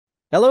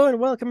Hello and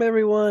welcome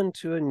everyone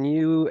to a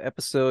new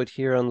episode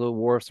here on the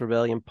Wharf's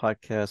Rebellion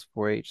podcast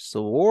 4-H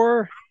the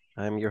War.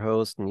 I'm your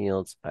host,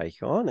 Niels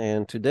Eichhorn,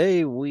 and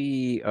today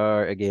we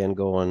are again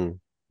going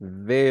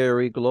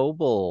very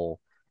global.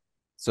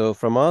 So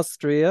from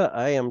Austria,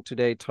 I am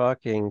today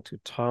talking to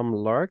Tom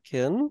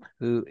Larkin,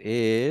 who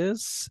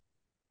is,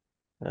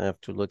 I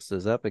have to look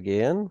this up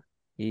again.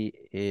 He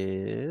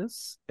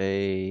is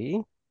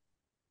a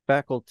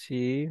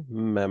faculty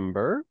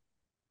member,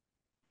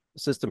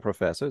 assistant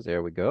professor,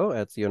 there we go,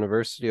 at the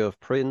University of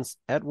Prince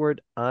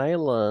Edward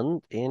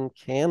Island in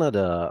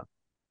Canada.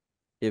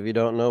 If you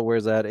don't know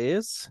where that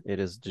is, it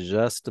is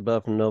just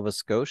above Nova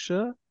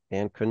Scotia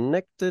and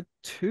connected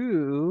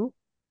to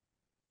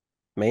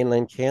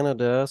mainland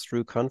Canada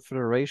through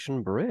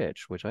Confederation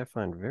Bridge, which I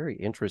find very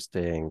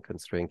interesting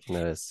considering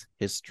Canada's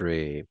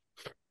history.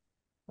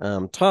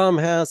 Tom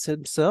has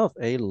himself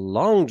a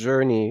long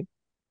journey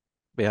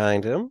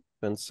behind him,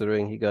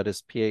 considering he got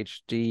his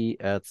PhD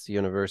at the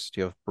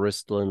University of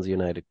Bristol in the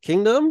United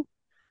Kingdom,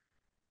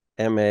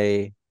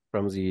 MA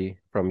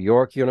from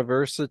York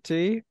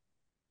University,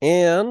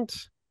 and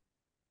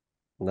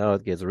now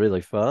it gets really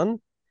fun.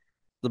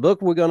 The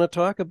book we're going to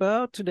talk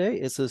about today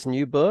is his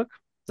new book,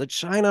 The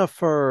China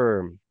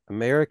Firm: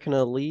 American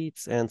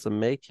Elites and the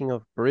Making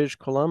of British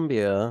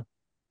Columbia,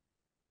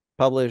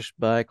 published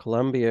by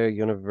Columbia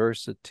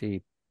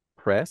University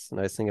Press. And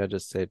I think I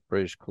just said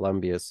British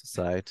Columbia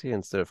Society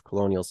instead of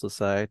Colonial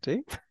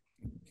Society.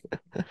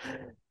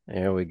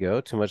 There we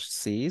go. Too much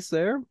C's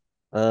there.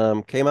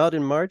 Came out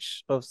in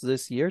March of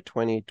this year,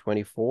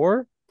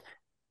 2024.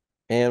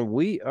 And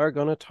we are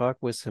going to talk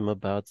with him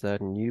about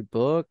that new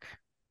book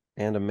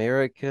and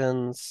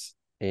Americans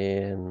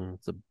in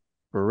the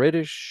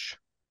British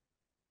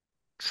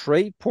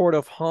trade port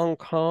of Hong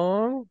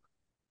Kong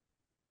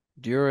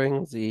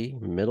during the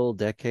middle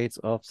decades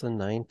of the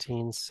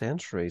 19th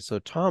century. So,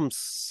 Tom,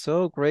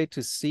 so great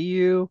to see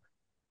you.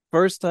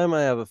 First time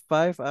I have a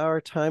 5-hour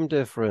time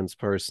difference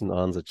person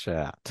on the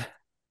chat.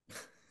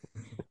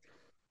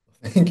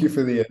 Thank you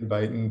for the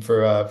invite and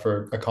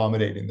for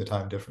accommodating the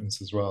time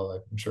difference as well.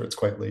 I'm sure it's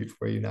quite late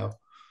for you now.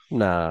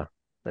 Nah,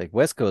 like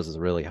West Coast is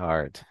really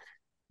hard.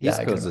 Yeah, East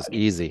I can Coast is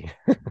imagine. easy.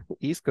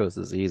 East Coast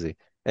is easy.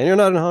 And you're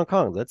not in Hong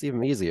Kong. That's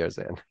even easier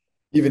then.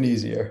 Even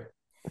easier.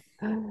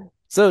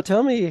 So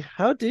tell me,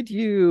 how did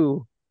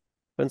you,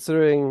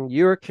 considering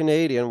you're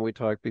Canadian, we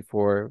talked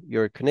before,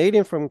 you're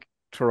Canadian from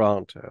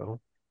Toronto,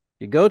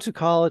 you go to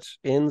college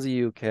in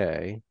the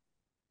UK,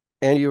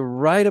 and you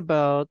write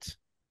about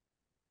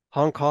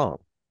Hong Kong,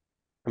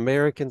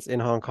 Americans in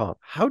Hong Kong.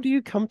 How do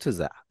you come to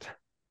that?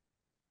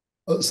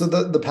 So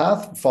the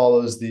path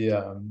follows the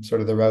sort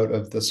of the route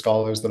of the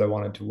scholars that I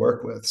wanted to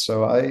work with.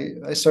 So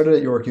I started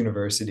at York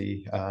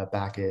University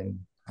back in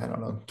I don't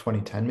know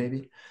 2010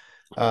 maybe.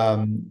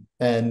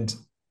 And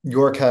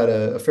York had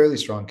a fairly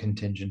strong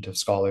contingent of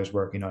scholars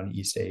working on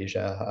East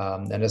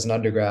Asia. And as an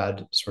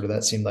undergrad, sort of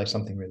that seemed like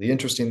something really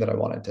interesting that I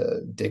wanted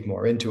to dig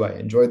more into. I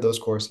enjoyed those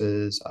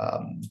courses.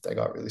 I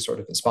got really sort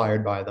of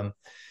inspired by them.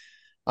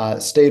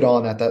 Stayed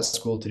on at that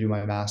school to do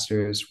my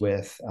master's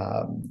with,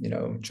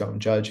 Joan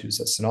Judge, who's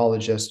a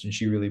sinologist, and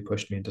she really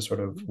pushed me into sort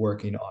of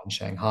working on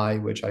Shanghai,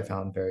 which I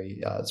found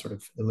very sort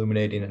of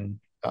illuminating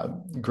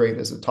and great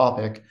as a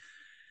topic.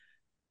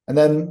 And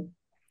then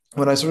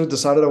when I sort of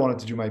decided I wanted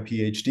to do my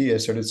PhD, I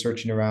started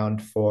searching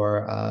around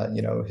for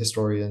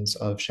historians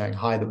of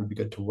Shanghai that would be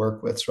good to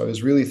work with. So I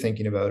was really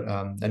thinking about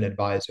an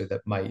advisor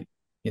that might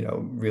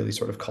really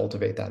sort of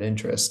cultivate that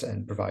interest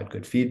and provide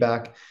good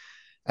feedback.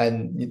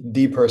 And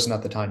the person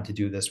at the time to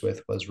do this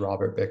with was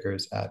Robert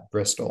Bickers at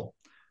Bristol.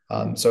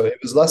 Hmm. So it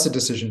was less a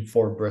decision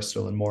for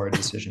Bristol and more a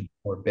decision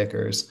for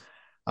Bickers.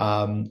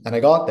 And I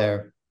got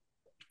there,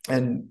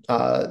 and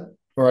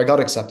or I got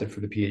accepted for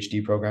the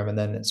PhD program, and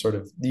then it's sort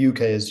of the UK,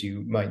 as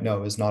you might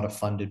know, is not a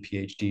funded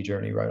PhD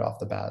journey right off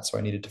the bat. So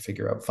I needed to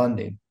figure out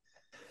funding.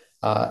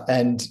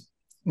 And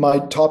my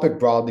topic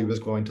broadly was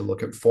going to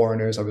look at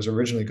foreigners. I was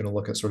originally going to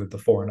look at sort of the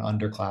foreign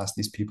underclass,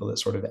 these people that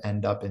sort of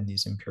end up in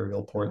these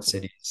imperial port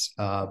cities,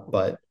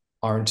 but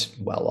aren't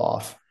well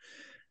off.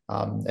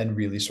 And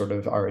really sort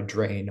of are a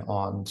drain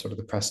on sort of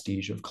the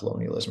prestige of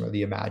colonialism or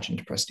the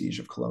imagined prestige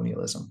of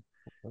colonialism.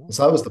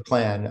 So that was the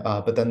plan.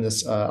 But then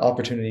this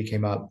opportunity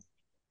came up,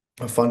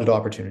 a funded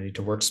opportunity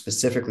to work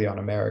specifically on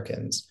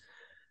Americans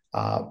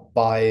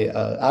by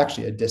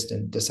actually a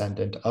distant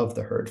descendant of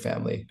the Heard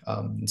family.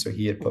 And so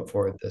he had put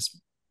forward this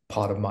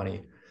pot of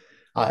money.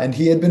 And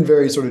he had been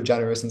very sort of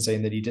generous in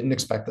saying that he didn't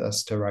expect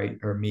us to write,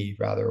 or me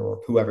rather,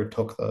 or whoever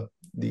took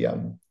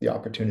the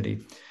opportunity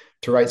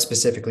to write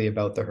specifically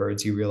about the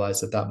herds. He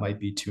realized that that might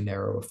be too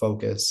narrow a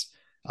focus.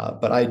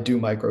 But I do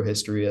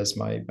microhistory as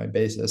my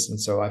basis, and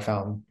so I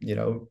found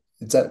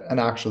it's an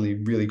actually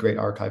really great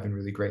archive and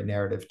really great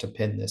narrative to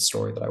pin this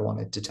story that I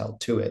wanted to tell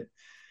to it.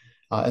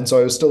 And so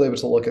I was still able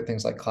to look at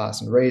things like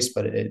class and race,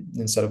 but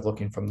instead of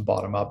looking from the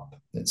bottom up,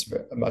 it's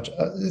very much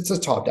it's a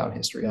top down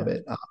history Yeah. of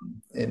it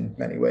in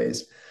many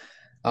ways.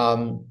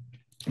 Um,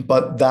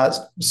 but that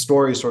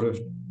story sort of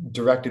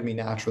directed me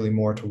naturally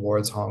more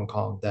towards Hong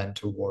Kong than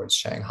towards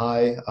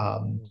Shanghai.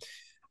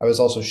 I was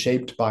also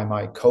shaped by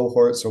my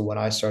cohort. So when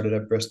I started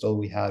at Bristol,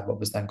 we had what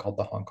was then called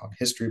the Hong Kong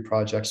History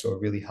Project. So a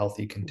really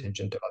healthy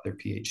contingent of other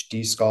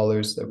PhD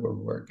scholars that were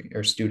working,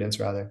 or students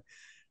rather,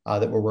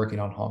 that were working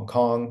on Hong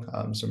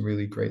Kong. Some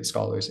really great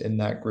scholars in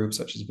that group,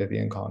 such as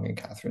Vivian Kong and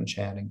Catherine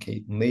Chan and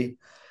Kate and Lee.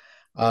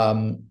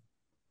 Um,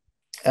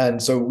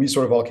 and so we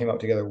sort of all came out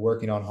together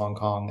working on Hong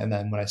Kong. And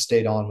then when I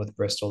stayed on with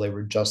Bristol, they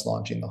were just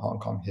launching the Hong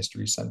Kong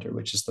History Center,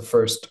 which is the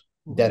first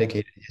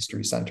dedicated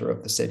history center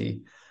of the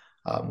city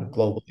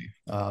globally.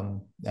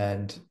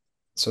 And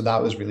so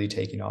that was really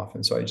taking off.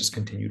 And so I just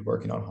continued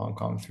working on Hong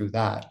Kong through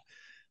that.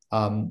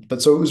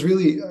 But so it was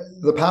really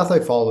the path I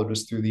followed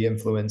was through the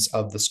influence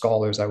of the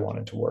scholars I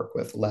wanted to work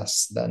with,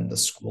 less than the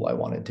school I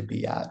wanted to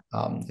be at.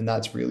 And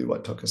that's really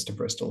what took us to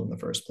Bristol in the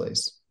first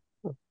place.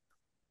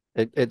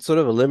 It sort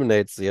of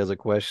eliminates the other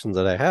questions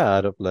that I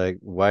had of like,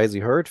 why is he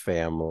herd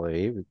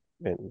family?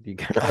 And you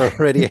kind of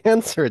already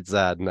answered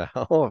that now.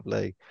 Of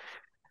like,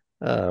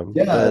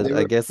 Yeah, but they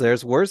I were. guess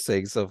there's worse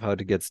things of how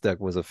to get stuck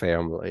with a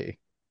family.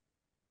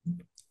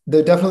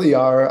 There definitely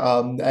are.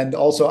 And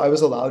also, I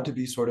was allowed to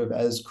be sort of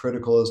as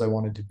critical as I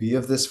wanted to be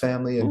of this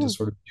family and to Hmm.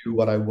 sort of do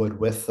what I would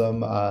with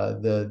them.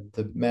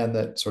 The man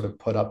that sort of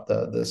put up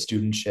the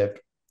studentship,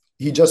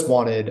 he just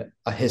wanted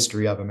a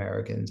history of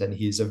Americans, and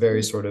he's a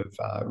very sort of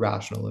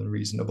rational and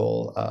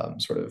reasonable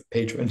sort of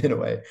patron in a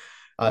way.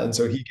 And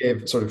so he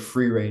gave sort of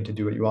free reign to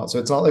do what you want. So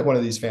it's not like one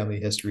of these family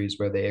histories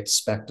where they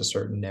expect a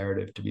certain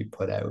narrative to be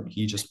put out.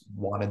 He just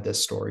wanted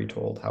this story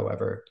told,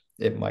 however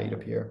it might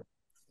appear.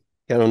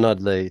 Kind of not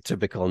the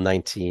typical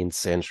 19th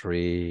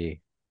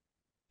century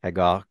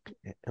hagog,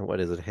 what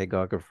is it,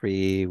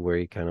 hagiography, where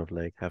you kind of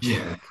like have to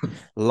Yeah. like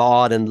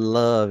laud and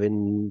love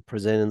and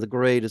present in the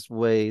greatest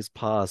ways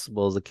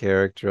possible the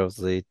character of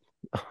the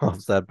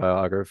of that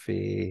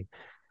biography.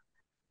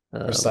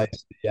 Um,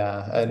 Precisely,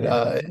 yeah. And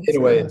yeah, in that's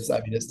a way, it's I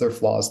mean, it's their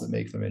flaws that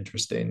make them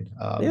interesting.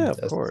 yeah, of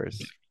As a course.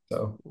 subject.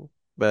 So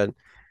But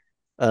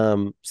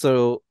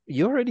so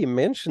you already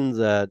mentioned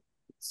that.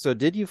 So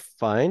did you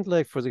find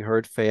like for the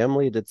Hurt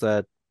family, did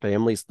that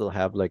family still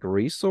have like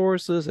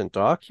resources and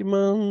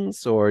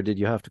documents, or did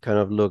you have to kind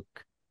of look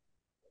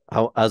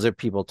how other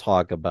people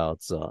talk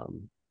about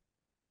some?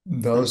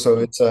 no, so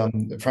it's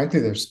frankly,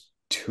 there's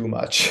too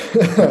much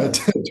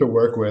to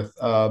work with,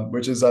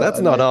 which is That's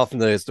a not nice. often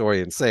the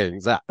historian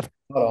saying that.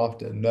 Not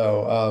often,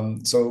 no.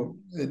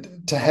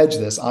 To hedge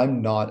this,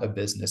 I'm not a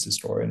business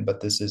historian, but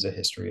this is a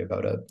history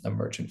about a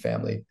merchant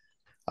family.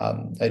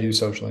 I do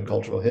social and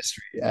cultural Mhm,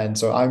 history, and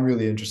so I'm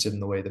really interested in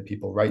the way that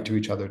people write to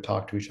each other,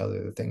 talk to each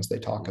other, the things they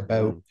talk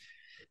about. mhm,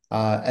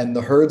 And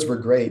the herds were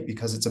great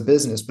because it's a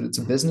business, but it's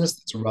a business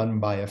that's run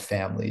by a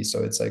family.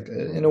 So it's like,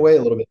 in a way,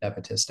 a little bit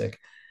nepotistic.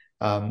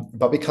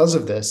 But because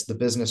of this, the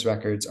business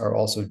records are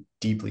also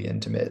deeply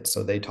intimate.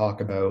 So they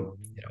talk about,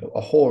 mhm,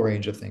 a whole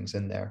range of things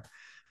in there.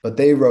 But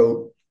they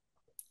wrote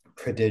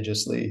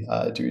prodigiously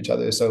to each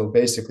other. So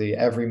basically,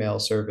 every mail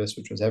service,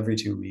 which was every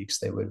 2 weeks,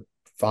 they would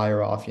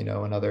fire off,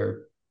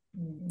 another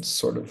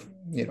sort of,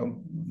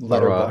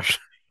 letter bomb, barrage.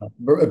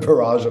 a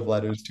barrage of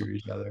letters to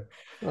each other.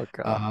 Oh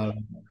God.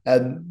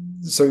 And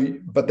so,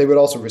 but they would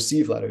also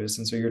receive letters.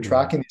 And so you're Mhm,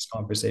 tracking these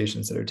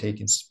conversations that are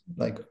taking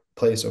like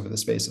place over the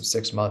space of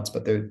 6 months,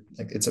 but they're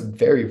like, it's a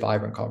very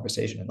vibrant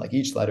conversation. And like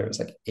each letter is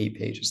like 8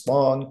 pages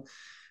long.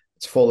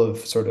 It's full of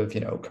sort of,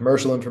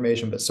 commercial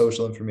information, but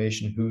social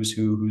information, who's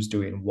who, who's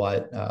doing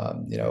what,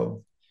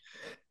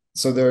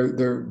 so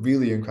they're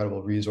really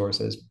incredible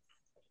resources.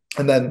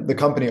 And then the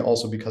company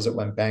also, because it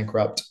went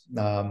bankrupt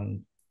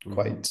mhm.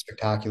 quite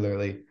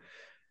spectacularly,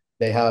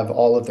 they have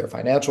all of their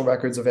financial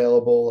records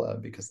available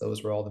because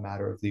those were all the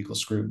matter of legal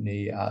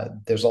scrutiny.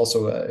 There's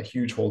also a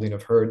huge holding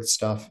of Heard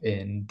stuff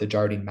in the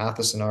Jardine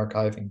Matheson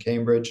archive in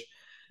Cambridge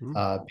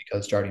Mhm.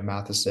 because Jardine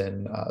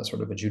Matheson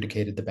sort of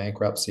adjudicated the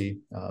bankruptcy.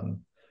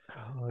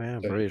 Oh yeah,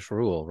 So, British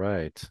rule,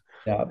 right?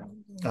 yeah.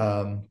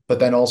 But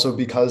then also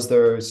because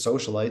they're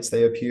socialites,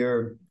 they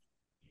appear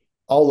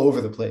all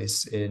over the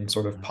place in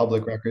sort of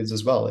public records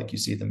as well. Like you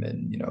see them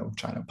in,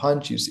 China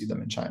Punch, you see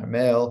them in China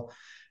Mail,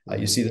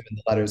 you Mhm. see them in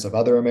the letters of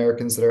other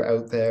Americans that are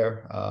out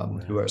there Oh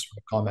who yeah. are sort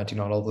of commenting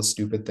on all the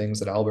stupid things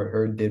that Albert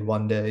Heard did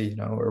one day,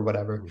 or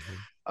whatever.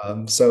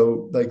 Mhm.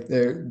 So like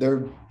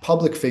they're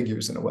public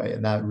figures in a way,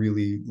 and that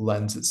really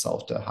lends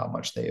itself to how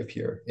much they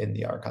appear in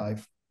the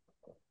archive.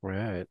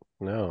 Right.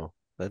 No,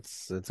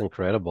 that's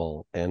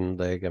incredible. And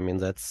like, I mean,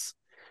 that's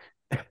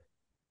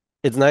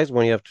it's nice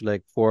when you have to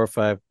like 4 or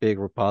 5 big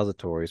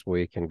repositories where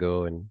you can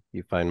go and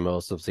you find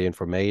most of the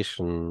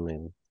information,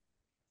 and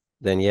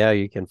then yeah,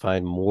 you can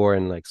find more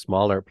in like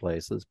smaller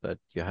places, but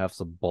you have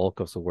the bulk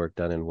of the work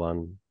done in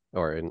one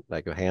or in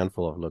like a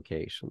handful of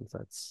locations.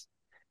 That's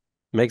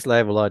makes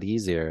life a lot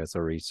easier as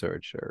a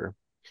researcher.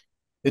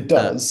 It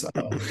Uh, does.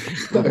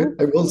 mhm.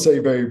 I will say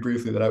very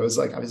briefly that I was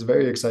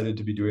very excited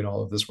to be doing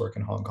all of this work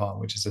in Hong Kong,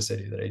 which is a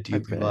city that I I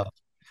deeply love. bet.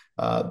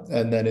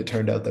 And then it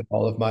turned out that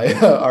all of my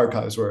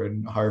archives were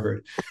in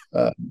Harvard.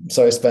 Uh,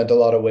 so I spent a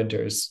lot of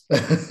winters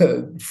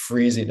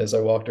freezing as I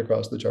walked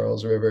across the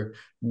Charles River,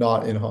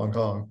 not in Hong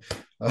Kong.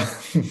 Uh,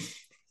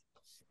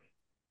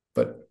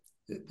 but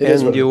it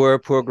is And what you it were a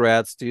poor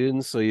grad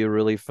student, so you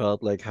really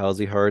felt like how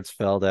the Hertz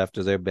felt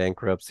after their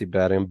bankruptcy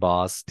bat in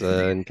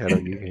Boston, kind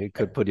of you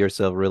could put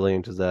yourself really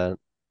into that.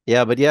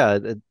 Yeah, but yeah,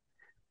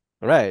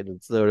 right.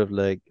 It's sort of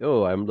like,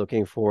 oh, I'm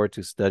looking forward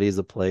to study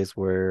the place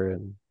where,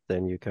 and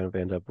then you kind of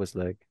end up with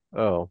like,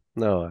 oh,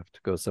 no, I have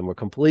to go somewhere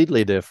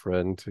completely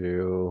different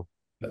is.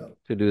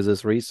 to do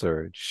this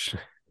research.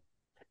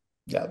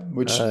 Yeah,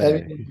 which I I,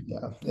 mean,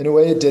 yeah, in a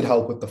way, it did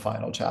help with the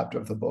final chapter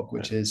of the book,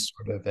 which is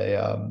sort of a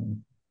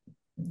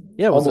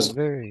yeah, it was a almost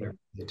very,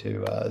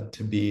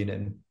 to being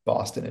in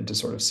Boston and to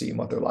sort of seeing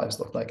what their lives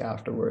looked like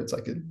afterwards.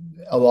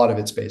 A lot of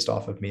it's based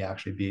off of me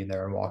actually being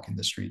there and walking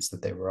the streets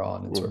that they were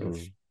on and sort of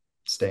mhm.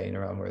 staying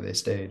around where they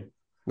stayed.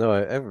 No,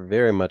 I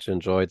very much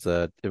enjoyed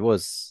that. It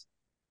was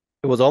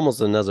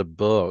almost another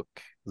book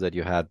that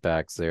you had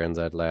back there in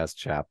that last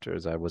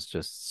chapters. I was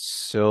just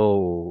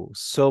so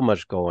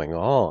much going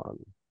on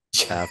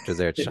after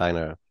their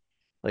China.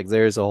 Like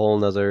there's a whole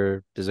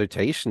nother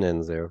dissertation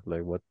in there.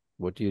 Like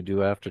what do you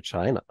do after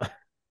China?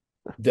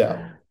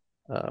 Yeah.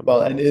 Um,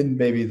 Well, and in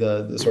maybe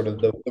the sort of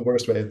the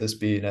worst way of this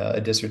being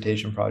a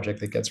dissertation project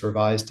that gets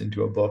revised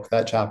into a book,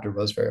 that chapter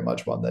was very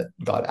much one that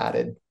got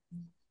added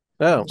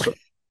oh, sort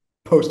of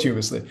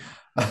posthumously.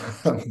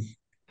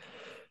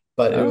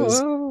 But it oh,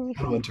 was well,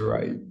 fun to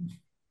write.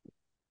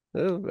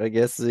 oh, I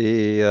guess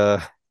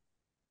the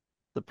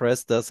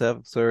press does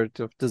have sort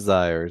of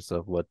desires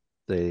of what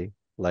they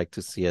like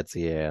to see at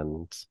the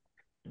end.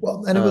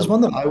 Well, and it was Um,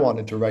 one that I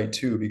wanted to write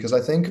too, because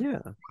I think when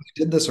yeah, I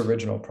did this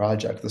original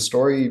project, the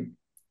story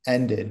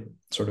ended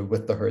sort of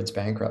with the herd's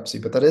bankruptcy,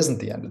 but that isn't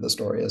the end of the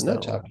story, as that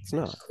no, chapter it's makes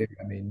not. clear.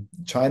 I mean,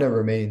 China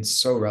remains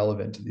so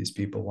relevant to these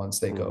people once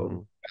they Hmm.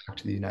 go back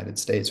to the United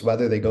States,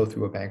 whether they go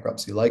through a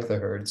bankruptcy like the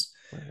herds,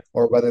 Right.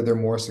 or whether they're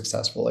more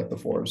successful like the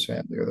Forbes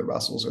family or the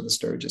Russells or the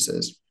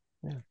Sturgises.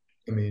 Yeah.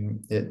 I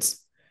mean,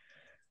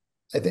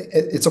 I think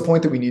it's a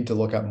point that we need to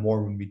look at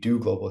more when we do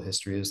global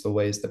history is the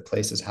ways that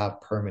places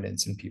have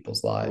permanence in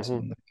people's lives Hmm.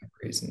 and their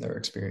memories and their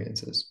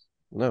experiences.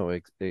 No,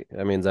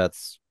 I mean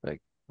that's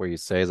like where you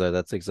say that.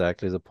 That's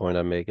exactly the point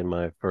I make in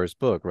my first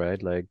book,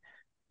 right? Like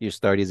you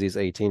study these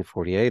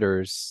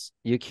 1848ers,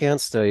 you can't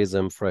study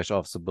them fresh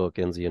off the book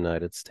in the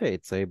United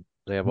States. They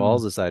have all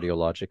Mm. this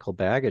ideological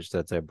baggage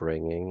that they're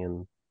bringing,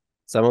 and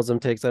some of them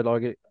take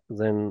that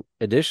then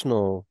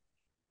additional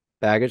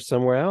baggage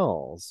somewhere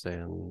else.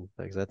 And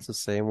like that's the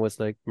same with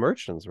like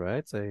merchants,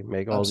 right? They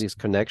make all these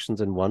Absolutely.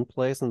 connections in one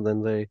place, and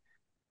then they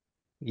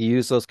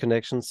use those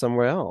connections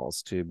somewhere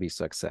else to be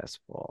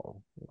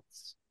successful.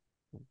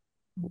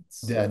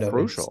 It's Yeah, no,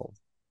 crucial.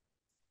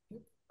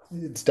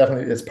 it's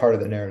definitely it's part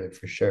of the narrative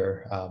for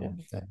sure. Yeah.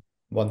 And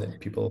one that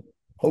people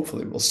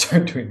hopefully will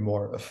start doing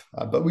more of.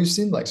 But we've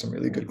seen like some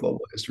really good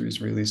global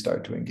histories really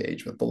start to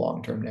engage with the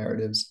long-term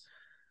narratives.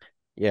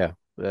 Yeah.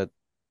 That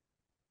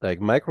like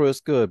micro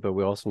is good, but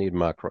we also need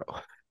macro.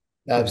 Like,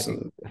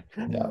 Absolutely.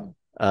 Yeah.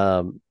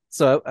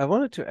 so I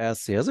wanted to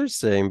ask the other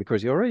thing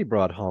because you already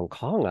brought Hong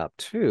Kong up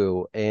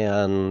too,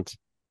 and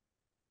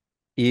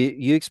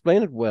you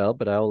explained it well,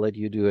 but I'll let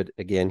you do it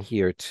again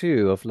here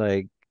too. Of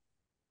like,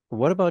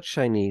 what about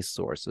Chinese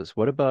sources?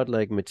 What about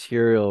like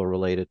material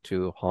related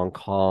to Hong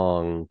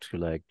Kong, to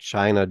like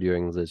China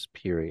during this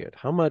period?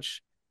 How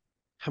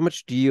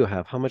much do you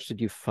have? How much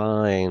did you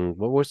find?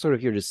 What were sort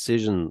of your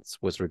decisions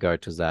with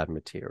regard to that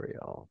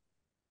material?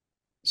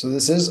 So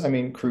this is, I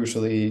mean,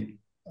 crucially,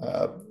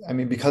 I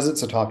mean, because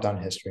it's a top-down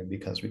history and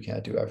because we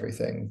can't do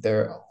everything,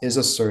 there is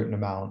a certain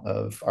amount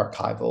of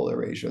archival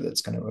erasure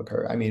that's going to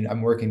occur. I mean,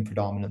 I'm working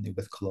predominantly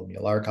with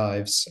colonial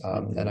archives,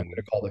 and I'm going Hmm.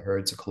 to call the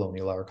Herds a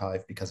colonial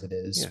archive because it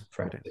Yeah, is, it is.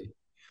 frankly.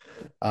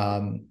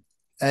 Um,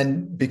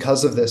 and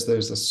because of this,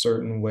 there's a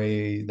certain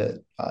way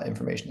that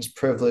information is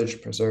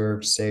privileged,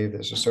 preserved, saved.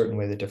 There's a certain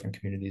way that different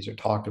communities are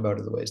talked about,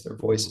 or the ways their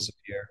Hmm. voices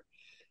appear.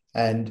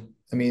 And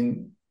I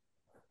mean,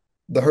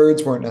 the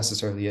herds weren't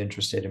necessarily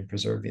interested in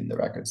preserving the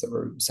records that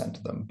were sent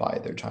to them by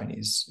their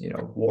Chinese,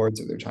 wards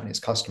or their Chinese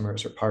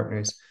customers or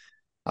partners.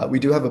 We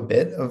do have a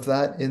bit of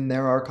that in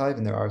their archive,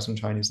 and there are some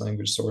Chinese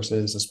language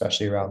sources,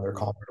 especially around their Hmm.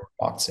 commodore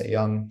Bok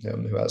Young,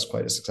 who has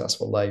quite a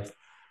successful life.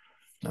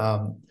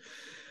 Um,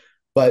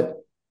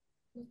 but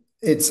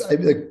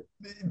like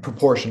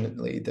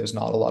proportionately, there's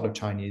not a lot of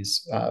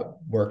Chinese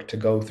work to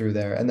go through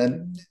there. And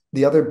then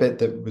the other bit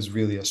that was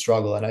really a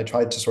struggle, and I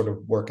tried to sort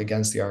of work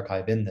against the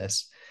archive in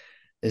this,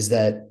 is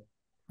that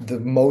the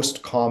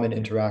most common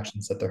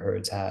interactions that the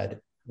herds had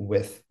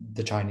with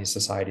the Chinese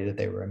society that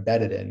they were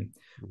embedded in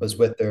was Hmm.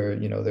 with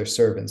their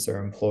servants,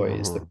 their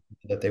employees, Hmm.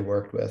 that they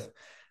worked with.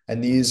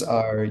 And these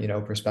are,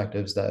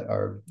 perspectives that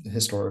are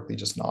historically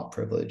just not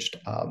privileged.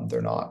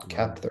 They're not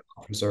kept, Hmm. they're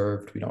not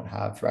preserved. We don't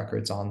have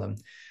records on them.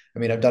 I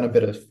mean, I've done a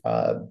bit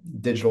of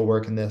digital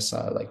work in this,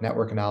 like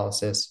network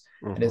analysis,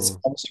 and it's Hmm.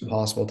 almost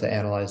impossible to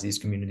analyze these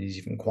communities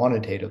even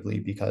quantitatively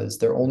because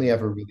they're only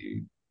ever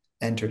really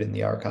entered in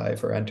the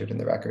archive or entered in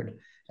the record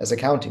as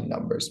accounting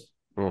numbers.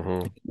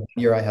 Hmm. One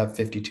year I have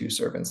 52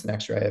 servants, the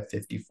next year I have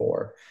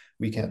 54.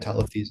 We can't tell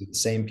if these are the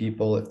same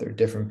people, if they're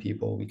different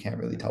people. We can't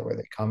really tell where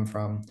they come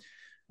from.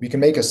 we can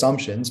make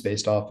assumptions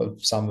based off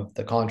of some of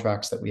the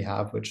contracts that we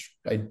have, which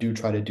I do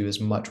try to do as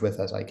much with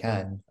as I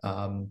can.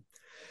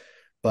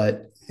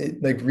 But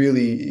like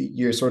really,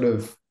 you're sort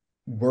of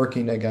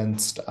working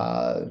against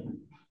a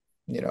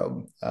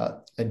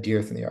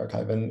dearth in the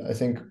archive. And I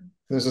think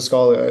there's a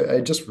scholar,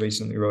 I just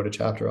recently wrote a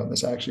chapter on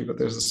this actually, but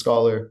there's a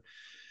scholar,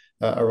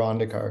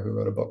 Arandikar, who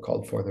wrote a book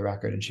called For the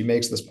Record. And she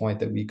makes this point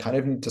that we kind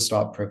of need to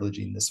stop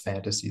privileging this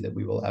fantasy that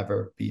we will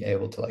ever be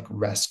able to like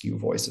rescue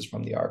voices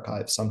from the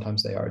archive.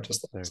 Sometimes they are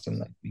just lost, and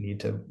like we need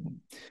to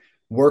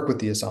work with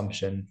the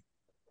assumption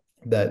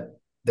that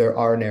there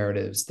are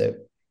narratives that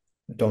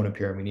don't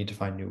appear, and we need to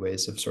find new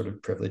ways of sort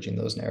of privileging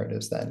those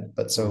narratives then.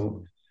 But so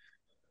Mhm.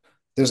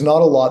 there's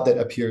not a lot that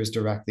appears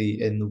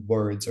directly in the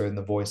words or in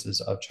the voices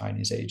of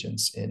Chinese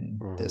agents in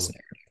this Mhm.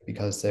 narrative,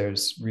 because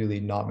there's really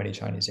not many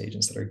Chinese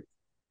agents that are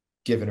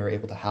given or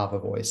able to have a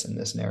voice in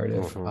this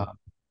narrative. Mhm.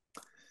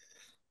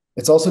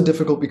 It's also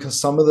difficult because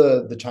some of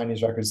the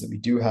Chinese records that we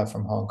do have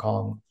from Hong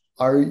Kong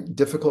are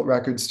difficult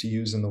records to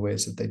use in the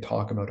ways that they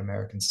talk about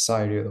American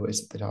society or the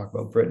ways that they talk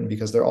about Britain,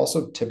 because they're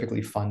also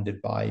typically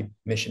funded by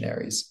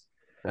missionaries.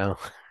 Oh,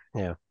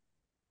 yeah.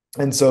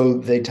 And so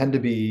they tend to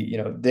be,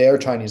 they are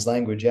Chinese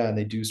language, yeah, and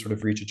they do sort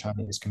of reach a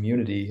Chinese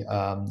community,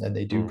 and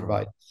they do Mhm.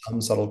 provide some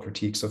subtle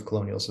critiques of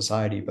colonial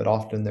society, but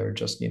often they're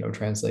just,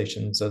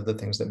 translations of the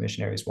things that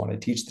missionaries want to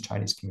teach the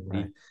Chinese Right.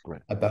 community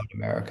Right. about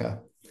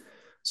America.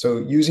 So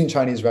using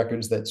Chinese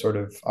records that sort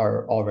of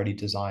are already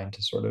designed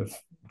to sort of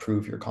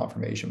prove your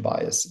confirmation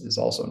bias is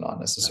also not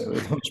necessarily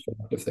the most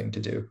productive thing to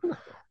do.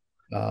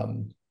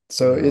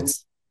 So No.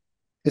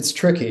 it's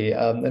tricky,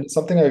 and it's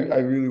something I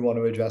really want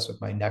to address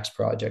with my next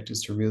project,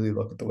 is to really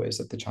look at the ways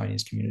that the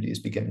Chinese community is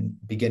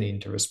beginning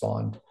to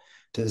respond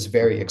to this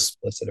very Mhm.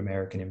 explicit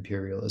American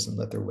imperialism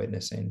that they're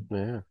witnessing.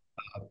 Yeah.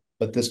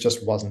 But this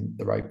just wasn't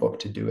the right book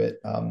to do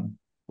it.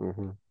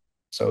 Mhm.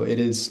 So it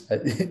is.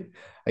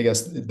 I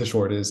guess the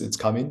short is it's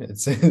coming.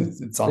 It's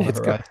on the It's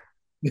good.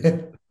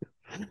 horizon.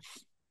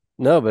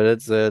 No, but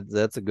it's a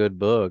that's a good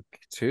book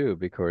too,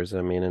 because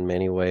I mean, in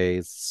many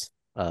ways,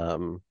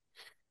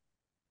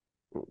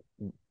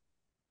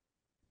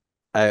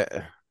 I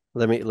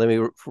let me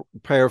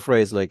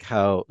paraphrase like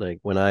how like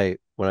when I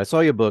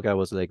saw your book, I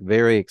was like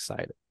very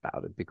excited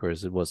about it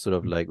because it was sort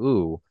of like,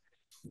 ooh,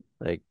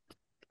 like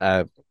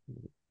I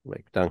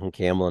like Duncan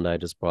Campbell and I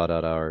just brought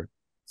out our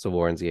Civil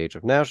War and the Age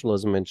of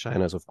Nationalism, and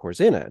China's of course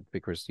in it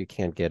because you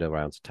can't get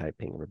around to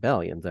Taiping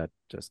Rebellion. That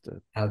just like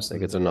it's a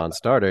Absolutely, yeah.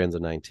 non-starter in the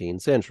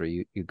 19th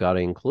century. You got to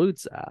include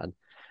that.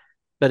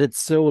 But it's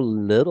so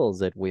little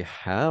that we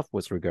have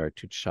with regard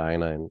to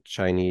China and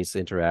Chinese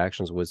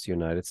interactions with the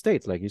United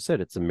States. Like you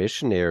said, it's the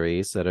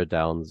missionaries that are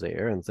down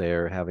there, and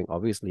they're having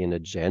obviously an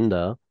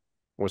agenda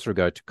with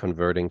regard to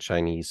converting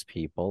Chinese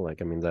people.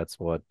 Like, I mean, that's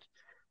what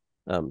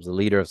the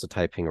leader of the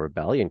Taiping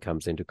Rebellion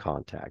comes into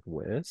contact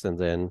with. And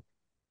then,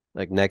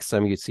 like, next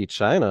time you see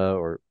China,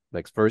 or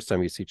like first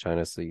time you see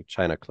China, see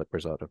China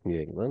clippers out of New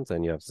England,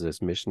 then you have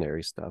this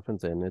missionary stuff, and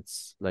then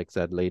it's like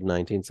that late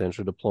 19th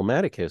century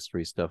diplomatic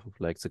history stuff of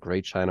like the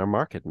Great China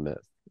Market myth,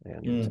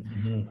 and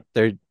Mm-hmm.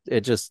 there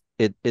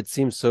it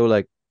seems so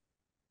like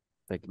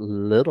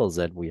little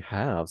that we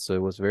have, so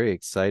it was very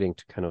exciting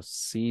to kind of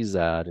see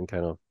that and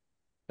kind of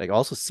like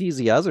also see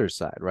the other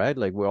side, right?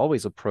 Like we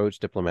always approach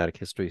diplomatic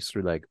history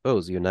through like,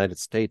 oh, the United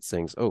States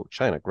thinks, oh,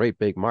 China, great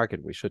big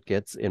market, we should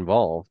get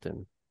involved,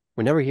 and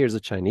we never hear the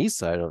Chinese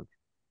side of,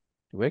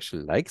 do we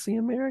actually like the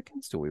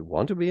Americans? Do we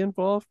want to be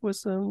involved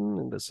with them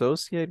and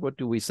associate? What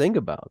do we think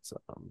about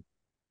them?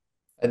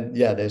 And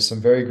yeah, there's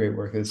some very great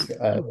work.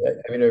 I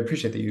mean, I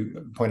appreciate that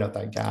you point out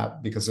that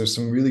gap, because there's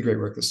some really great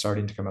work that's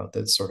starting to come out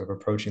that's sort of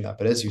approaching that.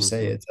 But as you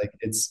say, Mm-hmm. it's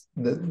like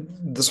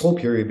this whole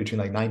period between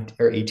like 19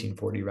 or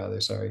 1840,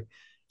 rather, sorry,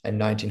 and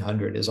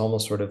 1900 is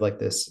almost sort of like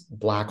this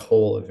black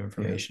hole of Yeah.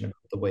 information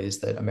about the ways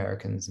that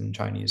Americans and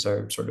Chinese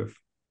are sort of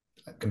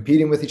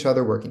competing with each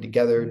other, working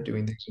together, Yeah.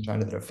 doing things in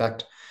China that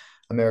affect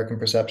American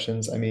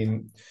perceptions. I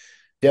mean,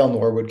 Dale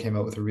Norwood came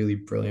out with a really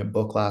brilliant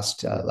book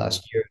Mm-hmm.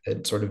 last year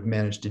that sort of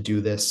managed to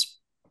do this,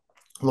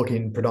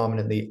 looking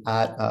predominantly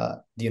at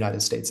the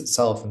United States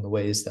itself and the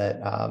ways that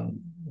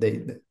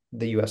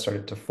the U.S.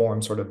 started to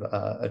form sort of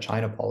a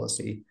China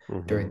policy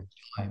during Mm-hmm.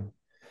 this time.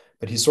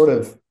 But he's sort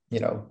of,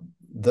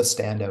 the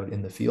standout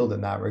in the field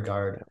in that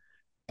regard. Yeah.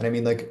 And I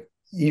mean, like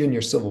even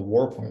your Civil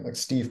War point, like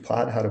Steve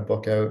Platt had a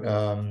book out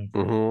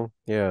Mm-hmm.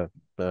 Yeah.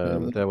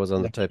 That was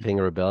on the like Taiping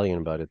Rebellion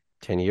about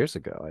 10 years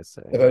ago, I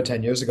say. about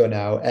 10 years ago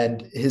now.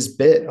 And his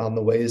bit on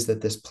the ways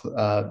that this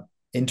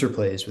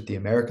interplays with the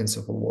American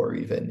Civil War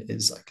even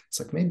is like, it's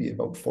like maybe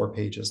about 4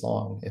 pages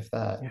long, if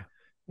that, Yeah.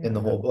 in Yeah.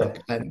 the No. whole book.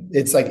 And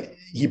it's like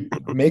he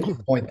makes a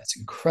point that's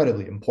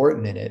incredibly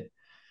important in it,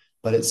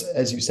 but it's,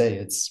 as you say,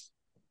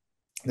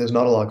 there's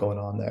not a lot going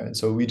on there. And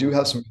so we do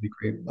have Mm-hmm. some really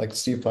great, like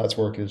Steve Platt's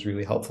work is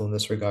really helpful in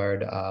this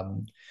regard.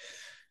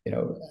 You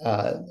know,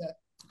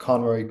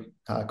 Conroy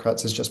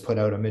Kretz has just put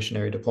out a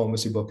missionary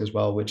diplomacy book as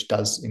well, which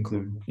does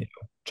include, Mm-hmm.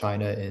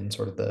 China in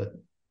sort of the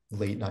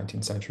late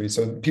 19th century.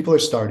 So people are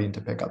starting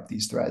to pick up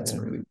these threads and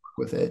Yeah. really work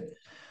with it.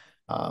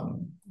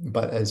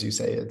 But as you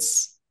say,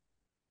 it's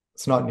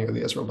it's not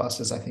nearly as robust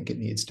as I think it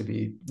needs to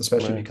be,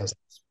 especially Right. because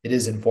it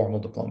is informal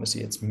diplomacy.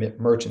 It's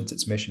merchants,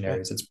 it's Yeah.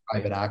 missionaries, it's Yeah.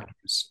 private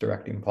actors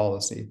directing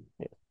policy.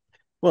 Yeah.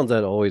 Well,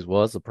 that always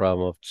was the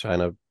problem of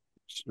China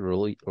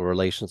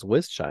relations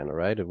with China,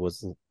 right? It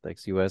wasn't like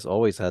the US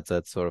always had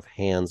that sort of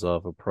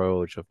hands-off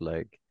approach of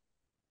like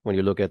when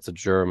you look at the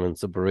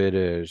Germans, the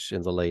British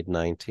in the late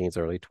 19th,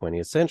 early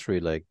 20th century,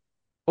 like,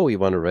 oh, you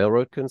want a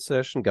railroad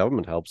concession?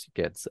 Government helps you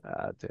get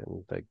that.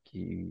 And like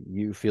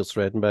you feel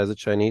threatened by the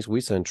Chinese, we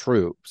send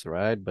troops,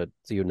 right? But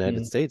the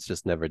United Mm. States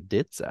just never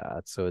did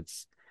that. So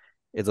it's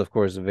of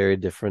course a very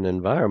different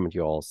environment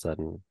you all of a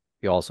sudden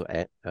you also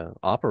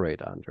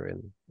operate under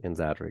in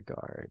that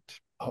regard.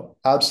 Oh,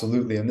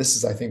 absolutely. And this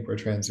is, I think, where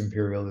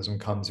trans-imperialism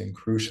comes in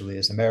crucially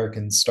as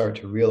Americans start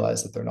to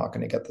realize that they're not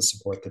going to get the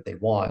support that they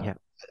want. Yeah,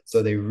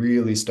 So they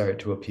really start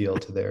to appeal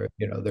to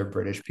their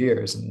British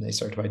peers, and they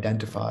start to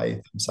identify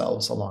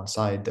themselves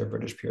alongside their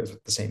British peers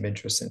with the same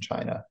interests in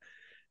China.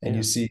 And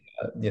you yeah. see,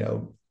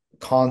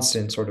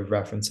 constant sort of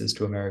references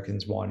to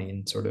Americans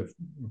wanting sort of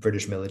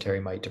British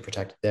military might to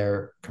protect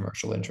their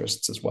commercial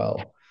interests as well.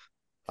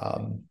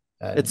 Um,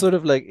 It's and sort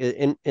of like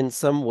in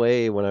some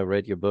way when I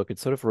read your book, it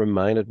sort of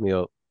reminded me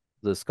of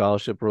the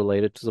scholarship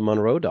related to the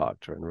Monroe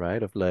Doctrine,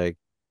 right? Of like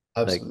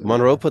absolutely,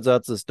 Monroe yeah, puts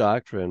out this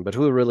doctrine, but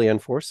who really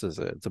enforces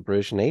it? The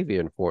British Navy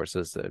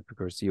enforces it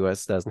because the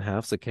US doesn't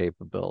have the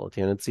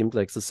capability. And it seems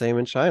like it's the same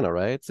in China,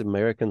 right? The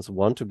Americans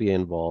want to be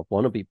involved,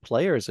 want to be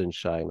players in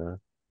China,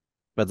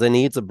 but they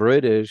need the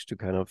British to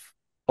kind of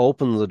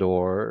open the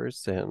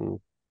doors and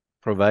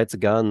provide the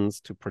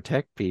guns to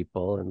protect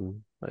people.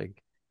 And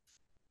like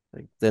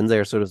then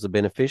they're sort of the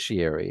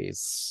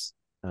beneficiaries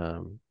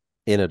um,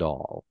 in it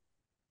all.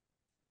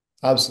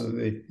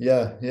 absolutely,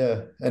 yeah,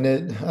 yeah. And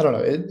I don't know,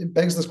 it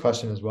begs this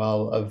question as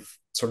well of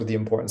sort of the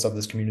importance of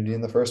this community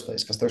in the first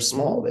place because they're Mm-hmm.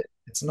 small.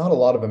 It's not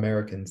a lot of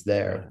Americans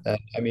there. Right. And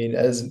I mean,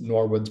 as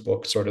Norwood's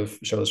book sort of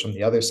shows from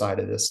the other side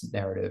of this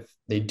narrative,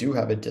 they do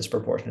have a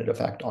disproportionate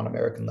effect on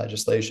American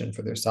legislation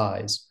for their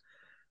size,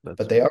 but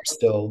That's they right. are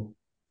still,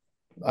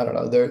 I don't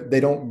know, they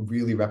don't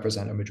really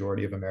represent a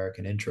majority of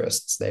American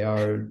interests. They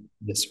are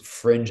this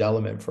fringe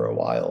element for a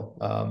while.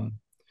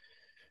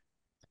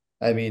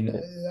 I mean,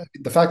 Yeah.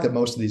 the fact that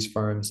most of these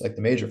firms, like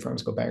the major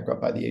firms, go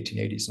bankrupt by the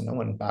 1880s, and no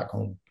one back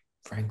home,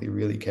 frankly,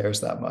 really cares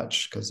that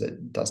much because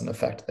it doesn't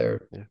affect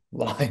their Yeah.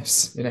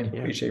 lives in any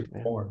Yeah. way, shape, or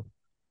Yeah. form.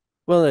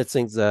 Well, I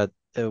think that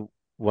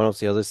one of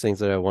the other things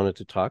that I wanted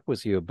to talk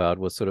with you about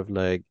was sort of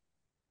like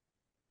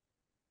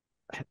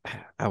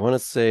I want to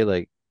say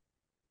like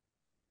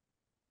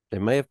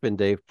it may have been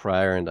Dave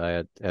Pryor and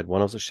I at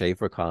one of the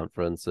Schaefer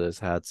conferences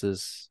had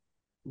this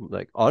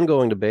like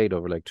ongoing debate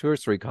over like two or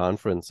three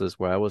conferences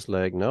where I was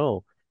like,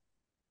 no,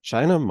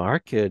 China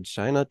market,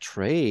 China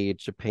trade,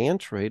 Japan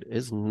trade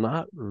is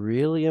not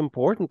really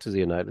important to the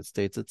United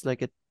States. It's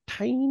like a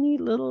tiny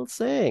little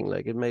thing.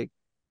 Like it may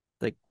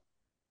like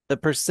a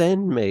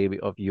percent maybe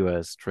of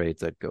US trade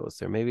that goes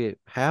there, maybe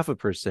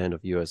 0.5%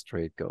 of US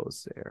trade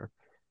goes there.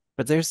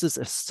 But there's this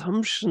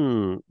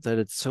assumption that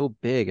it's so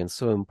big and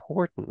so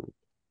important.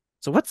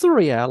 So what's the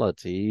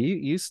reality?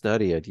 You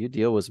study it, you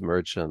deal with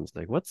merchants.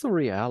 Like what's the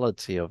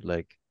reality of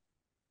like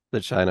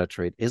the China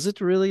trade? Is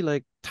it really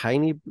like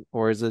tiny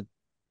or is it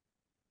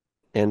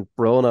and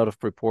blown out of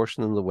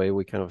proportion in the way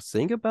we kind of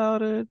think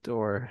about it,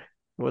 or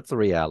what's the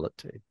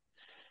reality?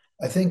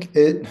 I think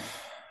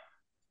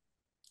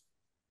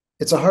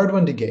it's a hard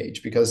one to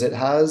gauge because it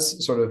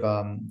has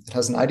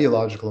an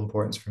ideological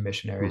importance for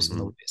missionaries in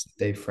the Mm-hmm. ways that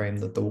they frame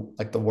that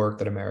the work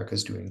that America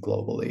is doing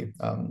globally,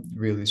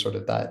 really sort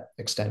of that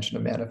extension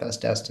of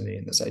manifest destiny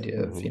and this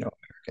idea of Mm-hmm.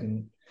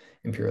 American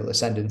imperial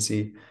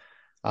ascendancy.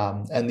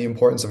 And the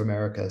importance of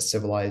America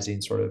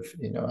civilizing sort of,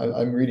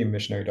 I'm reading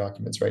missionary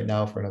documents right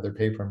now for another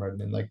paper I'm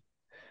writing, and like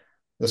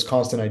this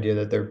constant idea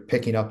that they're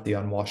picking up the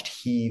unwashed,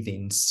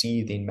 heaving,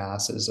 seething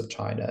masses of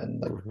China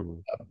and like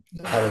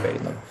Mm-hmm.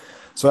 elevating them.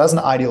 So it has an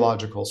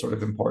ideological sort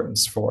of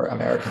importance for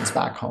Americans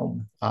back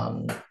home,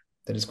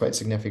 that is quite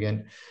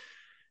significant.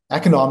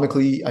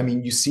 Economically, I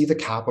mean, you see the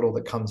capital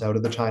that comes out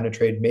of the China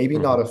trade, maybe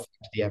not Mm-hmm.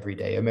 affect the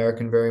everyday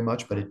American very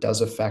much, but it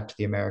does affect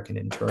the American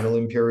internal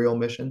imperial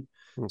mission.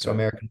 So Okay.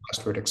 American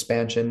westward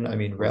expansion, I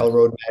mean, Right.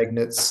 railroad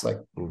magnates like,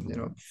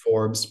 Mm-hmm.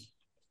 Forbes,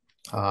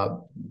 uh,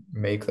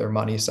 make their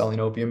money selling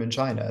opium in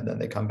China, and then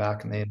they come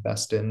back and they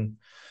invest in,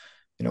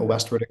 Yeah.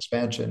 westward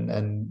expansion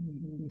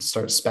and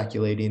start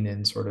speculating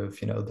in sort of,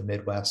 the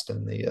Midwest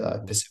and the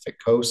Mm-hmm. Pacific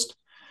coast.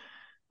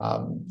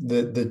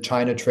 The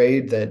China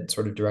trade that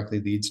sort of directly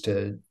leads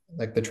to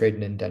like the trade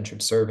in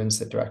indentured servants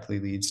that directly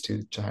leads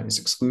to China's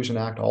Exclusion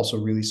Act also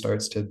really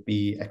starts to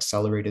be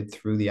accelerated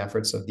through the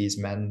efforts of these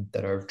men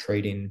that are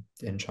trading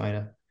in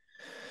China.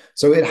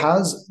 So it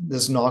has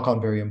this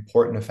knock-on very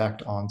important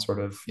effect on sort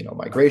of,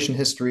 migration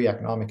history,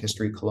 economic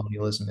history,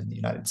 colonialism in the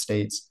United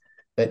States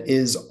that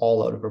is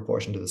all out of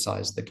proportion to the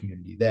size of the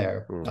community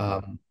there.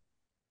 Mm-hmm.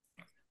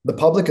 The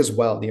public as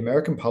well, the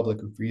American public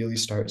really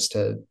starts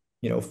to,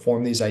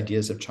 form these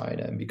ideas of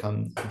China and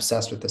become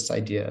obsessed with this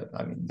idea.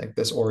 I mean, like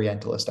this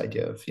Orientalist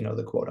idea of,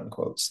 the quote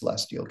unquote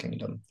celestial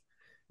kingdom.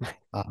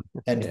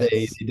 And Yes.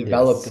 they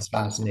develop Yes. this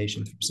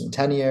fascination through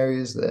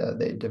centenaries.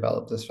 They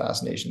develop this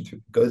fascination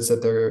through the goods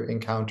that they're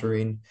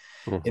encountering.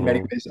 In many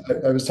Mm-hmm.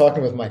 ways, I was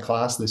talking with my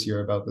class this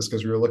year about this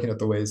because we were looking at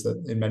the ways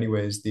that, in many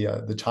ways,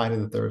 the China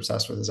that they're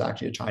obsessed with is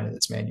actually a China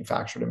that's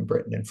manufactured in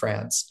Britain and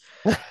France,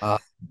 uh,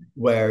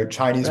 where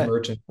Chinese Right.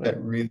 merchants Right.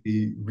 get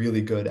really,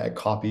 really good at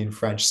copying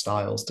French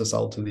styles to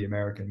sell to the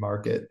American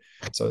market.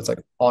 So it's like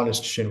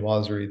honest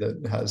chinoiserie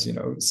that has,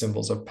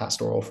 symbols of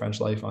pastoral French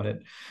life on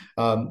it.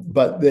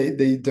 But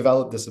they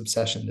develop this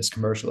obsession, this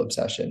commercial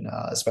obsession,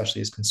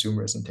 especially as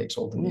consumerism takes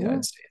hold in the Mm-hmm.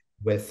 United States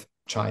with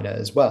China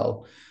as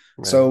well.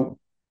 Right. So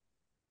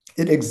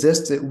it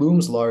exists, it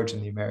looms large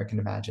in the American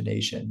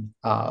imagination,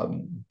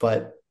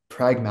 but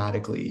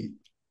pragmatically,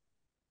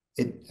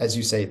 it, as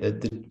you say,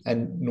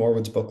 and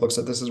Norwood's book looks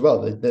at this as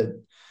well.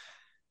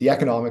 The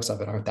economics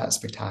of it aren't that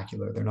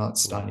spectacular. They're not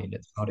Mm-hmm. stunning.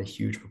 It's not a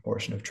huge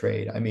proportion of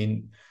trade. I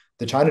mean,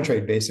 the China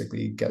trade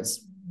basically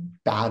gets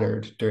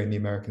battered during the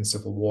American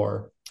Civil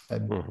War,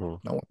 and Mm-hmm.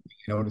 no one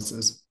really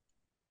notices.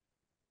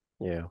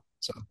 Yeah.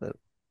 So Uh,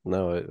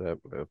 No,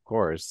 of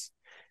course.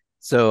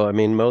 So, I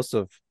mean, most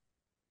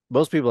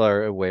people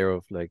are aware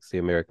of like the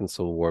American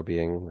Civil War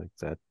being like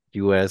that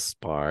US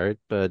part,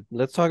 but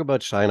let's talk about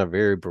China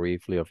very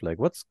briefly of like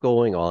what's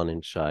going on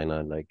in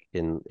China like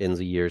in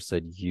the years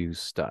that you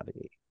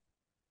study.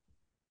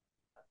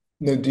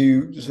 no, do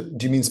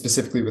you mean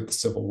specifically with the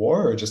Civil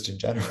War or just in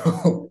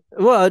general?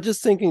 Well,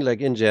 just thinking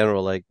like in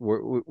general, like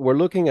we're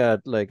looking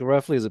at like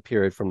roughly the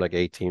period from like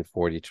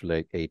 1840 to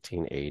like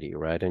 1880,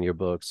 right? In your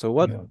book. So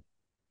what Yeah,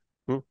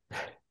 hmm?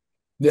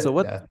 so yeah,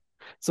 what yeah.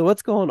 so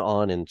what's going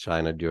on in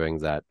China during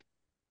that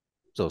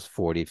those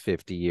 40,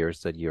 50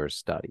 years that you're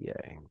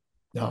studying?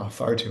 No,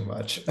 far too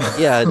much.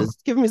 Yeah,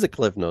 just give me the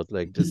cliff note,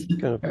 like just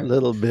kind of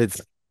little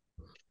bits.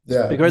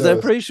 Yeah, Because I'm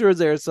no, pretty sure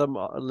there are some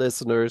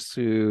listeners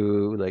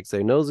who like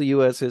say knows the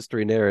U.S.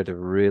 history narrative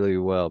really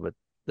well, but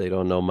they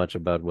don't know much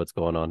about what's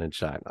going on in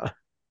China.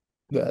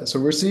 yeah. So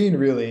we're seeing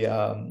really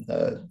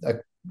a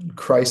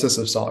crisis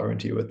of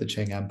sovereignty with the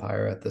Qing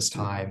Empire at this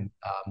Mm-hmm. time,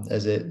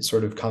 as it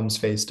sort of comes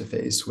face to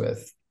face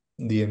with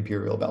the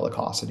imperial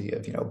bellicosity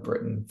of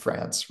Britain,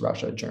 France,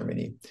 Russia,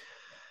 Germany.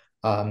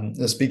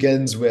 This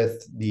begins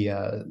with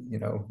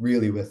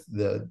really with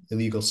the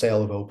illegal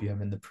sale of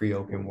opium in the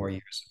pre-opium war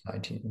years of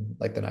 19,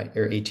 like the night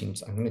or 18.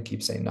 I'm going to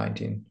keep saying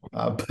 19,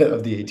 but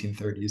of the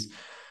 1830s.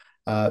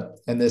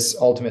 And this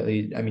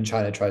ultimately, I mean,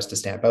 China tries to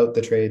stamp out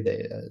the trade.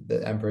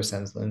 The emperor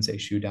sends Lin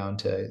Shu down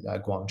to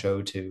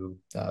Guangzhou to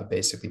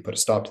basically put a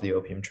stop to the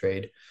opium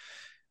trade.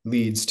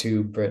 Leads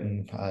to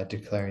Britain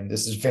declaring,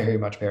 this is very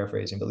much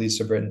paraphrasing, but leads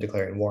to Britain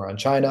declaring war on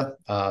China.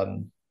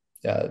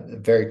 A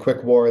very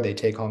quick war. They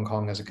take Hong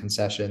Kong as a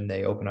concession.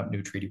 They open up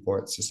new treaty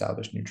ports,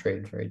 establish new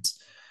trade rates.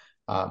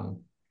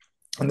 Um,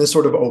 and this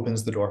sort of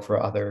opens the door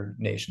for other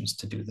nations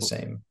to do the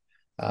same.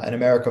 And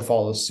America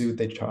follows suit.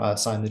 They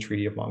signed the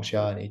Treaty of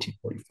Longxia in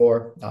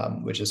 1844,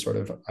 which is sort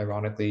of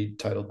ironically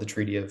titled the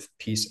Treaty of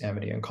Peace,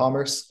 Amity, and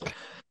Commerce,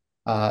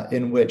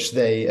 in which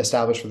they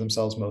establish for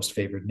themselves most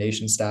favored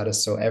nation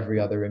status. So every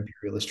other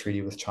imperialist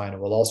treaty with China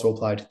will also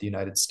apply to the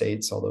United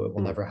States, although it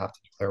will never have to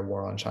declare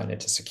war on China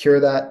to secure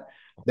that.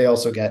 They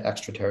also get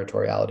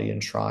extraterritoriality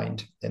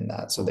enshrined in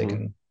that, so they Mm-hmm.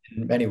 can,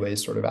 in many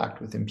ways, sort of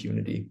act with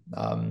impunity.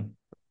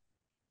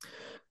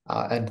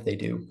 And they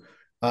do.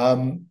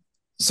 Um,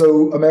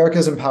 so America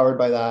is empowered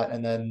by that,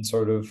 and then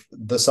sort of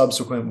the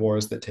subsequent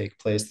wars that take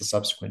place, the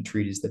subsequent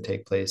treaties that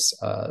take place,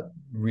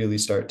 really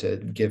start to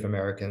give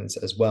Americans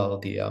as well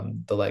the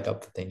leg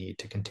up that they need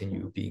to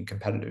continue being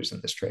competitors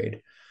in this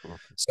trade.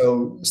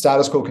 So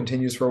status quo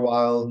continues for a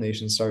while.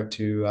 Nations start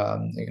to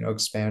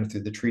expand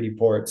through the treaty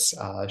ports.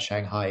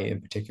 Shanghai,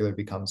 in particular,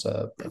 becomes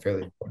a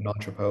fairly important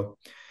entrepot.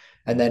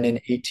 And then in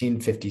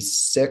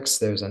 1856,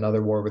 there's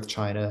another war with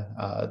China,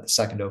 the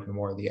Second Opium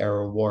War, the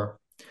Arrow War,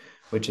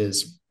 which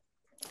is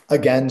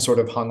again sort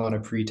of hung on a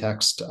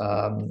pretext,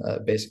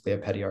 basically a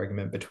petty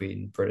argument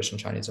between British and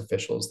Chinese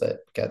officials that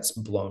gets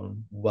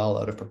blown well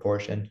out of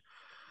proportion,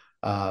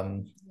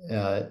 and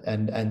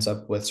ends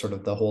up with sort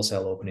of the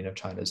wholesale opening of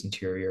China's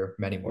interior,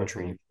 many more Mm-hmm.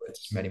 treaty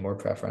ports, many more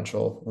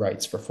preferential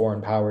rights for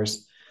foreign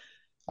powers.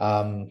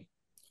 Um,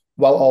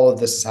 while all of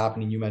this is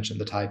happening, you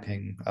mentioned the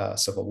Taiping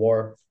Civil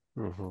War.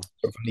 Mm-hmm.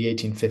 So from the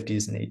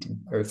 1850s and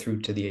 18 or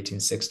through to the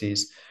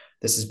 1860s,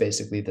 this is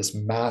basically this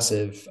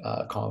massive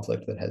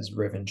conflict that has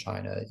riven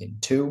China in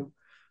two.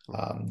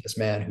 This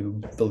man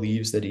who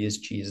believes that he is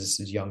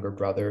Jesus' younger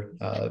brother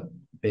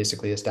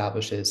basically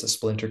establishes a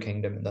splinter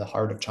kingdom in the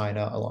heart of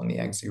China along the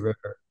Yangtze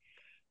River,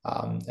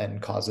 and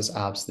causes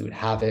absolute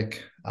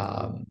havoc.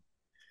 Mm-hmm.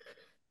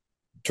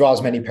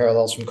 Draws many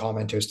parallels from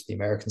commenters to the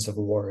American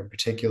Civil War in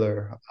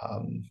particular.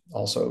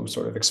 Also,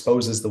 sort of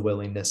exposes the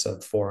willingness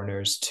of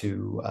foreigners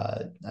to,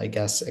 I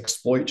guess,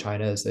 exploit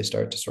China as they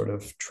start to sort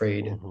of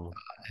trade Mm-hmm.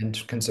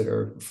 and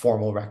consider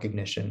formal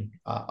recognition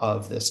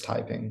of this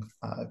Taiping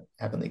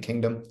Heavenly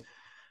Kingdom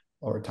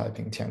or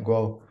Taiping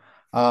Tianguo.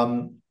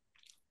 Um,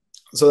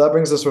 so that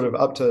brings us sort of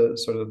up to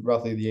sort of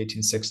roughly the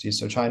 1860s.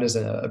 So China's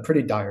in a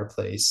pretty dire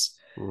place.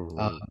 Uh,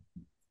 Mm-hmm.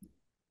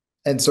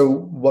 and so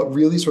what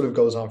really sort of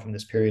goes on from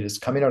this period is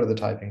coming out of the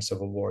Taiping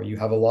Civil War, you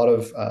have a lot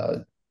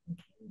of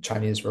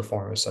Chinese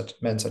reformers,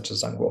 men such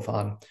as Zhang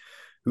Guofan,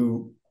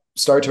 who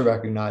start to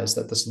recognize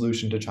that the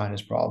solution to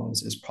China's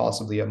problems is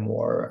possibly a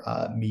more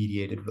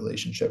mediated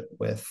relationship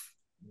with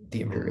the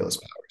Mhm.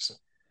 imperialist powers.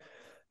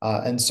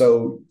 And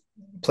so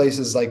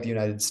places like the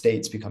United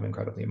States become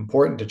incredibly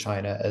important to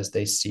China as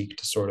they seek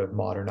to sort of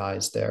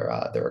modernize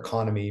their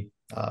economy,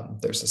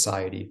 their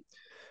society,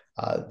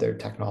 their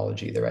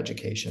technology, their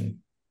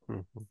education.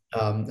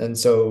 Mhm. And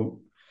so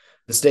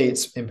the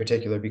States, in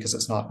particular, because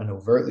it's not an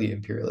overtly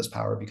imperialist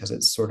power, because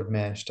it's sort of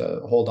managed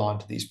to hold on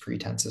to these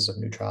pretenses of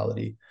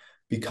neutrality,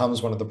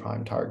 becomes one of the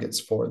prime targets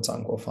for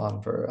Zhang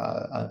Guofan, for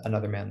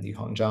another man, Li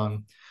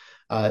Hongzhang,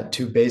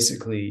 to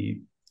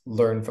basically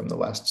learn from the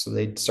West. So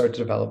they start to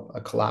develop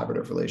a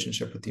collaborative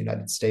relationship with the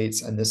United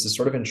States. And this is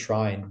sort of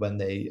enshrined when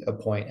they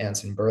appoint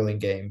Anson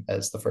Burlingame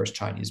as the first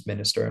Chinese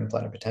minister and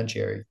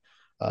plenipotentiary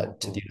to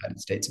Mhm. the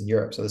United States and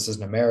Europe. So this is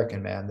an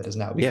American man that has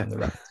now Yeah. become the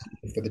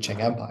representative for the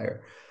Qing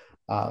Empire,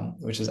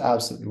 which is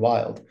absolutely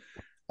wild.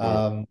 Mm.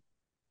 Um,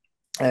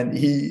 and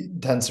he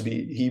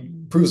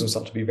proves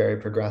himself to be very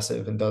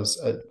progressive and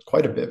does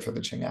quite a bit for the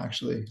Qing,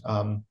 actually.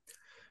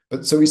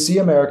 But so we see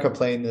America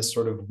playing this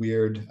sort of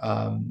weird,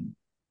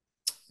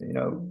 you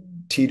know,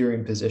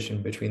 teetering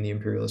position between the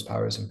imperialist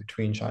powers and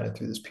between China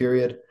through this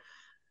period.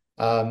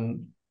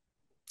 Um,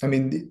 I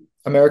mean, the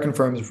American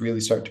firms really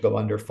start to go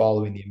under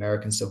following the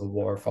American Civil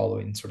War,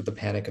 following sort of the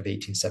Panic of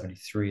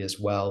 1873 as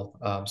well.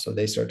 So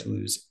they start to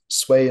lose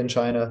sway in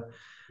China.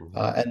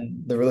 Mhm.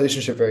 And the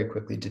relationship very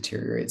quickly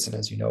deteriorates. And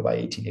as you know, by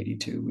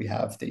 1882, we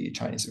have the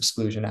Chinese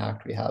Exclusion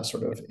Act. We have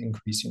sort of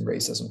increasing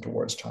racism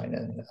towards China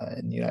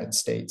in the United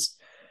States.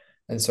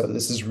 And so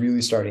this is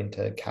really starting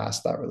to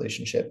cast that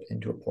relationship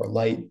into a poor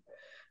light.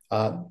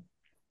 Uh,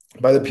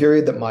 by the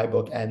period that my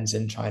book ends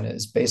in, China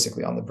is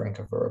basically on the brink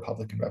of a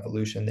Republican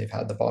revolution. They've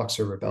had the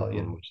Boxer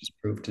Rebellion, Mhm. which has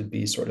proved to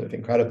be sort of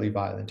incredibly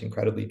violent,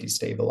 incredibly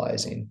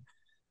destabilizing,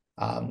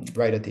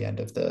 right at the end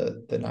of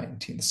the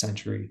 19th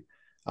century.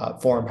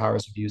 Foreign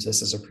powers have used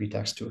this as a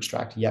pretext to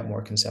extract yet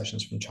more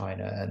concessions from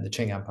China, and the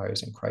Qing Empire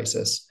is in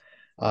crisis.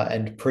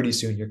 And pretty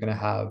soon you're going to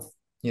have,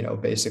 you know,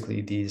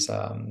 basically these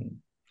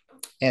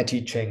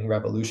anti-Qing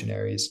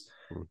revolutionaries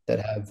Mhm. that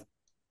have,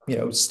 you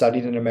know,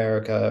 studied in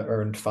America,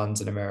 earned funds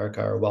in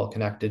America, are well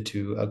connected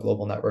to a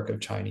global network of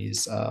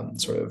Chinese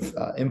sort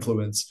of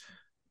influence,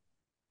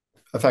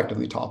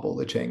 effectively topple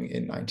the Qing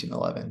in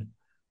 1911.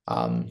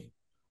 Um,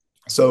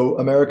 so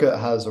America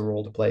has a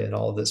role to play in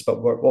all of this,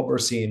 but what we're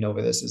seeing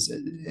over this is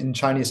in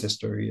Chinese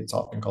history, it's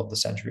often called the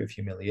century of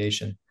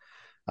humiliation,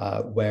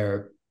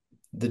 where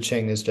the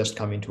Qing is just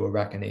coming to a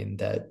reckoning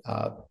that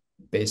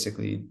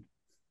basically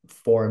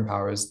foreign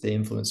powers, the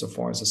influence of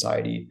foreign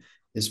society,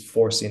 is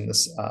forcing the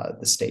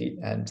state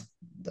and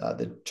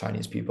the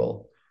Chinese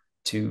people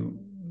to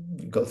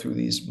go through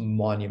these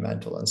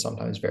monumental and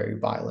sometimes very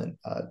violent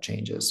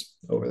changes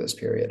over this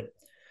period.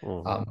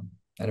 Mhm. Um,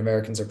 and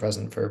Americans are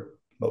present for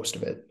most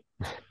of it.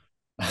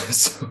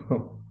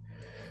 So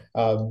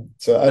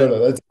I don't But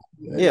know. That's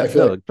yeah, I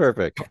feel like no,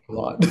 perfect. a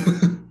lot.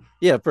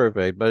 Yeah,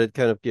 perfect. But it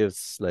kind of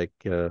gives like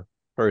a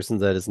person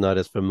that is not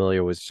as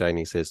familiar with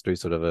Chinese history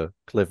sort of a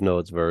Cliff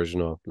Notes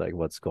version of like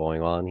what's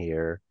going on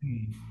here.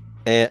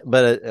 And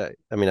but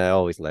I mean, I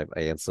always like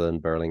Anson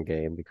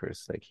Burlingame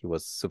because like he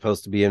was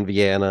supposed to be in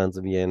Vienna, and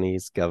the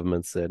Viennese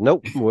government said,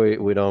 "Nope,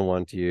 we don't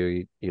want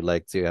you. You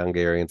like the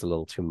Hungarians a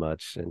little too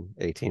much." In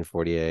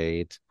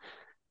 1848,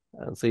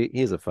 and so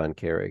he's a fun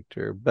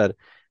character. But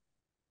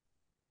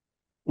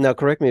now,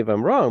 correct me if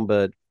I'm wrong,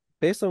 but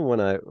based on when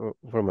I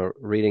from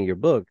reading your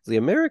book, the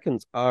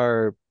Americans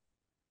are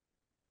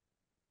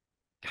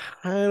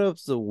kind of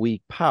the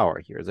weak power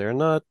here. They're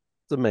not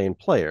the main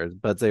players,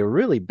 but they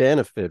really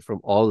benefit from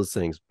all the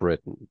things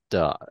Britain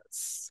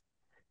does.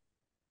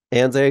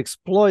 And they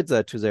exploit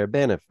that to their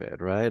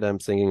benefit, right? I'm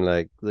thinking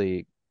like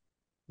the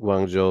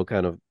Guangzhou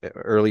kind of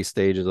early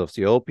stages of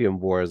the Opium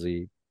War,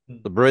 the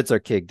Brits are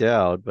kicked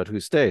out, but who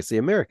stays? The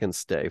Americans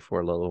stay for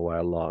a little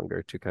while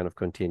longer to kind of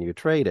continue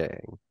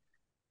trading.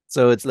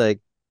 So it's like,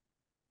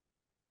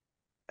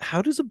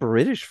 how does the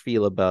British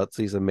feel about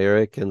these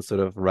Americans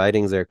sort of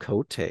riding their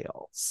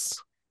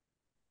coattails?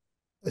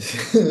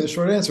 The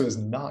short answer is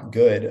not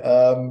good.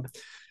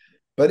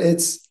 But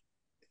it's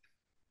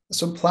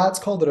so Platt's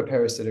called it a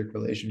parasitic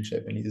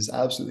relationship, and he's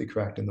absolutely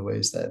correct in the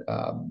ways that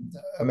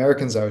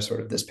Americans are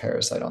sort of this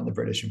parasite on the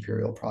British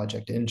imperial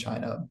project in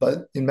China.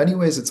 But in many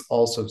ways, it's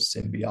also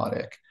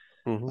symbiotic.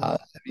 Mm-hmm. I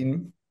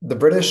mean, the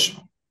British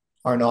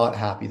are not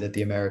happy that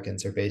the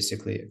Americans are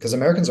basically, because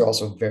Americans are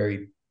also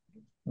very,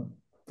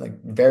 like,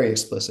 very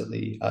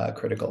explicitly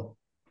critical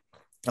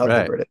of the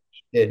Right, British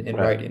in right.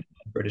 writing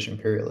British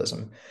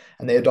imperialism,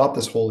 and they adopt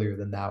this holier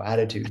than thou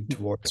attitude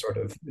towards sort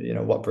of, you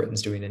know, what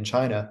Britain's doing in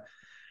China.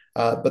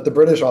 But the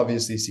British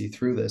obviously see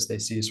through this. They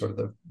see sort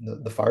of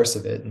the farce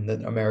of it, and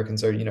that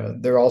Americans are, you know,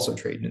 they're also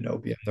trading in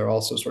opium. They're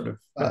also sort of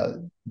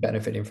Sure.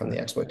 benefiting from the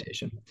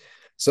exploitation.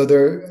 So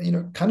they're, you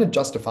know, kind of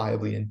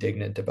justifiably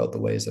indignant about the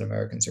ways that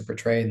Americans are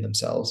portraying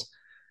themselves.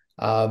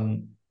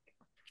 Um,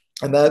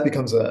 And that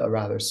becomes a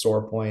rather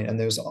sore point. And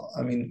there's,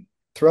 I mean,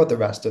 throughout the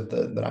rest of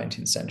the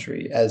 19th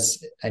century,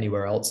 as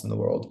anywhere else in the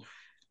world,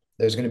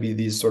 there's going to be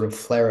these sort of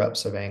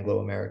flare-ups of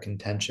Anglo-American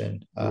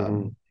tension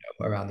Hmm.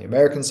 around the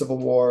American Civil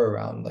War,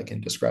 around like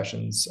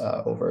indiscretions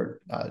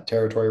over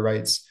territory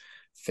rights,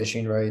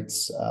 fishing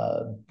rights,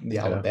 the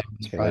Yeah,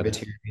 Alabama's Canada.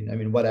 privateering. I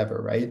mean,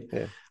 whatever, right?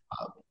 Yeah.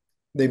 Uh,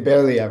 they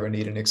barely ever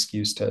need an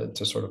excuse to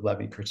sort of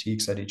levy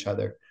critiques at each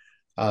other.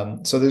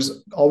 So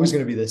there's always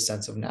going to be this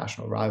sense of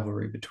national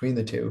rivalry between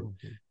the two.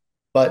 Hmm.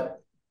 But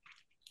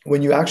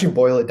when you actually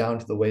boil it down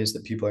to the ways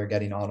that people are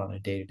getting on a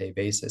day-to-day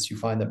basis, you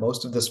find that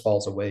most of this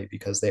falls away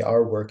because they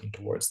are working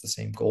towards the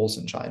same goals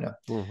in China.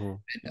 Hmm.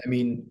 I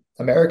mean,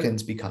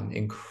 Americans become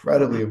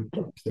incredibly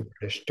important to the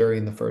British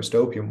during the First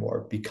Opium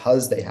War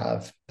because they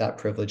have that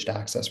privileged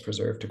access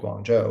preserved to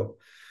Guangzhou.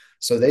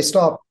 So they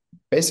stop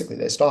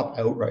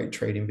outright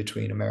trading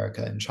between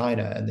America and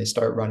China, and they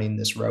start running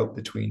this route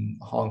between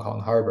Hong Kong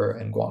Harbor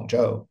and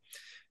Guangzhou,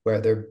 where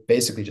they're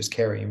basically just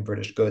carrying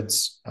British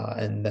goods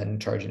and then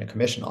charging a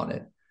commission on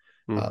it.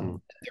 Hmm.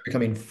 They're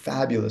becoming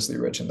fabulously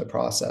rich in the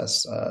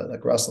process.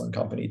 Like Russell and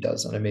Company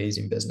does an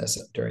amazing business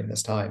during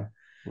this time.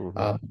 Hmm.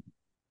 Um,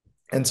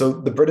 and so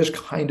the British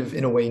kind of,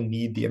 in a way,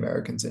 need the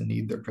Americans and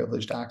need their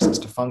privileged access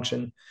to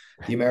function.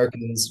 The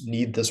Americans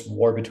need this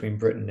war between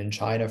Britain and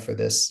China for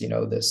this,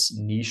 this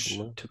niche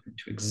to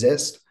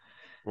exist.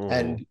 Hmm.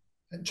 And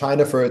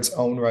China, for its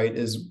own right,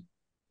 is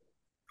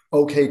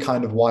okay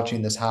kind of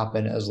watching this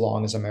happen as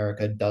long as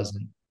America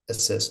doesn't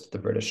assist the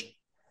British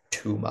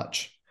too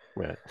much.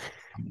 Right.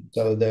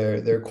 So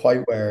they're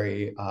quite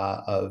wary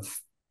of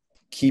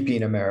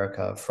keeping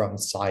America from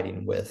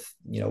siding with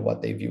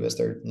what they view as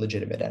their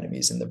legitimate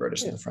enemies in the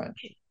British and Yeah. the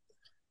French.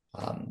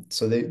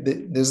 So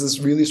there's this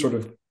really sort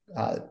of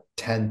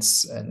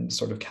tense and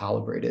sort of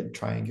calibrated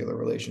triangular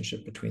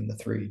relationship between the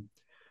three.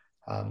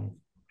 Um,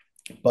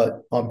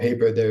 but on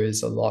paper, there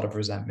is a lot of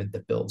resentment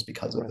that builds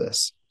because of Right.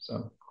 this.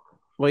 So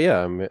Well,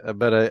 yeah,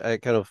 but I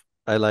kind of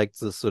I like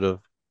the sort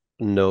of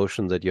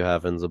notion that you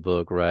have in the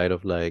book, right?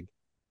 Of like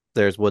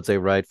there's what they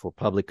write for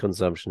public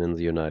consumption in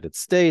the United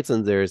States,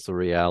 and there's the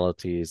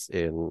realities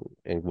in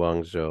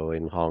Guangzhou,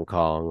 in Hong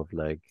Kong, of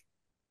like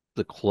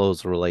the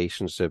close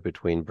relationship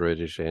between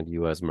British and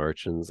US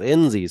merchants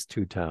in these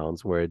two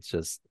towns where it's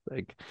just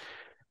like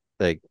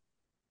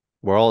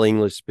we're all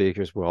English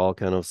speakers, we're all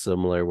kind of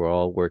similar, we're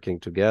all working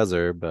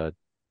together, but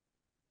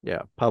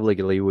yeah,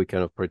 publicly we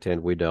kind of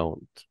pretend we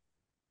don't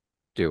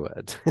do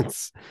it.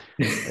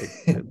 It's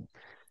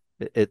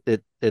like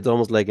it's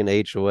almost like an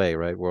HOA,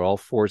 right? We're all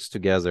forced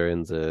together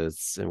in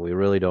this, and we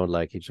really don't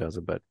like each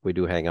other, but we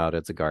do hang out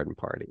at the garden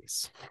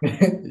parties.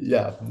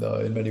 yeah, no,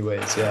 in many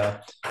ways,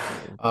 yeah.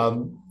 Yeah,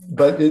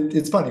 But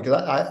it's funny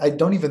because I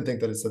don't even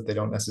think that it's that they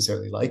don't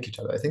necessarily like each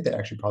other. I think they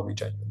actually probably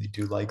genuinely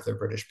do like their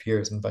British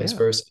peers and vice yeah,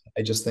 versa.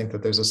 I just think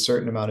that there's a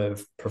certain amount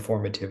of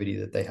performativity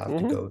that they have to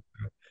hmm, go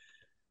through.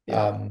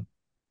 yeah,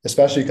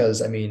 Especially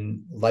because I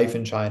mean, life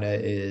in China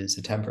is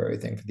a temporary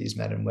thing for these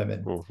men and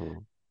women. hmm,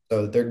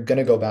 So they're going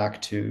to go back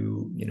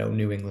to,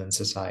 New England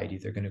society.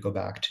 They're going to go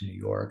back to New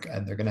York,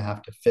 and they're going to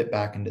have to fit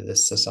back into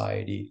this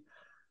society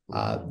hmm,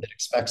 that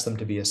expects them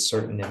to be a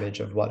certain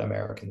image of what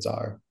Americans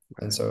are.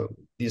 And right, so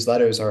these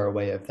letters are a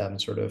way of them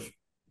sort of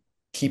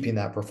keeping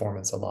that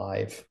performance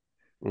alive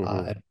hmm,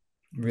 and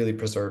really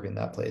preserving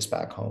that place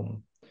back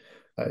home.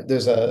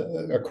 There's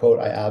a quote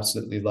I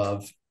absolutely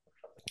love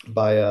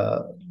by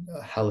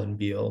Helen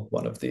Beale,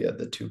 one of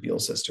the two Beale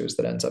sisters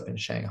that ends up in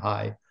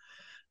Shanghai.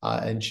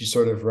 And she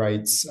sort of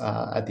writes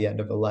at the end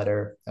of a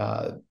letter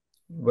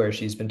where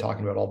she's been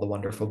talking about all the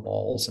wonderful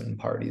balls and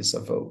parties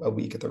of a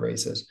week at the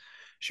races.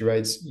 She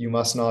writes, "You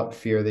must not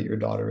fear that your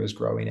daughter is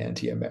growing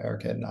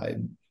anti-American.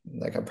 I'm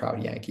like a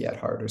proud Yankee at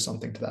heart," or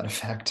something to that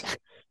effect.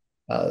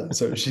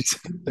 So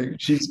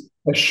she's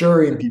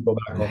assuring people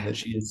back home that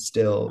she is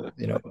still,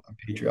 a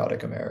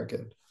patriotic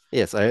American.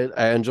 yes,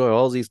 I enjoy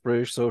all these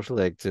British social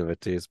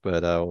activities,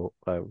 but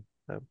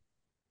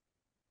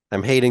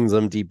I'm hating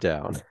them deep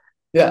down.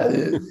 Yeah,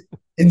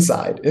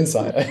 inside.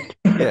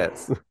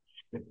 Yes.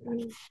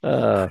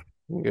 Uh,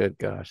 good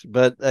gosh.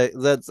 But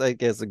that's, I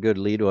guess, a good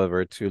lead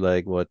over to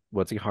like what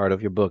the heart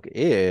of your book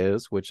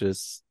is, which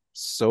is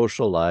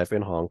social life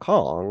in Hong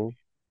Kong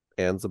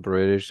and the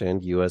British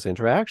and US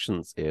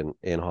interactions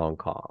in Hong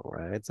Kong,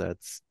 right?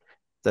 That's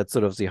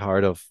sort of the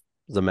heart of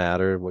the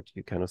matter, what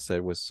you kind of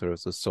said was sort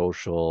of the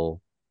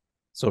social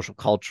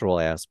cultural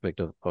aspect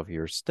of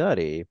your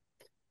study.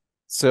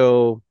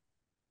 So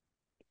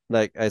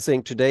like I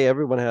think today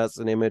everyone has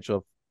an image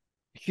of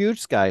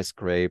huge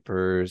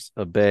skyscrapers,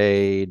 a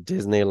bay,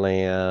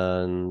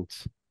 Disneyland,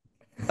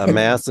 a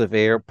massive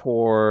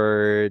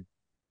airport,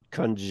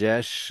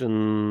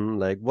 congestion.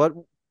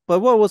 But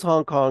what was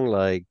Hong Kong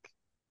like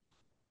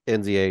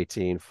in the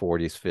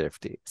 1840s,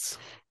 50s?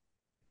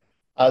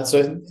 So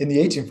in the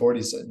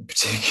 1840s in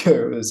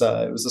particular, it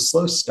was a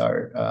slow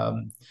start. I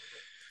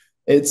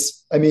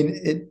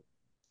mean,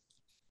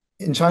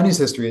 in Chinese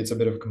history, it's a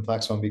bit of a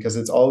complex one because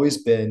it's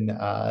always been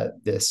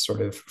this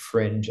sort of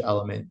fringe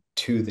element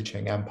to the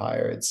Qing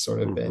Empire. It's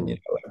sort of been,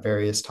 Mm-hmm. at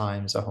various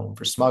times a home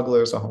for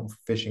smugglers, a home for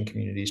fishing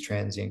communities,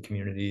 transient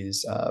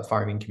communities,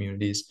 farming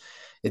communities.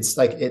 It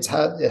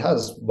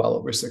has well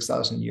over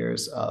 6,000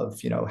 years of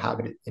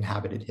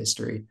inhabited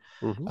history.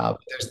 Mm-hmm. But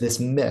there's this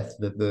myth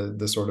that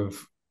the sort of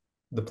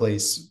the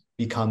place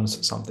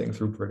becomes something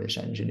through British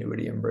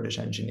ingenuity and British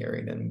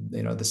engineering,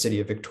 and the city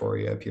of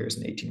Victoria appears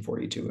in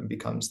 1842 and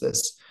becomes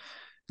this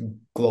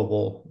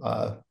global,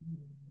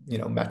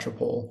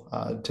 metropole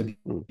to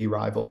Mm-hmm. be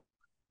rival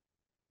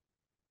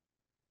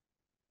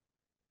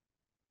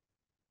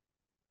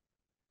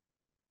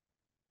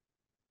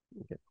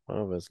Okay.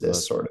 Well, there's this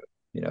lots. sort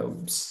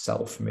of,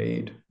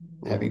 self-made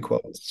heavy Mm-hmm.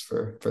 quotes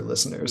for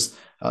listeners,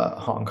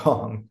 Hong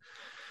Kong.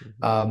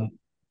 Mm-hmm. Um,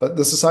 but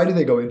the society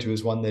they go into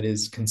is one that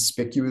is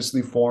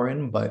conspicuously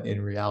foreign, but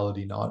in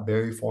reality not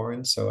very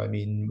foreign. So, I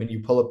mean, when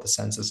you pull up the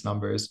census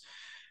numbers,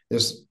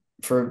 there's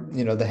for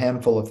the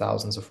handful of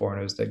thousands of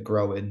foreigners that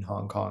grow in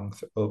Hong Kong,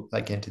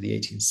 like into the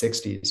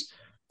 1860s,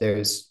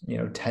 there's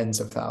tens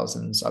of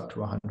thousands, up to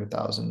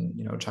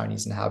 100,000,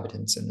 Chinese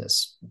inhabitants in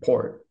this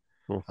port.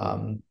 Mm-hmm.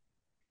 Um,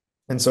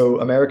 and so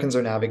Americans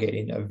are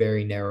navigating a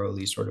very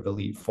narrowly sort of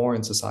elite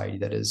foreign society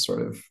that is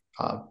sort of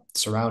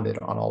surrounded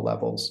on all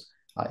levels,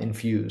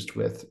 infused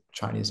with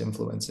Chinese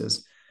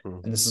influences. And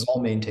Mm-hmm. this is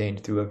all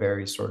maintained through a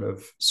very sort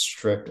of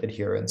strict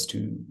adherence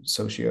to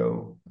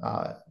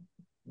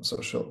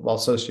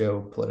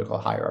socio-political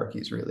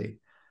hierarchies, really,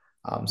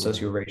 Mm-hmm.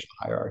 socio-racial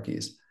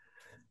hierarchies.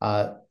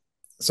 Uh,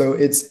 so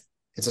it's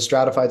a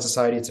stratified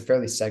society. It's a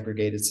fairly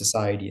segregated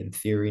society in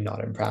theory,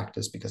 not in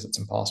practice, because it's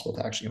impossible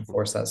to actually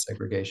enforce that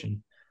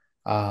segregation.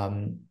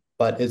 Um,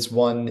 but it's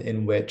one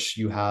in which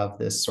you have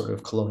this sort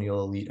of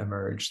colonial elite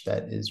emerge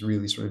that is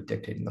really sort of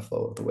dictating the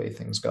flow of the way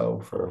things go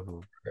for Mm-hmm.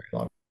 a very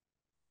long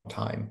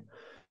time.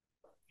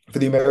 For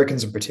the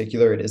Americans in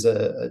particular, it is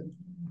a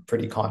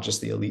pretty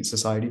consciously elite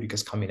society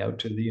because coming out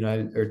to the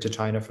United or to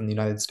China from the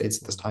United States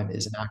at this time Mm-hmm.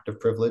 is an act of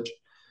privilege.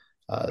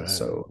 Right.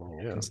 So Yeah.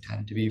 Americans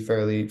tend to be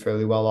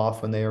fairly well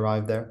off when they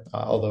arrive there.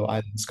 Although Mm-hmm.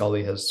 Island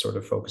Scully has sort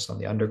of focused on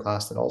the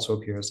underclass that also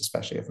appears,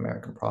 especially of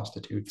American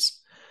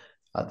prostitutes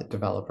that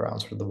develop around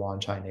sort of the Wan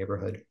Chai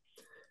neighborhood.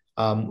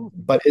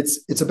 But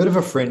it's a bit of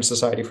a fringe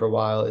society for a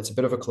while. It's a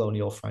bit of a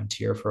colonial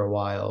frontier for a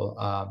while.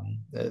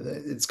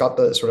 It's got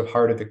the sort of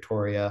heart of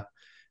Victoria,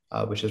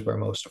 which is where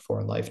most of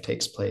foreign life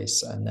takes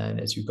place. And then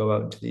as you go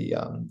out into the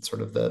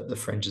sort of the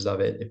fringes of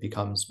it, it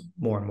becomes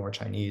more and more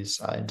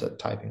Chinese into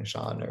Taiping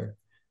Shan or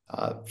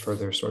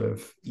further sort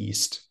of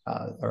east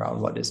around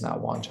what is now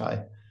Wan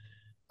Chai.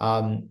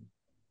 Um,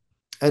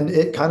 and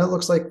it kind of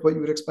looks like what you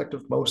would expect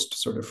of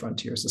most sort of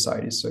frontier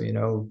societies.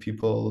 So,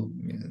 people,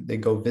 they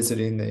go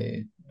visiting,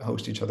 they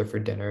host each other for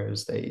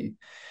dinners, they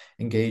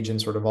engage in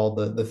sort of all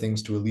the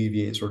things to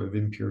alleviate sort of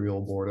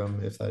imperial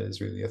boredom, if that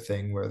is really a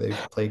thing, where they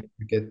play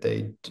cricket,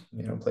 they,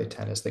 play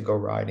tennis, they go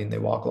riding, they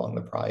walk along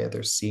the Praya,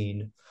 they're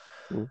seen.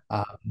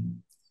 Mm-hmm.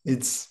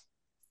 It's,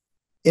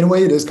 in a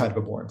way, it is kind of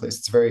a boring place.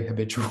 It's a very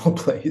habitual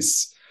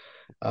place.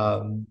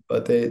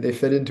 But they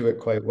fit into it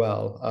quite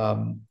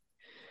well.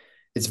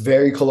 It's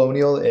very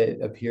colonial.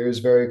 It appears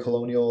very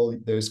colonial.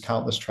 There's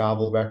countless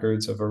travel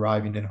records of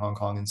arriving in Hong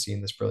Kong and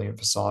seeing this brilliant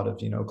facade of,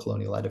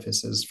 colonial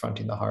edifices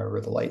fronting the harbor,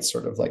 the lights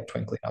sort of like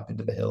twinkling up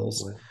into the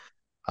hills.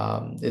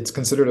 It's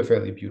considered a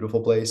fairly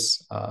beautiful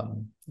place.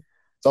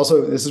 It's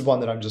also, this is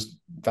one that I'm just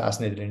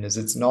fascinated in, is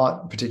it's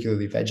not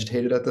particularly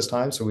vegetated at this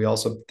time. So we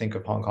also think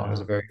of Hong Kong as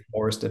a Wow. very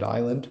forested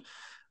island.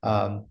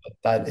 Mm-hmm. But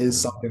that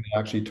is Yeah. something that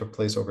actually took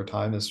place over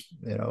time as,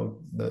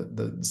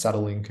 the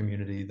settling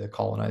community, the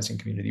colonizing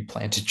community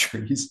planted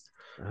trees.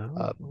 Oh.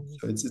 Uh,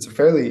 so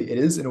it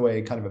is in a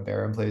way kind of a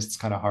barren place. It's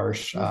kind of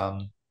harsh.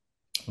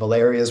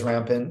 Malaria is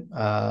rampant.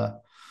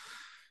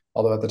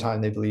 Although at the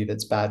time they believe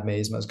it's bad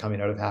measmas coming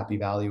out of Happy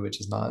Valley,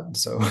 which is not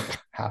so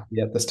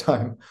happy at this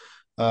time,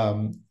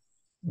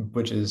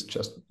 which is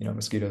just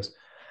mosquitoes.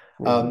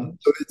 Mm-hmm.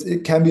 So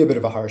it can be a bit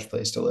of a harsh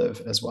place to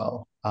live as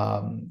well,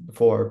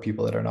 for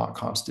people that are not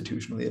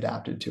constitutionally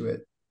adapted to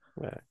it.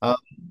 Right. Um,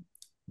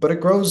 but it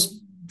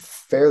grows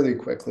fairly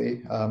quickly.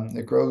 It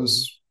Mm-hmm.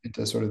 grows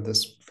into sort of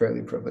this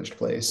fairly privileged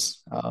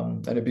place,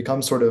 and it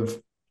becomes sort of,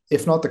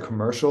 if not the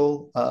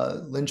commercial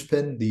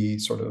linchpin, the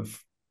sort of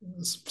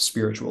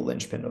spiritual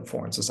linchpin of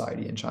foreign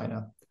society in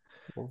China.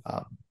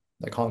 Um,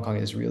 like Hong Kong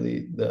is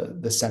really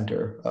the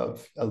center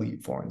of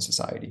elite foreign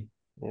society.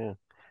 Yeah.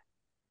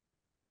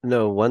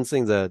 No, one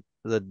thing that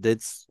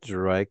did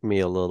strike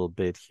me a little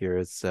bit here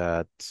is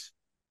that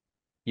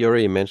you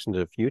already mentioned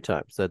it a few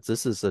times that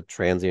this is a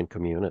transient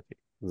community.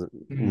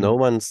 No Mhm.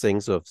 one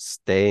thinks of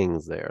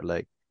staying there.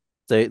 Like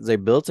they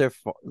built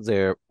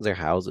their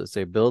houses,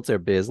 they built their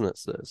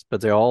businesses, but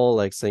they're all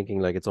like thinking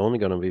like it's only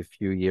gonna be a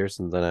few years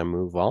and then I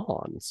move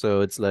on.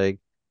 So it's like,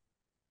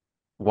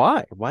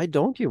 why? Why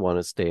don't you want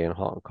to stay in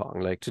Hong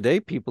Kong? Like today,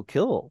 people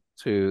kill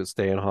to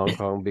stay in Hong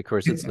Kong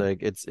because it's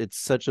like it's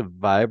such a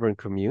vibrant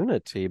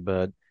community,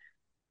 but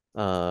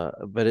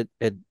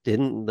it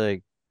didn't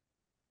like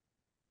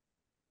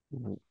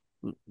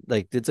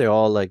like did they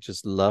all like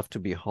just love to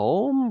be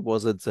home?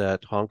 Was it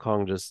that Hong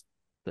Kong just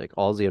like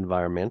all the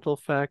environmental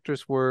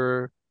factors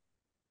were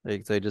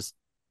like they just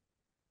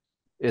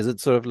is it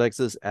sort of like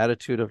this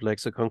attitude of like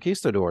the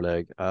conquistador,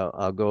 like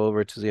I'll go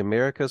over to the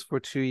Americas for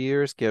 2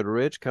 years, get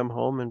rich, come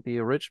home and be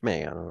a rich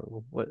man?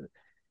 Or what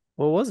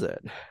was it?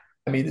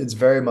 I mean, it's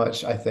very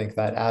much, I think,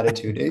 that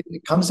attitude.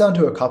 It comes down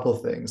to a couple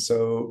things.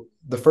 So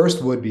the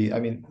first would be, I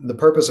mean, the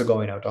purpose of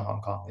going out to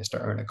Hong Kong is to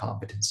earn a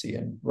competency.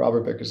 And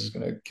Robert Vickers is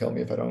going to kill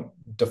me if I don't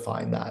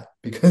define that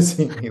because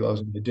he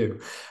loves me to do.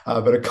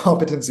 But a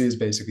competency is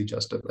basically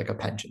just like a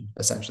pension,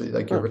 essentially,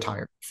 like your Huh.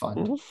 retirement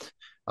fund.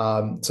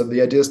 Hmm. So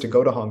the idea is to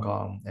go to Hong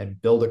Kong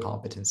and build a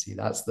competency.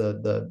 That's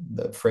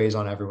the phrase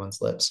on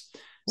everyone's lips.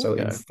 So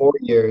in Okay. 4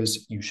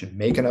 years, you should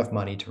make enough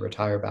money to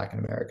retire back in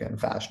America in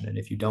fashion. And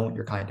if you don't,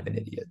 you're kind of an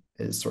idiot,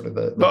 is sort of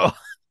the Oh,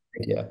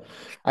 idea.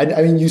 I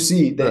mean, you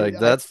see, like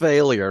that's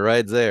failure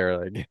right there.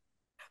 Like,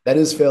 that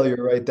is failure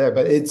right there.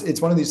 But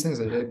it's one of these things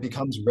that it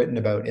becomes written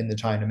about in the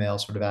China Mail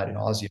sort of ad yeah.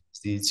 nauseum.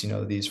 These,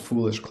 these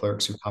foolish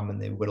clerks who come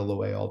and they whittle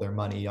away all their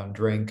money on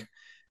drink.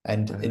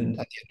 And Right. at the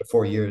end of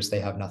 4 years, they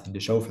have nothing to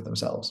show for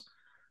themselves.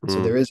 So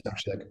Mm, there is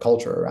actually like a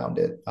culture around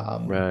it.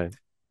 right.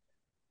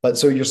 But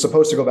so you're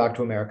supposed to go back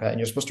to America and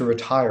you're supposed to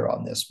retire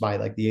on this by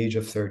like the age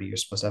of 30. You're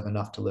supposed to have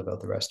enough to live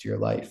out the rest of your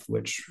life,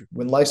 which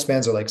when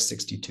lifespans are like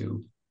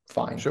 62,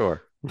 fine.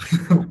 Sure.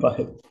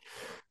 But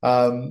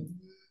um,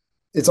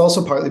 it's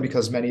also partly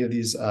because many of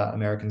these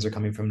Americans are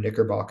coming from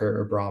Knickerbocker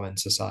or Brahmin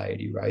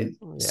society, right?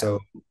 Yeah. So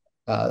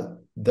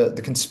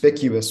the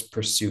conspicuous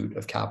pursuit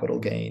of capital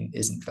gain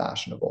isn't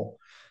fashionable.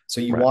 So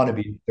you Right. want to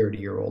be a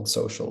 30-year-old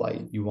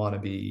socialite. You want to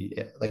be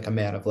like a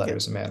man of Yeah.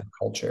 letters, a man of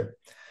culture.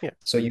 Yeah.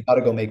 So you got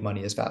to go make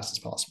money as fast as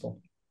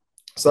possible.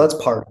 So Mm,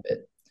 that's part of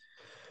it.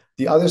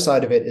 The other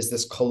side of it is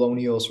this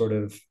colonial sort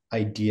of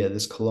idea,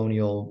 this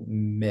colonial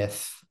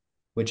myth,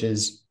 which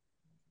is,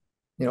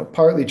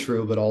 partly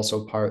true, but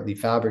also partly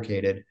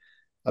fabricated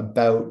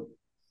about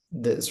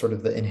the sort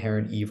of the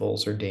inherent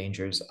evils or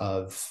dangers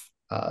of,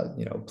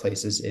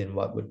 places in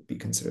what would be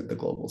considered the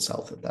global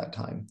south at that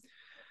time. hmm.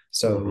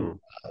 So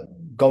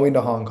going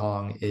to Hong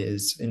Kong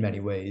is in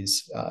many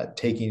ways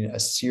taking a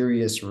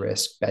serious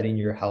risk, betting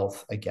your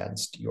health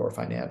against your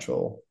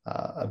financial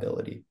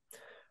ability.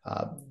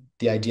 Uh,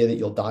 the idea that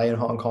you'll die in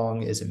Hong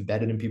Kong is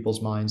embedded in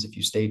people's minds. If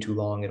you stay too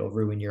long, it'll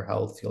ruin your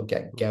health. You'll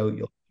get gout.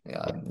 You'll,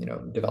 Yeah.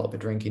 develop a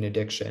drinking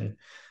addiction.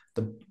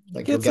 The It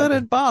you'll gets get that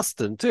in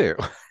Boston too.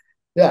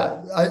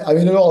 yeah. I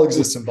mean, it all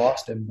exists in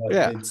Boston, but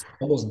Yeah. it's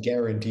almost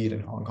guaranteed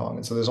in Hong Kong,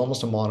 and so there's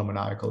almost a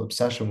monomaniacal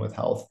obsession with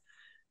health.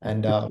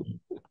 And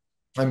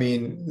I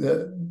mean,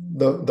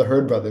 the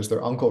Heard brothers,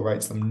 their uncle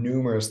writes them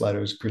numerous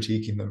letters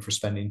critiquing them for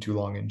spending too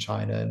long in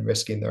China and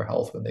risking their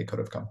health when they could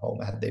have come home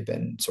had they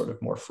been sort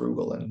of more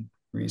frugal and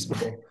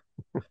reasonable.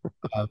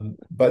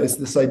 But it's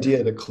this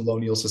idea that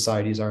colonial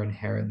societies are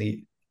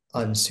inherently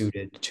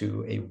unsuited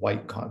to a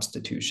white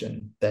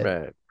constitution that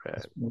Right. is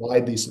Right.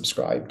 widely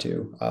subscribed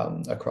to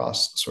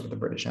across sort of the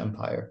British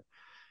Empire.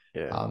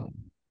 Yeah. Um,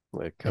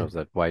 Like kind of and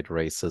that white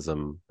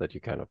racism that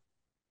you kind of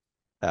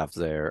have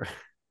there.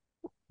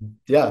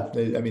 yeah,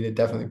 I mean, it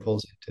definitely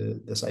pulls into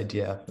this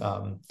idea.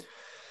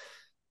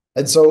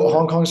 And so Yeah.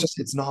 Hong Kong's just,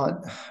 it's not,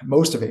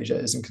 most of Asia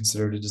isn't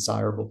considered a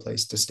desirable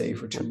place to stay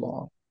for too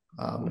long.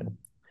 Yeah.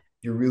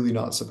 You're really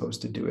not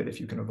supposed to do it if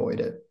you can avoid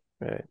it.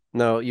 Right.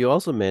 Now, you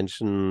also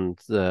mentioned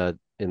that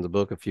in the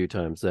book a few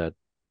times that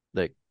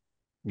like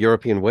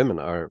European women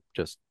are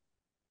just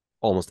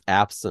almost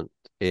absent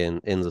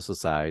in the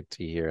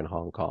society here in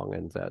Hong Kong,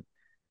 and that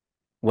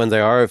when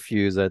there are a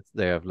few that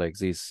they have like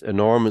these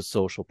enormous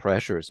social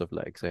pressures of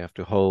like they have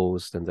to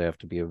host and they have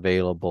to be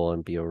available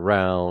and be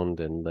around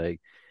and like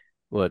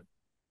what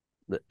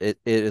it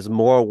is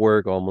more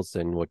work almost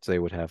than what they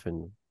would have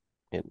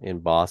in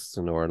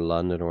Boston or in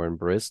London or in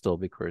Bristol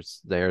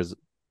because there's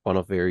one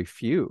of very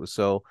few.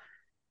 So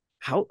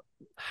how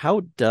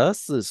how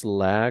does this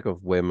lack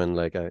of women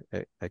like I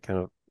kind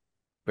of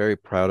very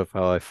proud of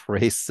how I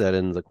phrased that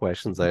in the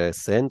questions that I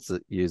sent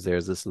you.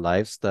 There's this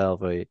lifestyle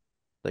of a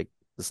like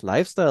this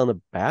lifestyle in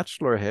a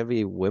bachelor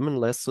heavy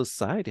women-less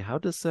society. How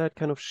does that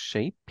kind of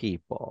shape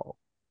people?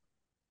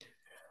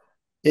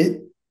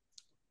 It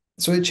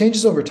so it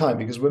changes over time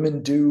because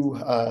women do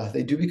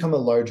they do become a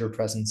larger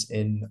presence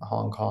in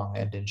Hong Kong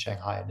and in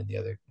Shanghai and in the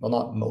other, well,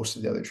 not most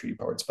of the other treaty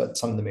ports, but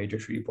some of the major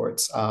treaty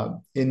ports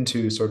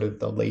into sort of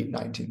the late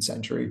 19th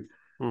century.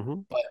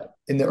 Mm-hmm. But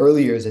in the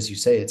early years, as you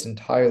say, it's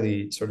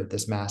entirely sort of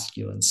this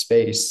masculine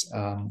space.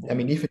 I Yeah.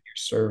 mean, even your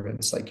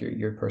servants, like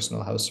your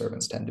personal house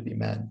servants, tend to be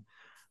men.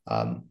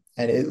 And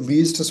it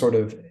leads to sort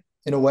of,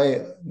 in a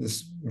way,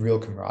 this real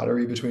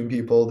camaraderie between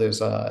people.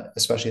 There's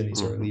especially in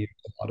these Mm-hmm. early years,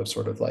 a lot of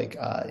sort of like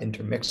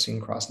intermixing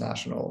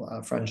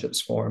cross-national friendships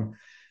form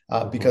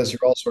Mm-hmm. because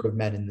you're all sort of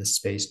men in this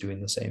space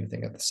doing the same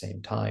thing at the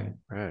same time.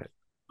 Right.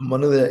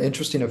 One of the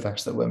interesting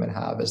effects that women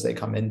have as they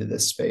come into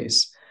this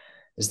space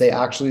is they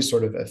actually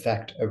sort of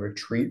affect a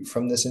retreat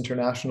from this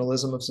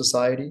internationalism of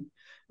society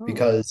Oh.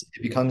 because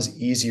it becomes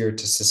easier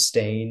to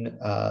sustain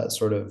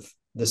sort of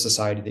the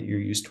society that you're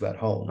used to at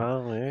home.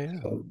 Oh yeah.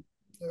 So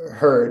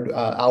Heard,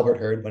 Albert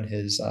Heard, when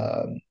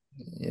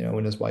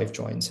when his wife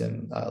joins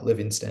him,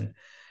 Livingston,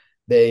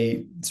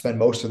 they spend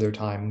most of their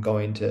time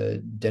going to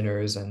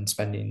dinners and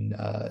spending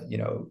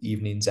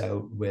evenings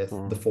out with the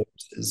Mm.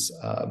 Forbeses,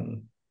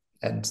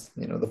 and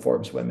the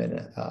Forbes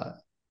women,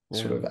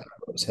 sort Yeah. of at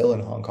Rose Hill in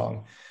Hong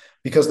Kong,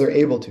 because they're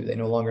able to. They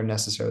no longer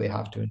necessarily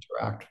have to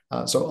interact.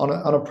 So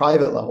on a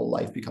private level,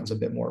 life becomes a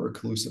bit more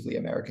reclusively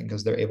American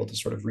because they're able to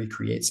sort of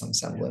recreate some Yeah.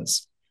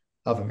 semblance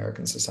of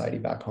American society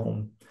back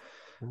home.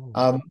 Mm.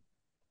 Um,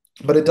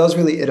 but it does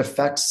really, it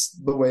affects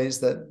the ways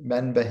that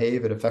men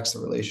behave. It affects the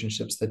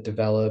relationships that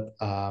develop.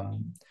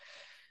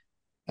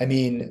 I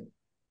mean,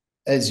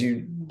 as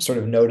you sort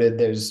of noted,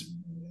 there's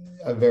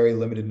a very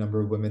limited number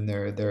of women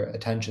there. Their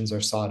attentions are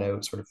sought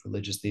out sort of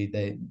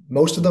religiously.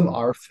 Most of them Mhm.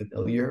 are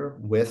familiar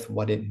with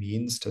what it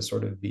means to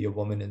sort of be a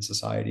woman in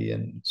society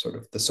and sort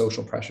of the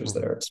social pressures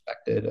that Mhm. are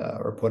expected,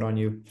 or put on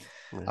you.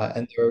 Yeah.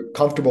 And they're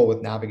comfortable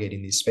with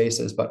navigating these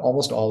spaces, but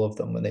almost all of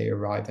them, when they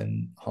arrive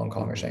in Hong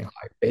Kong or Mhm. Shanghai,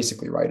 are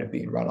basically right of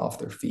being run off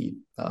their feet,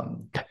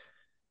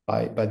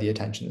 by the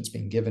attention that's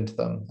being given to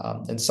them.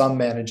 And some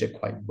manage it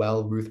quite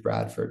well. Ruth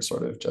Bradford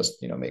sort of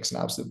just makes an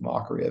absolute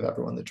mockery of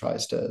everyone that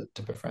tries to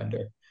befriend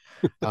her.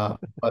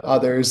 But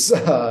others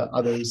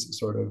others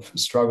sort of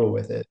struggle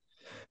with it.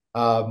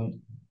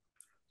 Um,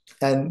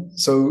 and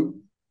so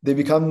they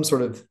become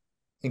sort of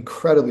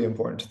incredibly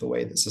important to the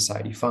way that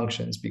society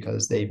functions,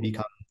 because they Mhm.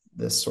 become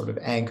this sort of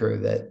anchor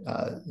that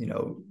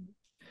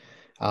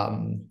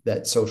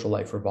that social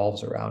life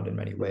revolves around in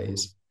many Mhm.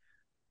 ways.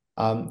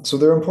 So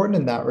they're important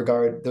in that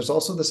regard. There's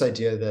also this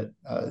idea that,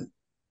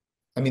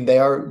 I mean, they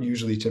are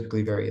usually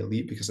typically very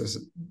elite because it's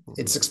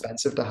Mhm.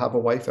 expensive to have a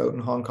wife out in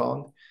Hong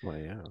Kong, Well,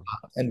 yeah.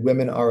 and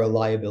women are a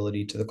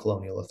liability to the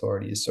colonial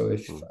authorities. So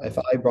if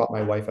Mhm. I brought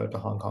my wife out to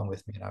Hong Kong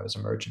with me and I was a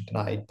merchant and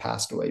I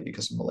passed away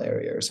because of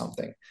malaria or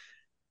something,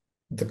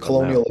 the Oh no.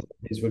 colonial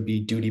authorities would be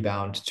duty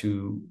bound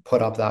to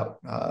put up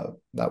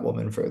that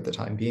woman for the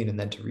time being, and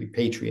then to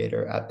repatriate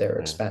her at their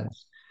Yeah.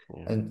 expense,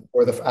 Yeah. and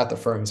or the at the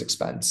firm's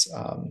expense.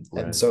 And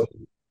Right. so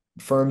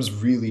firms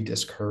really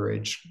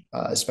discourage,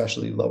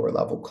 especially lower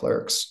level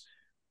clerks,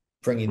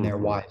 bringing their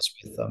Mhm. wives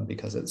with them,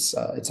 because it's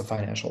a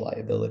financial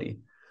liability.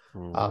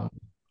 Mm. Um,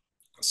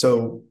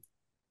 so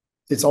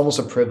it's almost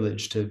a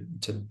privilege to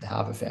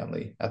have a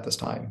family at this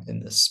time in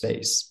this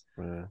space,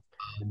 Yeah.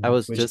 I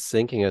was which just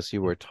thinking as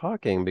you were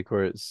talking,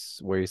 because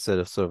where you said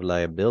of sort of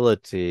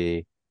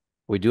liability,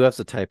 we do have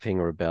the Taiping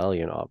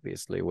Rebellion,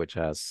 obviously, which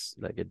has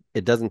like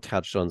it doesn't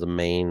touch on the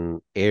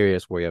main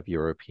areas where you have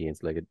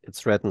Europeans. Like it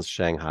threatens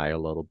Shanghai a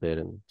little bit,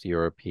 and the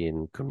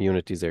European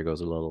communities there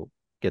gets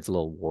a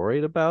little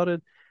worried about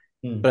it.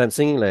 Hmm. But I'm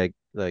thinking like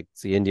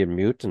the Indian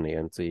Mutiny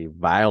and the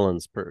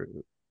violence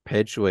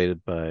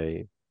perpetuated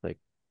by like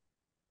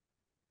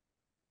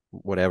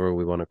whatever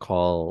we want to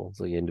call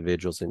the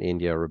individuals in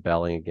India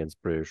rebelling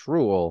against British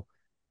rule,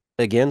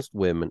 against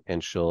women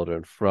and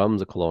children from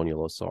the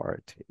colonial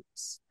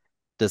authorities.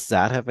 Does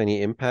that have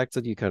any impact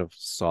that you kind of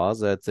saw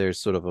that there's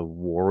sort of a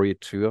worry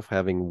too of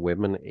having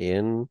women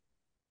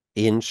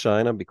in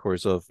China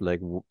because of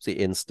like the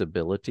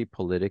instability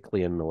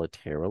politically and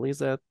militarily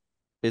that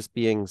is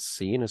being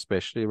seen,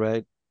 especially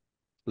right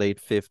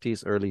late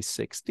 50s, early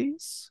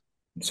 60s?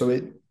 So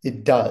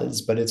it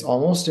does, but it's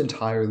almost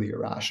entirely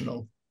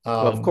irrational.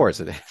 Well, of Um, course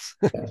it is.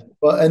 yeah.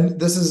 Well, and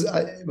this is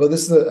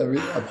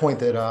a point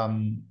that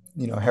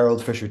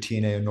Harold Fisher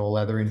Tine and Noel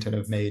Etherington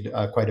have made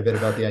quite a bit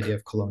about the idea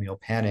of colonial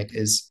panic.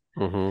 Is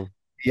Hmm.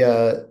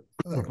 the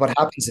like what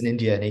happens in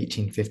India in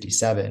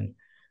 1857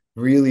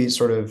 really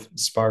sort of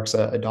sparks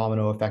a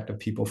domino effect of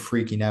people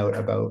freaking out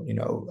about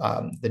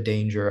the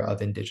danger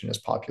of indigenous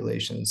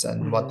populations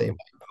and what they Hmm.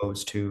 might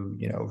pose to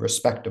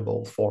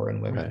respectable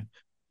foreign Right. women.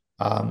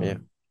 Yeah.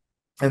 Um,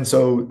 and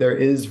so there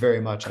is very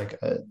much like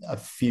a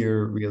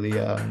fear, really,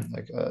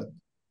 like a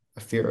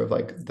fear of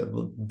like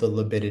the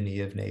libidiny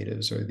of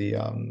natives, or the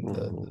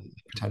Hmm.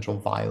 potential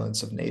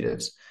violence of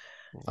natives.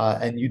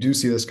 And you do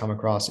see this come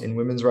across in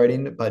women's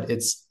writing, but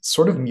it's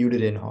sort of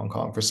muted in Hong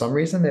Kong for some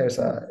reason. Or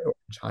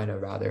in China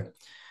rather.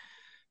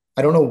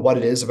 I don't know what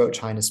it is about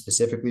China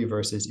specifically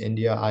versus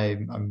India. I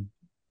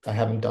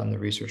haven't done the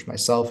research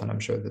myself, and I'm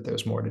sure that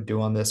there's more to do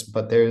on this.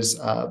 But there's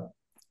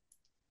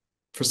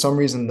for some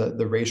reason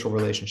the racial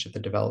relationship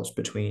that develops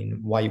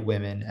between white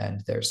women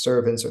and their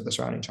servants or the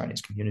surrounding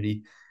Chinese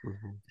community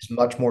Hmm. is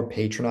much more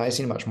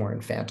patronizing, much more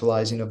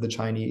infantilizing of the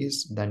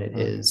Chinese than it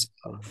Okay. is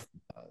Yeah.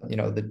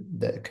 of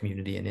the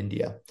community in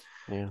India.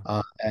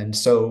 Yeah. And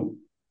so,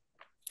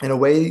 in a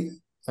way,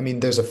 I mean,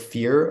 there's a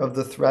fear of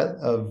the threat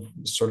of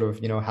sort of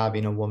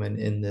having a woman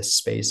in this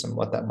space and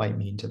what that might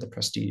mean to the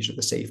prestige or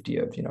the safety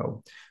of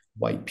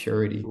white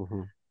purity,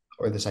 Hmm.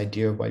 or this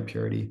idea of white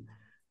purity.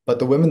 But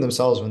the women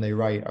themselves, when they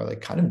write, are like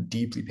kind of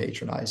deeply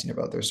patronizing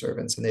about their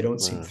servants, and they don't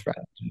seem Right.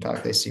 threatened. In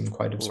fact, they seem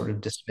quite sort Yeah.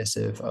 of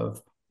dismissive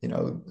of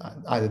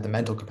either the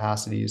mental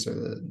capacities or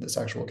the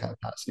sexual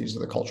capacities or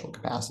the cultural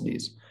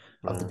capacities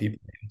of the Right. people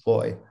they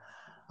employ.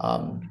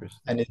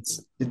 Interesting. And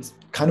it's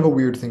kind of a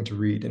weird thing to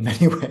read in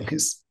many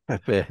ways. I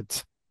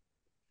bet.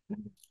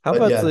 How But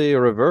about yeah, the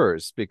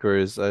reverse?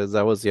 Because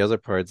that was the other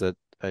part that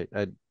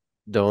I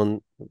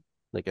don't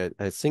like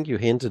I think you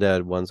hinted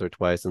at once or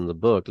twice in the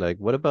book. Like,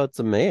 what about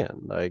the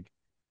man? Like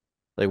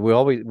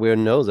we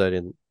know that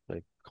in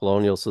like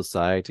colonial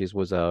societies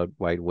without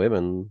white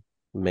women,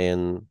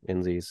 men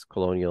in these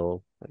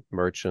colonial like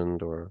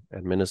merchant or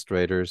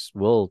administrators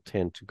will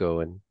tend to go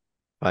and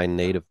find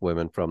native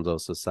women from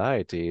those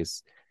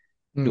societies.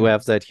 Do we Hmm.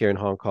 have that here in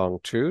Hong Kong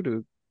too?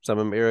 Do some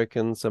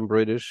Americans, some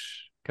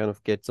British kind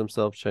of get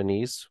themselves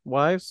Chinese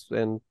wives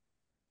and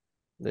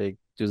they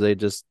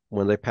just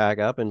when they pack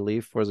up and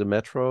leave for the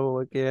metro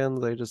again,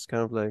 they just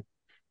kind of like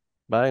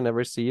bye,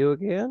 never see you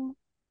again?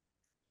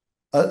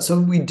 So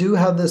we do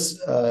have this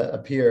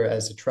appear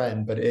as a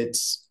trend, but it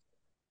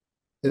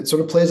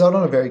sort of plays out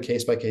on a very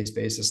case by case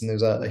basis, and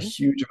there's a Mm-hmm.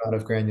 huge amount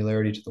of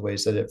granularity to the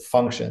ways that it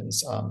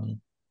functions.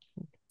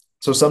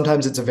 So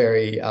sometimes it's a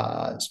very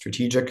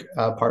strategic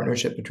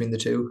partnership between the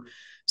two. Mm-hmm.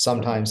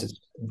 Sometimes it's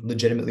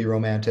legitimately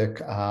romantic,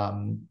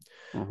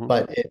 Mm-hmm.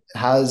 but it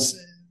has,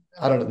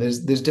 I don't know.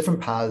 There's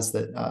different paths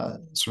that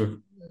sort of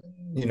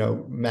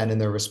men in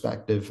their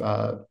respective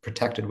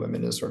protected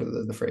women is sort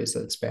of the phrase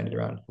that's bandied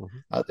around.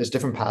 Mm-hmm. There's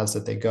different paths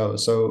that they go.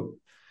 So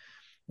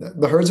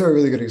the herds are a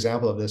really good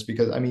example of this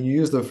because I mean you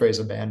use the phrase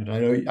abandoned.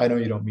 I know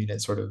you don't mean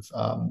it sort of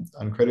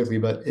uncritically,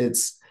 but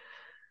it's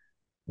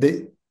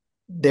they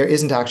there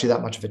isn't actually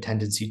that much of a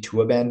tendency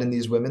to abandon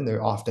these women.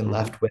 They're often Mm-hmm.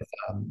 left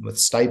with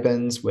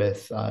stipends,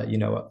 with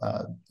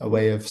a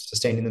way of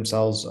sustaining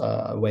themselves,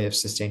 a way of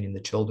sustaining the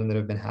children that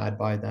have been had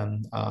by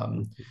them.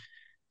 Mm-hmm.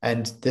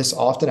 And this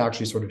often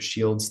actually sort of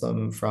shields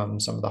them from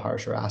some of the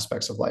harsher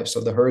aspects of life. So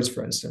the herds,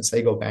 for instance,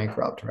 they go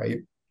bankrupt, right?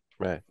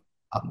 Right.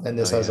 And Oh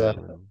this has yeah, a I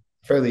know.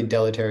 fairly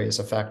deleterious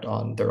effect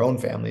on their own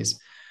families.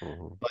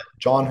 Mm-hmm. But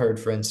John Hurd,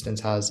 for instance,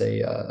 has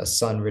a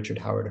son, Richard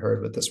Howard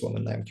Hurd, with this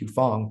woman, Lam Q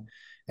Fong.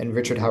 And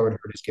Richard Mm-hmm. Howard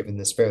Hurd is given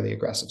this fairly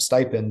aggressive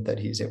stipend that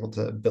he's able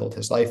to build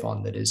his life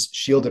on that is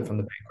shielded from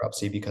the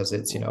bankruptcy because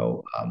it's,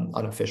 Mm-hmm.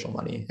 unofficial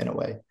money in a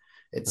way.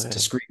 It's Right.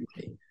 discreet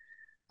money.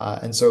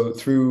 And so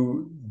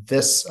through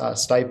this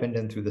stipend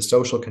and through the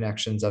social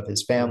connections of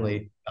his Mm-hmm.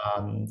 family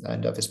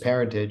and of his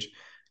parentage,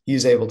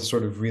 he's able to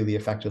sort of really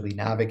effectively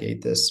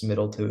navigate this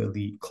middle to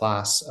elite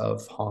class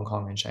of Hong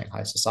Kong and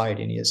Shanghai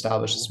society. And he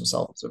establishes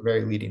himself as a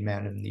very leading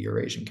man in the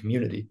Eurasian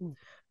community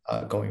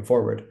Mm-hmm. going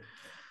forward.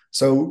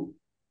 So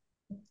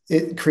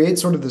it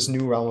creates sort of this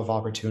new realm of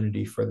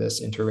opportunity for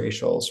this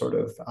interracial sort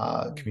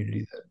of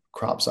community that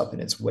crops up in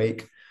its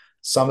wake.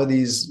 Some of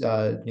these,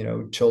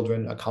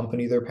 children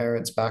accompany their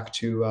parents back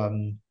to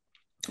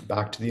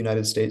the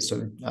United States.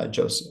 So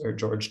Joseph or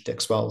George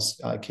Dixwell's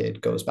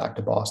kid goes back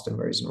to Boston,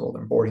 where he's enrolled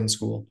in boarding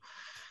school.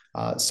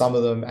 Some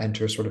of them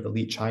enter sort of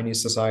elite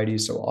Chinese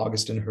societies. So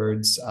Augustine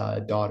Hurd's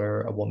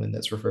daughter, a woman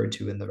that's referred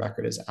to in the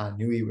record as An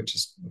Nui, which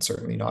is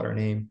certainly not her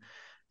name,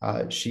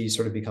 she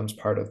sort of becomes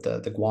part of the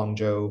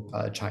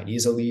Guangzhou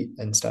Chinese elite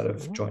instead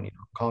of joining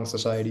Hong Kong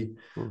society.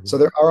 Mm-hmm. So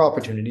there are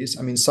opportunities.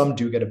 I mean, some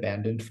do get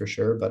abandoned for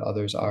sure, but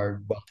others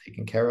are well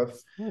taken care of.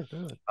 Yeah,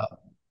 good. Uh,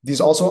 these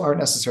also aren't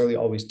necessarily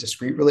always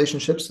discrete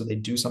relationships, so they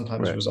do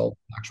sometimes Right. result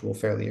in actual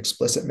fairly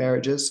explicit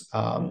marriages,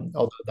 Yeah.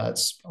 although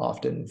that's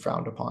often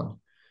frowned upon.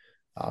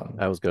 I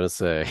Um, was gonna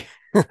say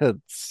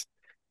it's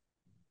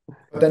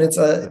but then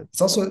but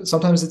it's also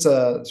sometimes it's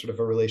a sort of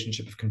a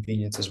relationship of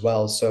convenience as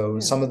well. So yeah.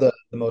 some of the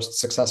most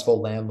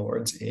successful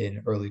landlords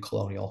in early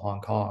colonial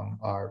Hong Kong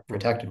are Mm-hmm.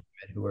 protected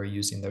women who are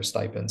using their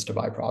stipends to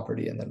buy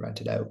property and then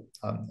rent it out,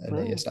 and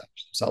they Right.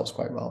 establish themselves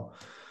quite well.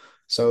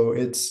 So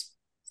it's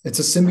a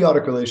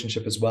symbiotic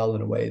relationship as well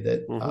in a way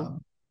that Mm-hmm.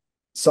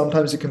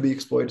 sometimes it can be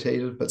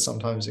exploitative, but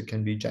sometimes it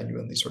can be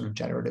genuinely sort of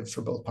generative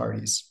for both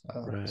parties.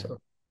 Right. So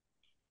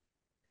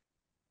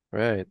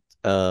Right.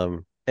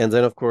 And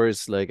then of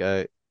course, like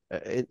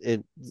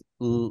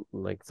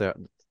like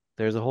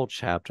there's a whole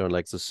chapter on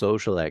like the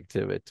social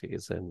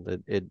activities,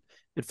 and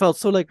it felt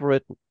so like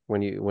written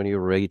when you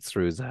read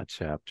through that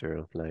chapter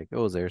of like,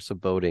 oh, there's a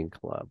boating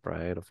club,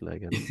 right? Of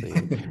like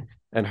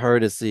and her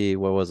to see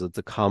what was it,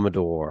 the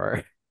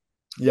Commodore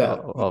yeah,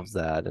 of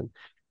that, and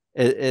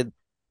it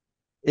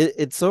it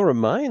it so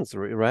reminds,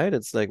 right?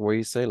 It's like where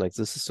you say like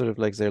this is sort of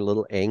like their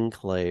little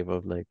enclave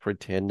of like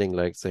pretending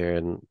like they're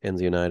in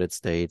the United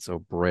States or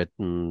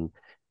Britain,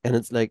 and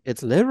it's like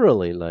it's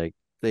literally like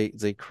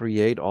they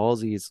create all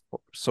these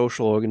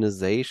social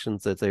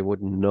organizations that they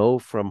would know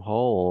from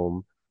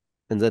home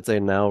and that they're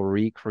now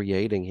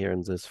recreating here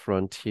in this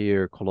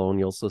frontier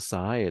colonial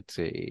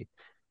society.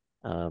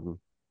 Um,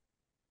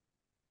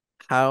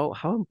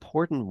 how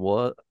important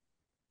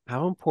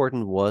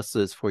was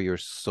this for your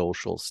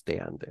social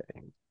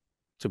standing?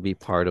 To be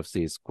part of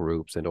these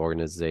groups and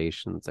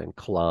organizations and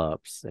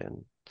clubs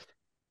and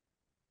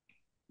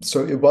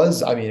so it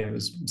was, I mean, it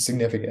was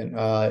significant.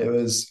 It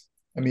was,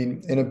 I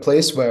mean, in a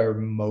place where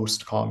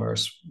most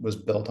commerce was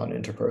built on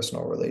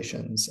interpersonal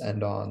relations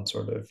and on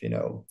sort of,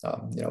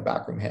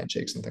 backroom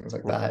handshakes and things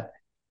like mhm, that.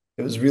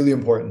 It was really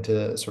important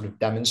to sort of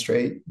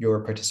demonstrate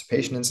your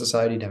participation in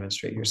society,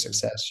 demonstrate your mhm,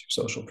 success, your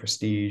social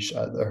prestige.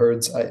 The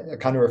herds, I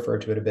kind of refer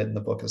to it a bit in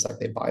the book as like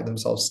they buy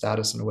themselves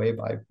status in a way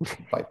by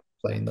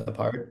playing the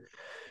part.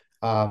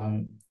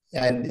 Um,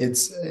 and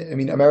it's, I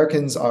mean,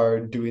 Americans are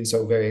doing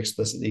so very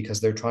explicitly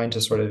because they're trying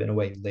to sort of, in a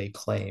way, lay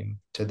claim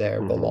to their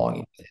Hmm.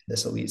 belonging in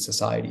this elite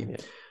society. Yeah.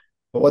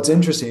 But what's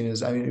interesting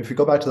is, I mean, if we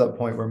go back to that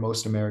point where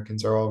most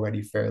Americans are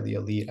already fairly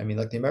elite, I mean,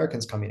 like the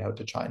Americans coming out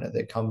to China,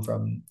 they come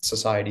from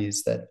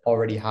societies that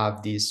already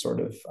have these sort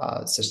of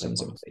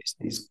systems in Symbols. place,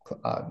 these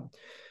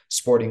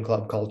sporting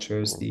club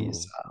cultures,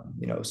 these,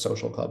 Hmm.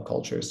 social club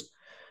cultures.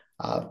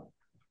 Uh,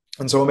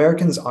 and so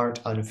Americans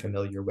aren't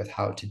unfamiliar with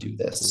how to do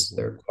this. Hmm.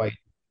 They're quite,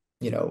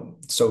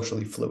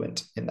 socially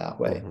fluent in that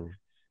way. Hmm.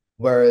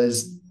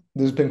 Whereas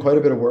there's been quite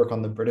a bit of work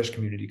on the British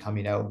community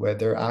coming out where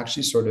they're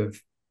actually sort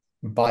of,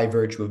 by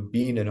virtue of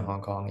being in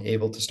Hong Kong,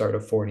 able to start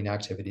affording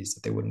activities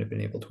that they wouldn't have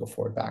been able to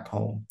afford back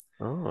home.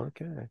 Oh,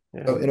 okay.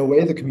 So Yeah. in a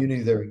way, the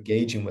community they're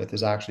engaging with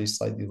is actually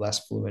slightly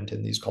less fluent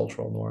in these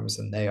cultural norms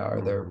than they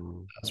are. They're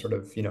Hmm. sort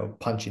of,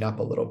 punching up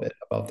a little bit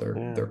above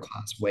Yeah. their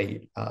class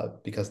weight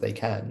because they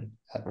can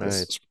at Right.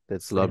 this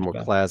It's a lot range more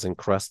of. class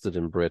encrusted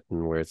in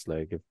Britain, where it's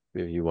like if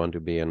you want to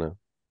be in a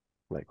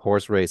like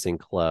horse racing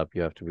club,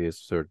 you have to be a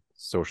sort of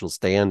social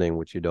standing,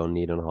 which you don't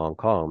need in Hong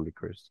Kong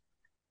because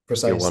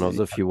you're one of Precisely.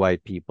 the few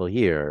white people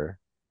here.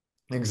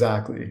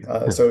 Exactly.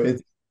 So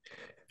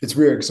it's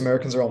weird because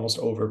Americans are almost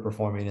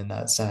overperforming in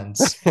that sense.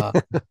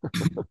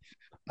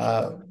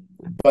 Uh,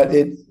 but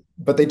it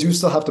but they do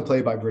still have to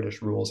play by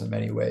British rules in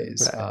many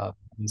ways. Right.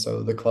 And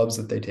so the clubs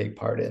that they take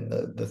part in,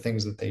 the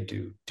things that they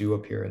do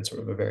appear in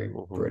sort of a very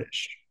Hmm.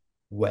 British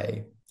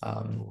way.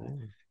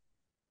 Hmm.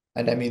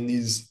 And I mean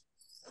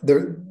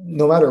they're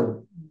no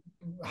matter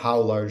how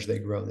large they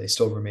grow, they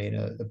still remain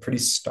a pretty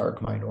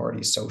stark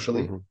minority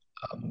socially. Hmm.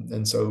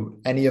 And so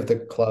any of the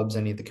clubs,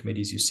 any of the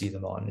committees you see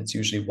them on, it's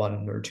usually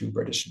one or two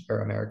British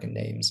or American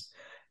names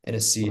in a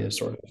sea Right. of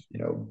sort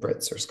of,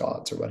 Brits or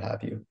Scots or what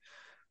have you.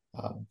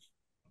 Um,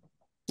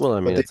 Well, I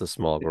mean, but they, it's a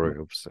small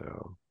group,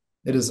 so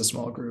it is a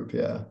small group,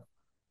 yeah.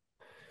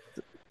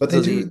 But so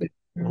the they do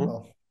mhm.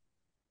 well.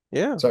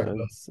 Yeah, Sorry.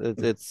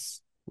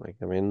 it's like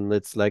I mean,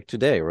 it's like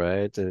today,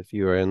 right? If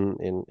you're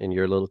in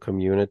your little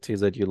communities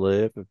that you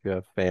live, if you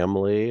have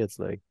family, it's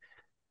like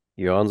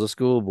you're on the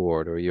school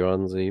board or you're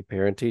on the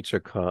parent teacher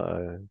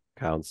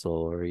council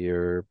or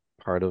you're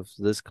part of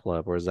this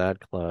club or that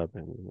club,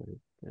 and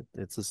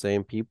it's the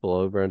same people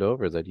over and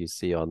over that you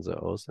see on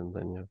those, and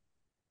then you have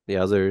the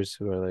others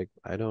who are like,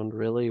 I don't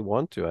really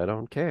want to, I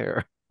don't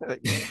care.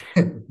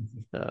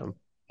 um,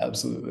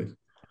 Absolutely.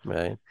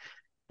 right.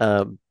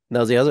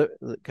 Now the other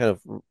kind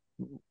of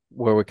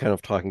where we're kind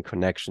of talking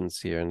connections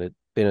here, and it's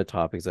been a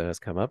topic that has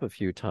come up a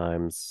few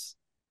times.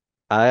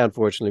 I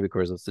unfortunately,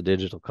 because of the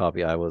digital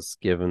copy I was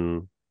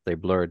given, they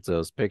blurred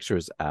those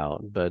pictures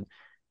out. But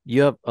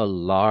you have a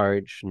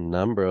large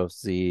number of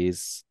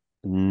these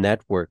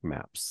network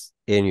maps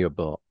in your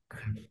book,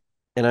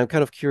 and I'm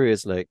kind of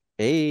curious, like,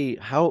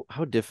 how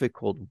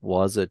difficult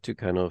was it to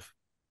kind of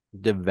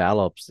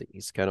develop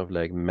these, kind of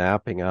like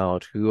mapping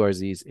out who are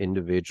these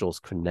individuals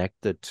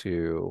connected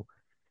to,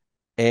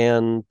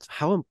 and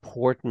how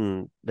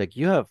important, like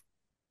you have,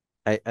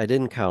 I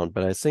didn't count,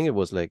 but I think it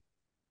was like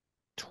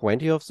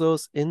 20 of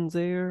those in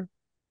there.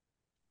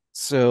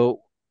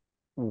 So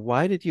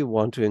why did you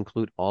want to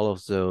include all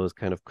of those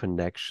kind of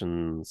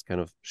connections,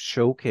 kind of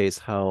showcase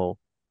how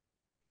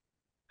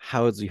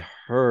the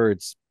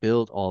herds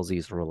build all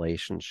these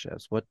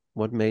relationships?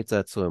 What made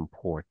that so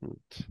important?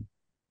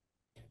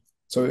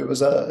 So it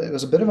was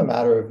a bit of a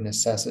matter of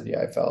necessity,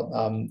 I felt.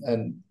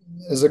 And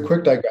as a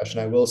quick digression,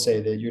 I will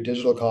say that your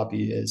digital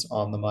copy is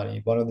on the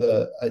money.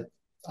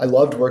 I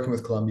loved working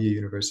with Columbia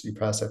University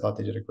Press. I thought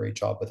they did a great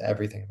job with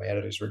everything. My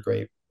editors were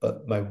great,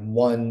 but my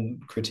one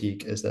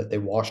critique is that they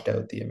washed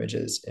out the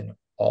images in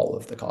all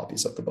of the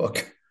copies of the book.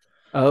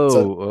 So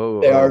Oh,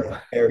 oh, they oh,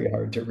 are very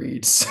hard to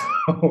read.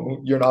 So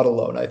you're not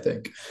alone, I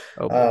think.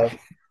 oh boy.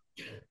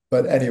 Um,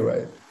 but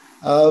anyway,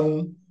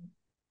 um,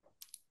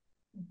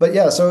 but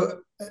yeah,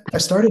 so I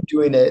started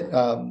doing it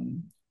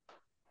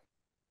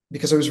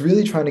because I was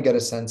really trying to get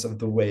a sense of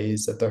the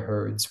ways that the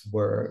herds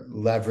were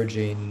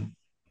leveraging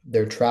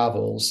their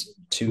travels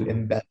to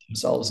Mhm. embed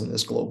themselves in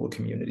this global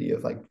community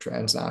of like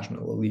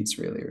transnational elites,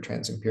 really, or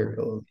transimperial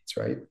elites,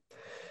 right?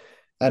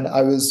 And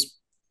I was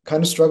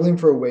kind of struggling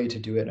for a way to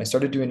do it. And I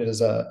started doing it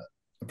as a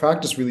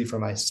practice really for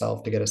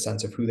myself to get a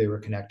sense of who they were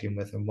connecting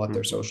with and what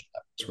their Mhm. social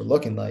networks were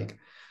looking like.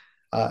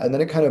 And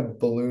then it kind of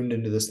ballooned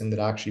into this thing that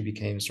actually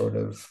became sort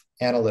of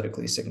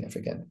analytically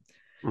significant.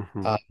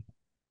 Mhm. Uh,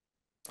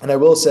 and I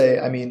will say,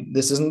 I mean,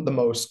 this isn't the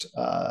most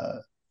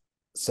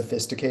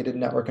sophisticated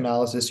network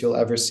analysis you'll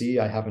ever see.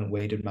 I haven't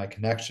weighted my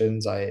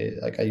connections. I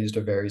used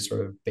a very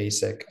sort of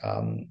basic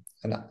an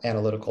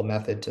analytical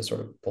method to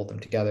sort of pull them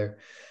together.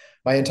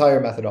 My entire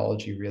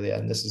methodology really,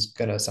 and this is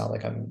going to sound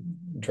like I'm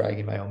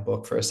dragging my own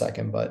book for a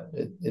second, but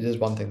it is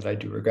one thing that I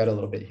do regret a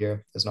little bit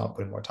here is not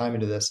putting more time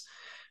into this.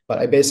 But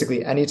I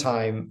basically,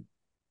 anytime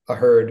a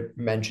herd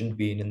mentioned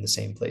being in the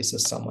same place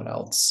as someone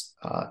else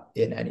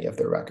in any of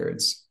their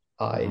records,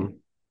 I Mhm.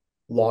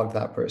 logged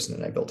that person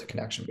and I built a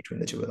connection between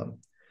the two of them.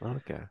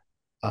 Okay.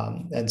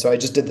 And so I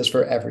just did this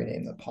for every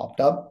name that popped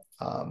up.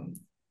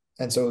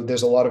 And so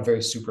there's a lot of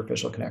very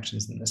superficial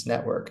connections in this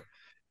network.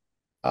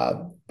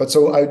 But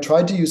so I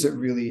tried to use it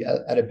really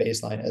at a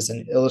baseline as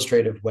an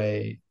illustrative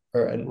way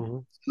or an Hmm.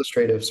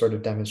 illustrative sort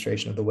of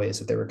demonstration of the ways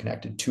that they were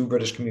connected to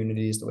British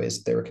communities, the ways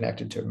that they were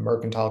connected to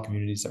mercantile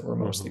communities that were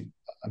Hmm. mostly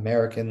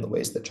American, the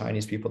ways that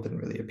Chinese people didn't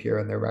really appear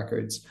in their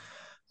records,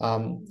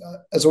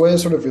 as a way of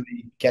sort Right. of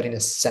really getting a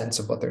sense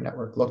of what their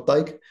network looked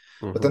like.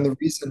 But Hmm. then the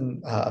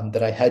reason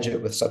that I hedge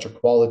it with such a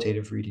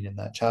qualitative reading in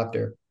that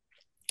chapter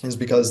is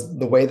because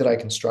the way that I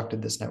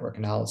constructed this network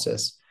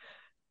analysis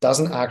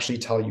doesn't actually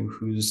tell you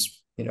who's,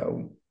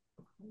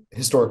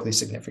 historically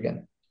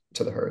significant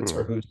to the herds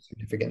or Hmm. who's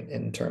significant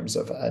in terms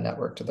of a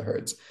network to the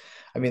herds.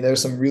 I mean,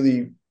 there's some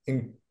really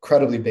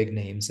incredibly big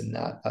names in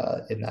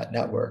that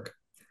network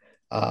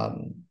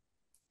um,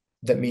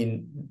 that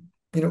mean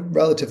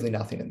relatively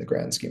nothing in the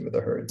grand scheme of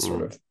the herd's sort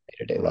Hmm. of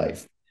day-to-day Right.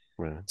 life.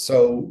 Right.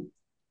 So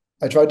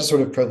I tried to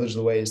sort of privilege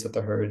the ways that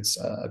the herds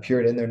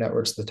appeared in their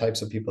networks, the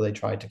types of people they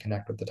tried to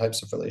connect with, the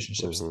types of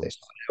relationships that Hmm. they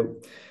sought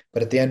out.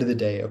 But at the end of the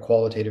day, a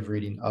qualitative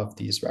reading of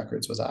these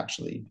records was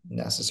actually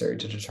necessary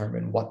to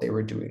determine what they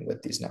were doing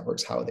with these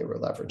networks, how they were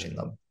leveraging Right.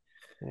 them.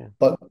 Yeah.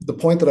 But the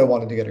point that I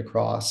wanted to get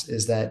across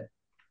is that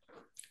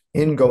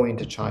in going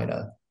to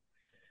China,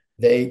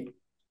 they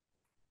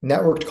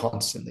networked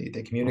constantly.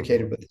 They Hmm.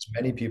 communicated with as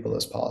many people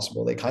as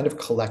possible. They kind of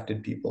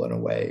collected people in a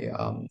way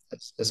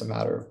as a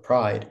matter of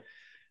pride.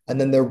 And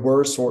then there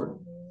were sort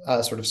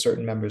of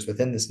certain members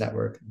within this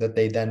network that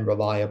they then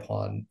rely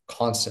upon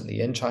constantly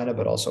in China,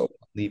 but Hmm. also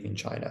leaving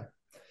China.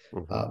 Hmm.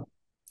 Um,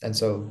 and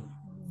so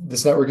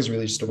this network is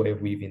really just a way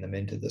of weaving them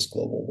into this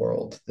global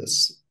world.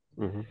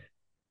 Hmm.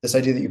 This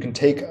idea that you can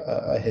take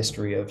a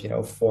history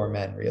of four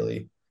men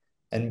really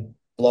and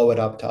blow it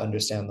up to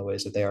understand the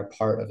ways that they are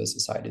part of a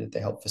society, that they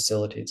help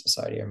facilitate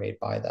society, are made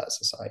by that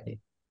society.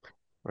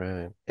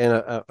 Right. And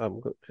I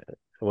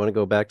want to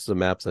go back to the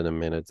maps in a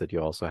minute that you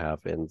also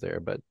have in there,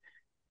 but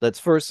let's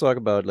first talk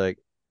about like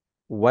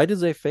why do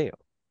they fail?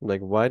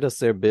 Like why does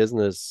their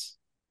business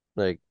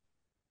like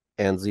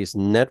and these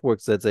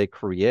networks that they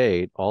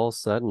create all of a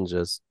sudden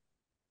just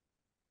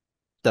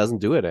doesn't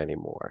do it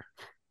anymore?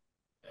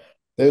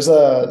 There's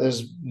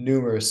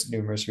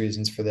numerous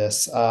reasons for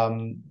this.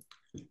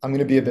 I'm going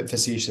to be a bit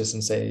facetious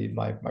and say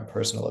my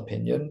personal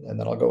opinion, and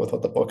then I'll go with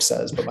what the book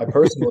says. But my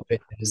personal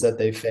opinion is that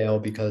they fail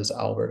because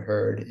Albert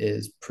Hurd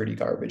is pretty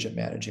garbage at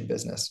managing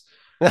business.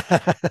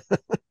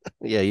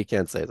 Yeah, you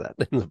can't say that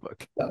in the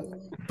book. Yeah.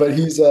 But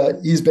he's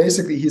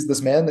basically he's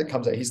this man that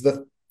comes out. He's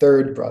the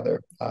third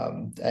brother,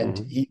 and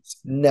Hmm. he's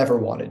never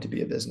wanted to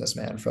be a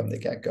businessman from the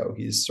get go.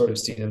 He's sort of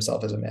seen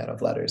himself as a man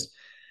of letters,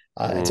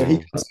 and so he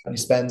Mm. comes out and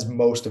he spends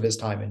most of his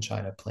time in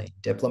China playing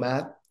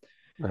diplomat,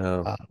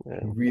 Oh, yeah.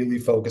 really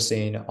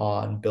focusing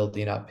on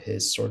building up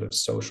his sort of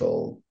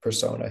social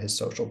persona, his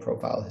social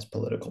profile, his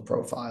political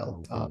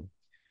profile. Hmm.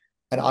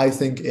 And I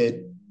think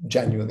it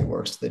genuinely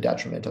works to the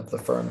detriment of the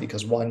firm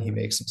because one, he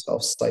makes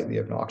himself slightly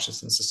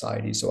obnoxious in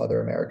society. So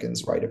other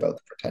Americans write about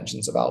the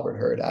pretensions of Albert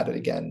Hurd at it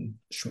again,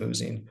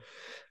 schmoozing.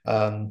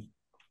 Um,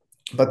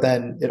 but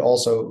then it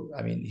also,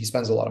 I mean, he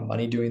spends a lot of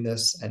money doing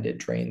this and it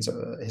drains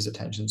his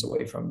attentions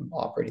away from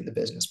operating the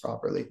business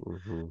properly.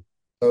 Hmm.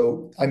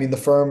 So, I mean, the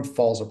firm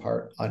falls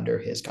apart under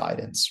his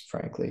guidance,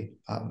 frankly.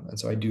 And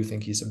so I do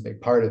think he's a big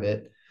part of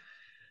it.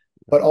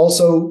 But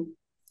also,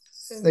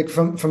 like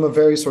from a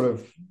very sort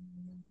of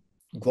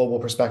global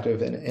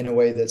perspective in a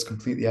way that's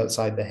completely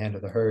outside the hand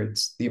of the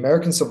herds, the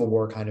American Civil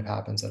War kind of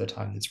happens at a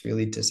time that's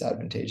really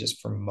disadvantageous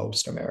for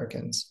most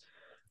Americans.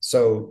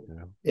 So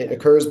Yeah. it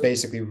occurs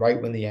basically right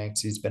when the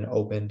Yangtze's been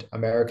opened.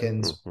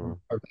 Americans Hmm.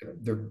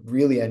 they're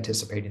really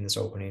anticipating this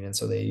opening, and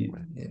so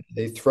Right.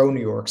 they throw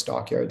New York's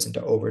dockyards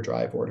into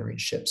overdrive, ordering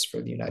ships for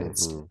Hmm.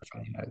 from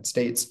the United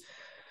States.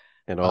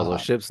 And all those Uh,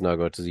 ships now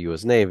go to the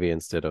U.S. Navy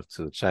instead of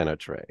to the China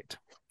trade.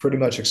 Pretty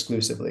much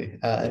exclusively.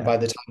 And Yeah. by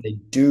the time they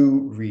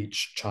do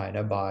reach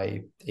China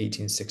by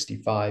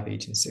 1865,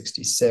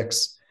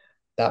 1866,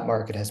 that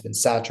market has been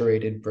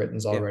saturated.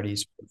 Britain's Yeah. already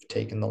sort of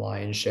taken the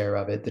lion's share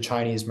of it. The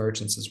Chinese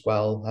merchants as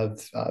well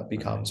have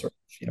become Right. sort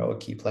of, a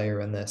key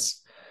player in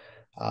this.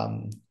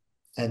 Um,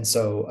 and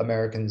so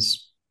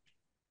Americans,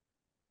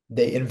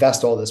 they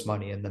invest all this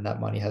money and then that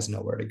money has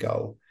nowhere to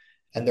go.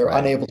 And they're Right.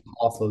 unable to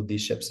offload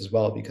these ships as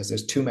well because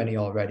there's too many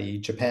already.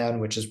 Japan,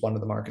 which is one of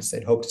the markets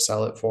they'd hoped to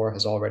sell it for,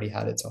 has already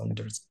had its own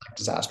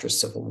disastrous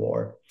civil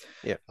war.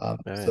 Yeah. So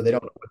Right. they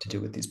don't know what to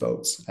do with these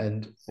boats.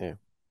 And Yeah.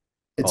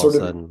 it's All of a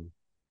sort of, sudden,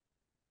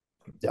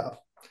 yeah,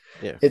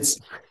 yeah. it's,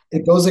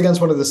 it goes against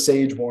one of the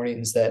sage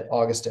warnings that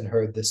Augustin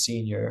Hurd, the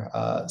senior,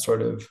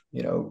 sort of,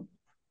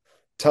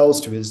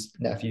 tells to his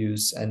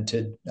nephews and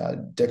to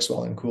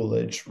Dixwell and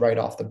Coolidge right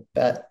off the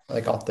bat,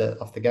 like off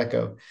the get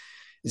go,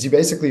 is he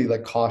basically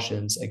like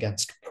cautions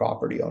against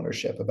property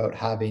ownership about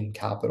having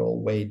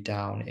capital weighed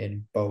down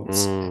in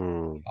boats and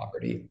Mm.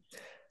 property.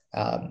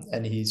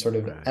 And he sort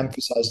of Right.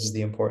 emphasizes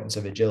the importance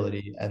of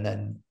agility, and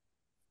then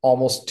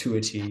almost to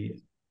a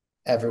T,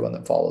 everyone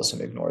that follows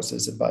him ignores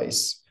his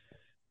advice,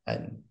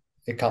 and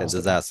it And comes to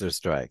that. disaster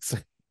strikes.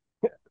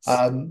 Yes.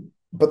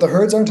 but the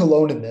herds aren't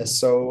alone in this.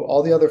 So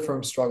all the other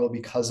firms struggle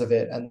because of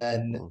it. And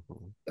then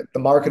Mhm. the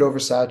market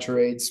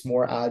oversaturates,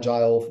 more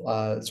agile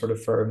sort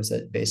of firms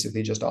that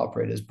basically just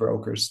operate as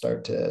brokers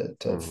start to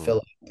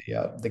fill Mhm.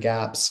 up the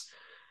gaps.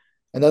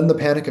 And then the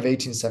Panic of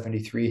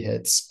 1873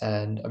 hits,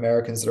 and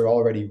Americans that are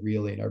already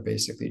reeling are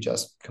basically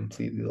just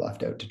completely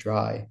left out to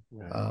dry.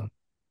 Right. Um,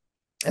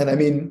 and I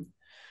mean,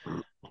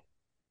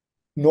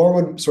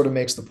 Norwood sort of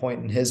makes the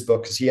point in his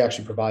book, because he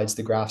actually provides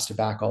the graphs to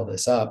back all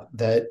this up,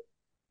 that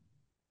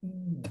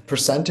the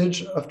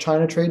percentage of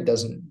China trade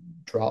doesn't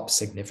drop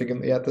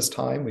significantly at this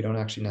time. We don't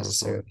actually Mhm.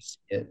 necessarily see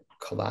it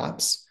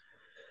collapse,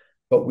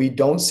 but we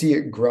don't see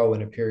it grow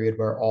in a period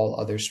where all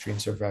other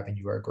streams of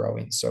revenue are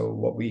growing. So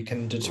what we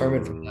can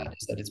determine from that Mm.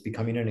 is that it's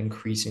becoming an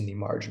increasingly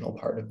marginal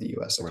part of the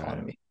US Right.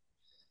 economy.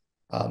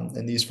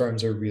 And these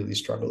firms are really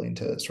struggling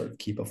to sort of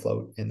keep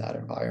afloat in that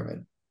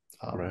environment.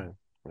 Um, Right.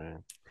 Right.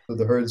 so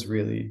the herds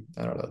really,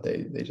 I don't know,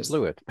 they just,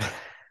 Blew it.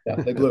 yeah,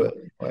 they blew it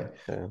in a way.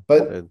 Yeah.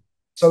 But It-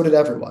 so did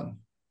everyone.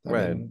 I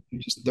right. mean,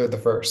 they're the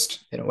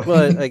first in a Well,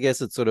 I way.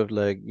 guess it's sort of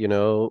like,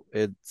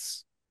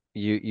 it's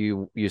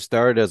you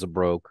started as a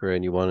broker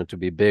and you wanted to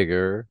be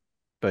bigger,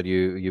 but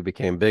you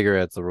became bigger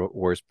at the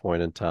worst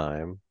point in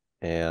time.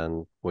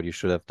 And what you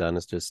should have done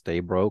is just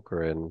stay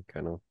broker and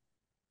kind of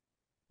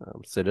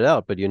sit it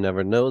out. But you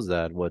never knows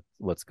that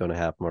what's going to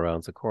happen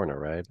around the corner,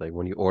 right? Like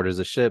when you order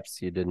the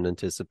ships, you didn't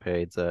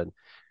anticipate that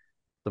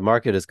the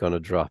market is going to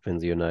drop in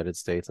the United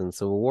States and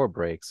civil war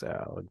breaks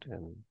out.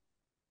 And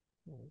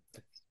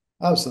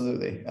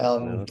Absolutely.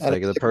 it's And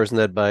like the person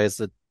that buys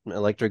an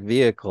electric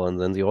vehicle and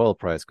then the oil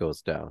price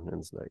goes down.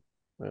 And it's like,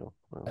 well,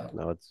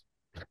 now it's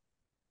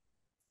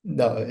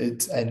no,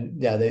 it's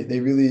and yeah, they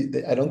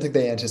really I don't think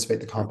they anticipate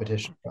the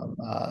competition from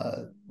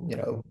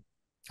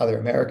other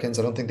Americans.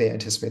 I don't think they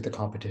anticipate the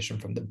competition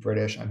from the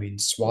British. I mean,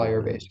 Swire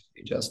mm-hmm.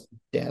 basically just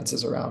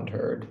dances around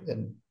herd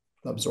and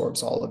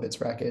absorbs all of its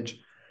wreckage,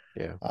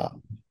 Yeah.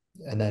 um,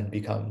 and then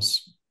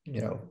becomes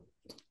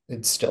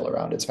it's still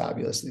around. It's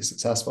fabulously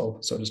successful.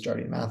 So does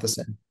Jardine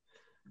Matheson.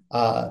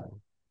 Uh, Mm-hmm.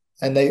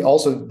 and they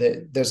also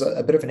there's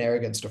a bit of an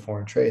arrogance to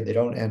foreign trade. They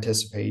don't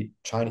anticipate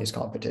Chinese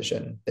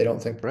competition. They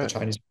don't think that the Right.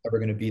 Chinese are ever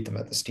going to beat them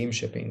at the steam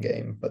shipping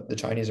game, but the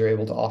Chinese are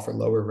able to offer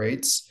lower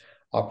rates,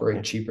 Yeah.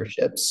 operate cheaper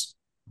ships,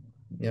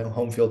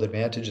 home field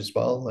advantage as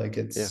well. Like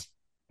Yeah. it's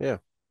Yeah.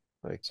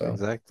 Like so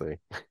exactly.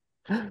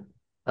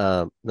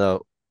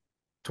 Now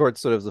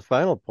towards sort of the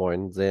final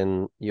point,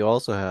 then you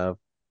also have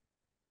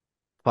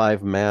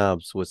five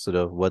maps with sort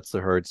of what's the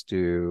herds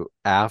do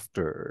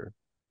after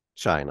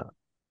China.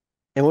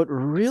 And what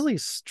really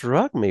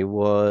struck me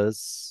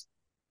was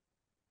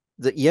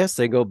that yes,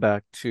 they go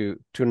back to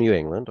New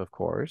England, of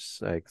course.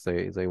 Like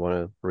they want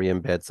to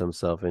re-embed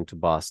themselves into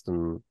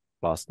Boston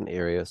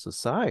area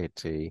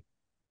society,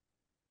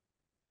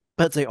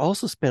 but they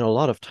also spend a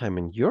lot of time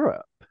in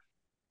Europe.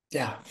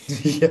 yeah,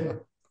 yeah.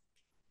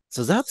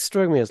 So that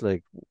struck me as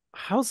like,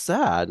 how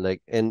sad.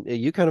 Like, and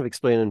you kind of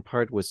explain in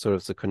part with sort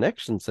of the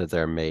connections that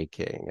they're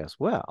making as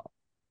well.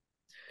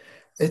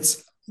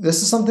 It's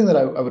this is something that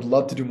I would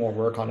love to do more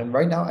work on. And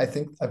right now, I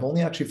think I've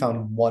only actually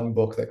found one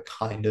book that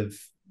kind of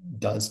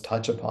does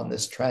touch upon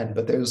this trend,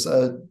 but there's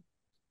a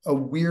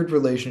weird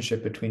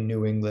relationship between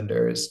New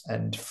Englanders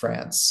and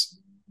France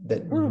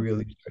that Hmm.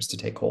 really starts to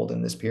take hold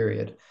in this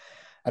period.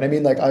 And I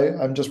mean, like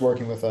I'm just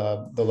working with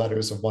the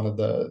letters of one of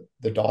the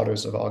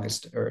daughters of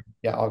August, or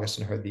yeah, August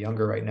and her, the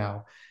younger right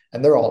now,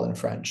 and they're all in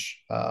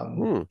French,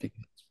 Hmm.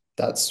 because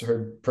that's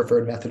her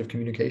preferred method of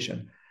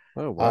communication.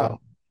 Oh Um, wow.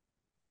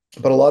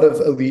 but a lot of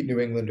elite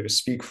New Englanders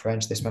speak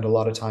French. They spend a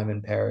lot of time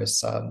in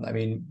Paris. I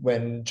mean,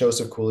 when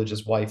Joseph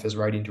Coolidge's wife is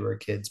writing to her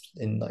kids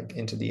in like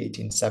into the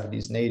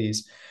 1870s and 80s,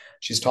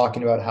 she's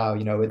talking about how,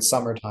 it's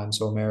summertime,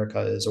 so America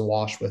is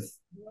awash with,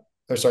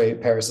 or sorry,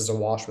 Paris is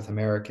awash with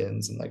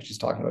Americans, and like she's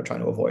talking about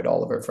trying to avoid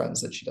all of her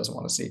friends that she doesn't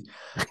want to see.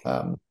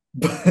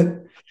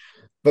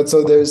 But so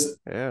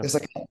Yeah. there's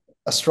like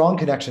a strong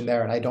connection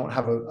there, and I don't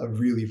have a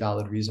really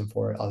valid reason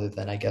for it other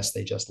than I guess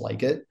they just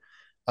like it.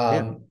 Yeah.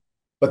 Um,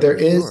 but there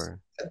For is, sure.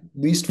 at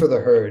least for the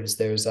herds,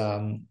 there's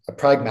a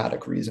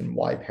pragmatic reason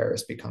why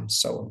Paris becomes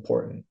so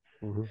important.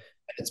 Mm-hmm.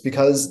 It's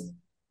because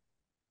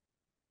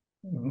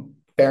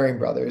Baring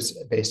Brothers,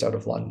 based out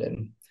of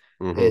London,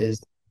 Mm-hmm.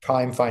 is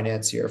prime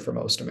financier for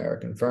most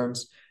American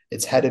firms.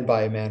 It's headed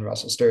by a man,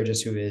 Russell Sturgis,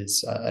 who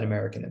is an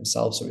American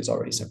himself, so he's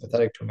already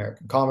sympathetic to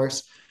American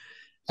commerce.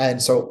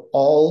 And so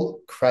all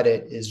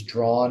credit is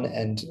drawn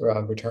and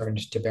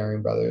returned to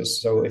Baring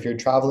Brothers. So if you're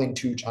traveling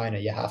to China,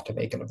 you have to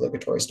make an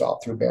obligatory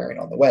stop through Baring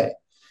on the way.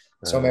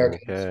 So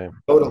Americans Okay.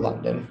 go to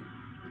London.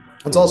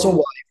 It's also Mm-hmm.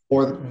 why,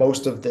 for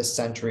most of this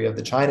century of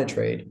the China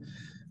trade,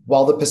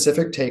 while the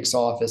Pacific takes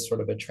off as sort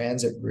of a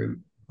transit route,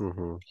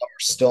 Mm-hmm.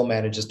 still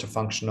manages to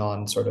function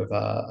on sort of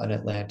an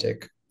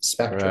Atlantic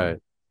spectrum. Right.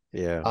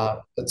 Yeah.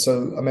 But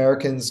so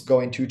Americans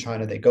going to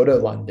China, they go to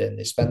London,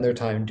 they spend their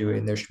time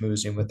doing their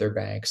schmoozing with their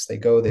banks. They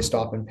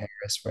stop in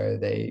Paris where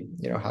they,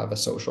 have a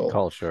social,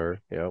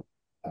 Culture. Yep.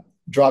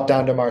 drop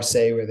down to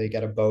Marseille where they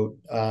get a boat,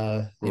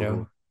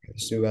 Mm-hmm.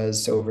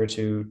 Suez over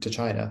to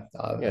China,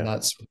 and Yeah.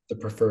 that's the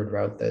preferred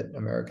route that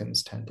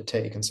Americans tend to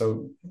take. And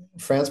so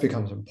France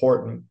becomes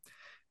important,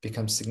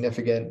 becomes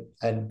significant,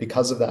 and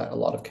because of that, a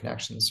lot of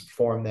connections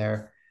form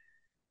there.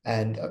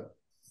 And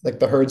like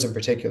the Herds in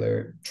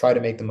particular try to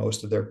make the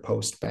most of their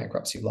post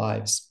bankruptcy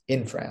lives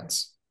in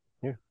France.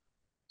 Yeah.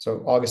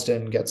 So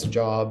Augustin gets a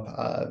job,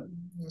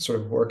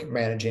 sort of work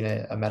managing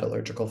a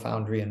metallurgical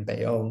foundry in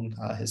Bayonne.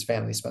 His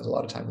family spends a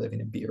lot of time living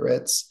in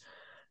Biarritz.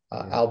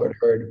 Yeah. Albert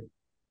Herd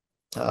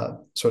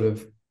sort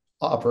of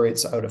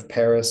operates out of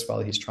Paris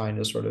while he's trying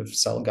to sort of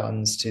sell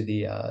guns to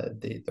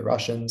the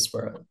Russians,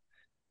 where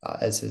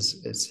as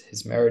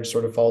his marriage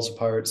sort of falls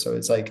apart. So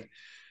it's like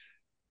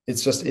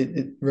it's just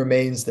it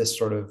remains this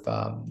sort of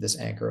this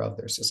anchor of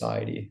their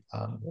society.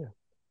 Yeah.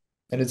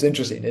 And it's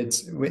interesting.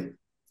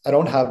 I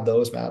don't have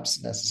those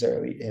maps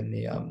necessarily in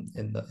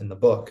the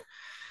book,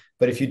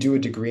 but if you do a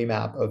degree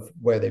map of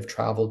where they've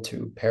traveled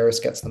to, Paris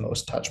gets the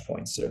most touch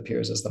points. It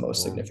appears as the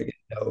most Oh. significant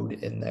node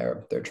in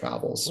their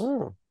travels.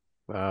 Oh.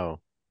 Wow.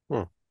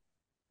 Hmm.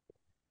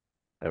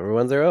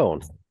 Everyone's their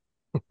own.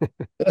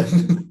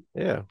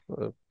 Yeah.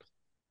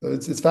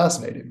 It's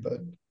fascinating, but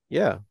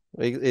Yeah.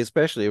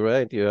 Especially,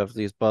 right? You have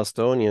these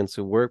Bostonians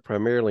who work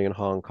primarily in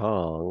Hong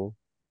Kong,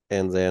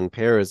 and then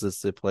Paris is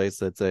the place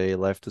that they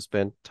left to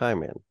spend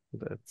time in.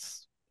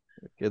 That's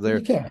you they're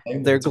can't blame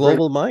them. they're It's a great.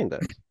 global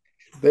minded.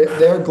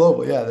 They're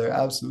global. Yeah, they're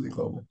absolutely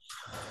global.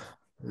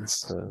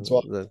 It's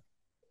well, The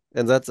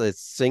and that's I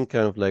think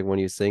kind of like when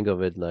you think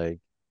of it, like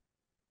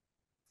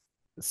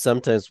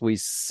sometimes we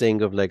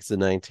think of like the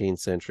 19th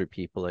century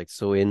people like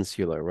so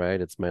insular,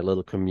 right? It's my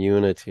little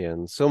community,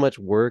 and so much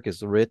work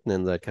is written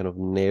in that kind of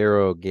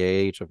narrow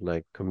gauge of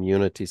like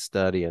community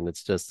study, and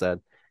it's just that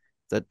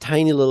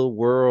tiny little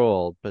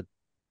world. But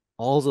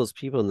all those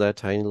people in that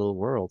tiny little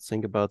world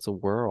think about the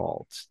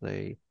world.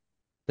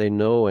 They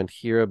know and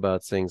hear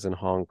about things in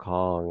Hong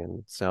Kong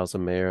and South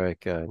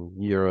America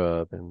and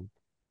Europe, and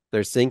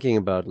they're thinking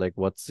about like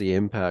what's the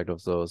impact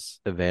of those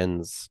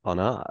events on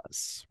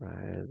us,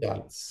 right? yeah,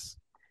 It's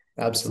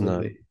not.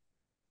 absolutely.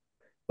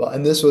 Well,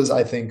 and this was,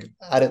 I think,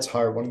 at its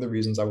heart, one of the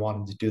reasons I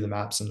wanted to do the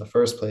maps in the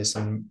first place.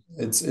 And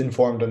it's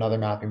informed another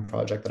mapping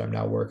project that I'm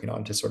now working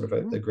on to sort of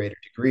a greater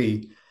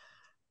degree.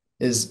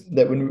 Is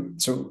that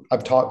so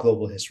I've taught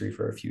global history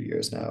for a few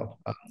years now.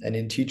 And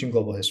in teaching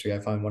global history, I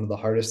find one of the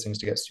hardest things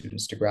to get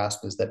students to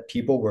grasp is that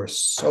people were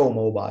so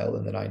mobile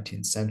in the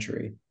 19th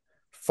century,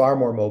 far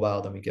more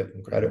mobile than we give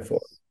them credit for.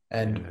 Yes.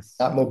 And Yes.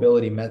 that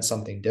mobility meant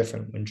something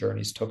different when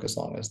journeys took as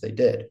long as they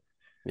did.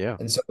 Yeah.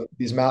 And so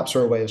these maps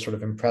are a way of sort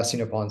of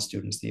impressing upon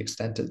students the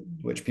extent to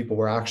which people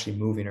were actually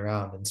moving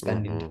around and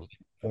spending time Hmm. in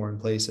foreign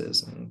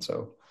places. And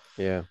so,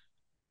 Yeah.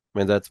 I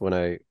mean, that's when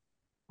I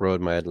wrote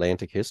my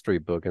Atlantic history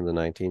book in the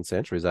 19th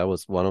centuries. That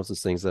was one of the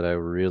things that I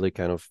really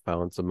kind of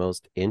found the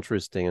most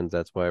interesting. And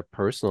that's why I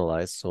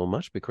personalized so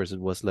much, because it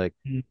was like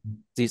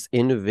these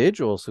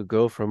individuals who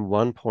go from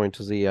one point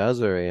to the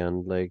other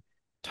and like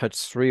touch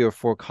three or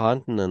four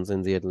continents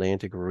in the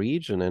Atlantic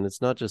region. And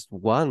it's not just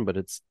one, but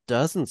it's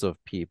dozens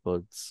of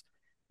people.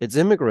 It's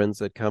immigrants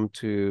that come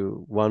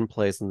to one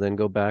place and then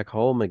go back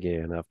home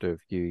again after a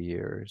few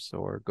years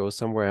or go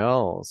somewhere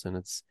else. And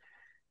it's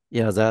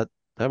yeah, that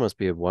must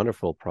be a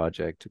wonderful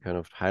project to kind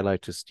of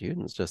highlight to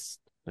students just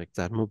like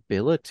that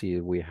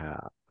mobility we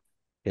have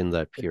in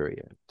that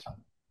period.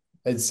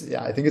 it's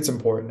yeah, I think it's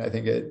important. I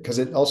think it because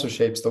it also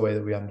shapes the way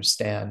that we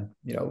understand,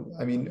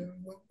 I mean,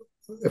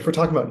 if we're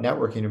talking about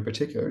networking in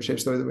particular, it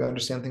shapes the way that we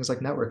understand things like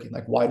networking.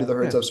 Like, why do the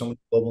herds Yeah. have so many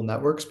global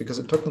networks? Because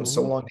it took them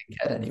so Hmm. long to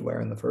get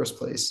anywhere in the first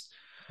place.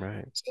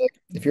 Right. So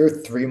like, if you're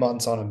 3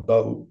 months on a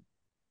boat,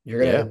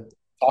 you're Yeah. gonna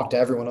talk to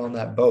everyone on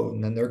that boat,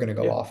 and then they're gonna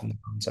go Yeah. off in their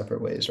own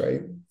separate ways,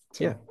 right?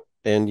 Yeah. So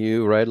And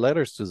you write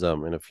letters to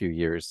them in a few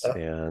years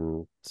yeah,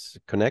 and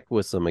connect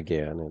with them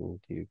again, and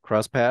you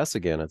cross paths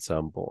again at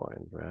some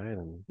point, right?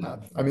 And yeah.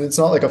 I mean, it's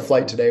not like a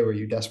flight today where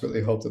you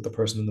desperately hope that the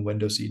person in the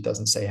window seat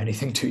doesn't say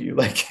anything to you.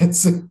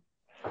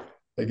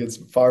 It's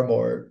far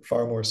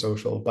more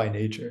social by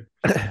nature.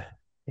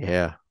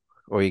 yeah.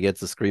 Or you get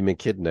the screaming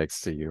kid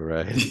next to you,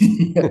 right?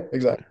 Yeah,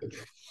 exactly.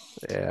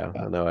 Yeah,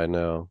 Yeah. I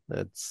know.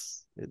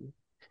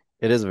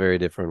 It is a very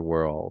different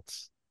world.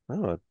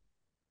 Oh,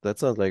 that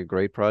sounds like a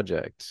great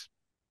project.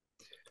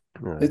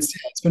 Yeah.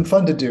 It's been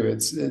fun to do.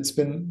 It's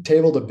been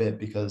tabled a bit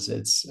because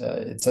it's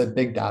a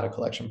big data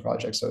collection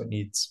project, so it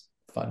needs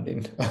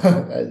funding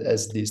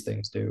as these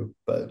things do.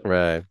 But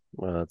Right.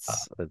 Well, uh,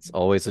 it's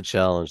always a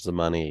challenge, the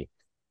money.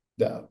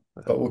 yeah,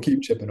 Uh, but we'll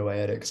keep chipping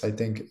away at it because I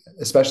think,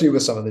 especially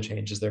with some of the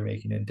changes they're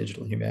making in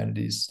digital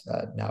humanities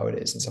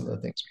nowadays, and some of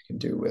the things we can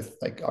do with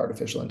like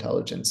artificial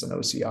intelligence and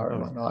OCR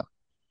and Oh, whatnot,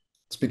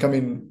 it's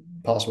becoming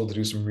possible to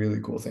do some really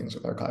cool things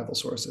with archival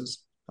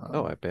sources.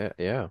 oh, I bet.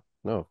 Yeah.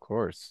 No, of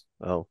course.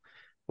 Well,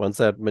 once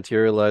that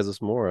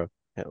materializes more,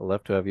 I'd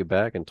love to have you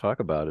back and talk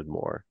about it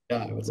more. Yeah,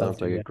 I It would love sounds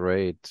to. like a Yeah.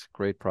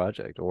 great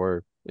project.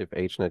 Or if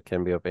HNet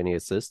can be of any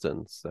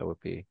assistance, that would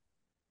be,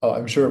 Oh,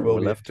 I'm sure it will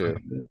we'd be. love to.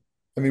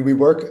 I mean, we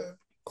work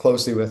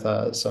closely with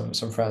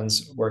some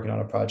friends working on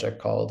a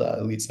project called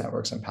Elites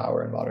Networks and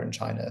Power in Modern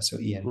China, so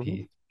Hmm.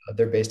 ENP.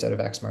 They're based out of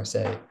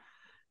Aix-Marseille,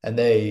 and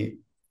they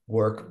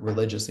work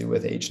religiously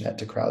with HNet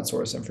to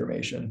crowdsource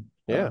information.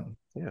 Yeah.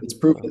 Yeah. It's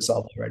proven Well,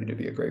 itself already to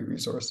be a great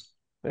resource.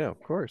 yeah,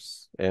 of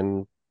course.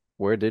 And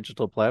we're a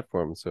digital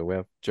platform. So we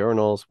have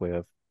journals, we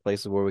have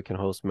places where we can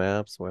host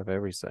maps, we have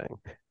everything.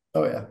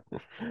 Oh yeah.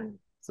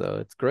 So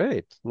it's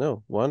great.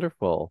 No,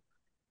 wonderful.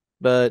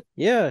 But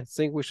yeah, I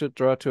think we should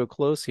draw to a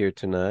close here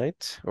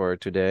tonight or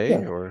today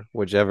Yeah. or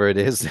whichever it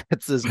is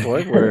at this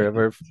point,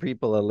 wherever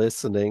people are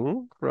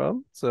listening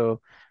from. So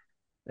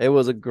it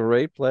was a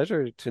great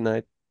pleasure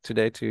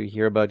today to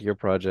hear about your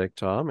project,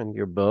 Tom, and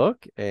your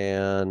book.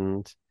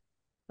 And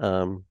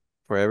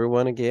for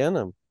everyone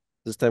again,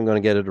 this time I'm going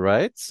to get it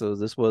right. So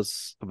this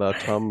was about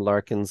Tom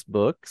Larkin's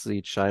book,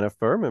 The China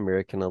Firm,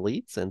 American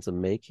Elites and the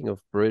Making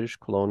of British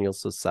Colonial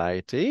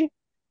Society,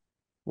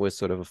 with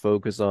sort of a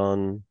focus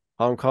on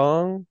Hong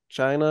Kong,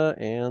 China,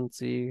 and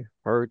the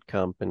Herd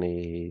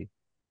Company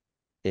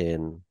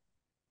in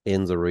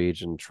in the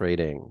region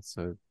trading.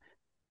 So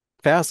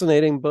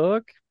fascinating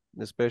book,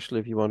 especially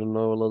if you want to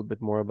know a little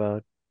bit more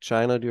about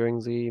China during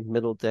the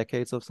middle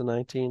decades of the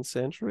 19th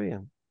century.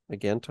 And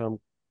again, Tom,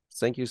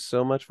 thank you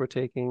so much for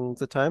taking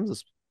the time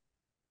this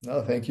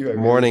No, thank you. I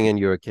really morning appreciate in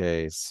your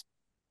case.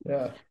 it.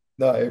 Yeah.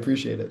 No, I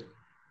appreciate it.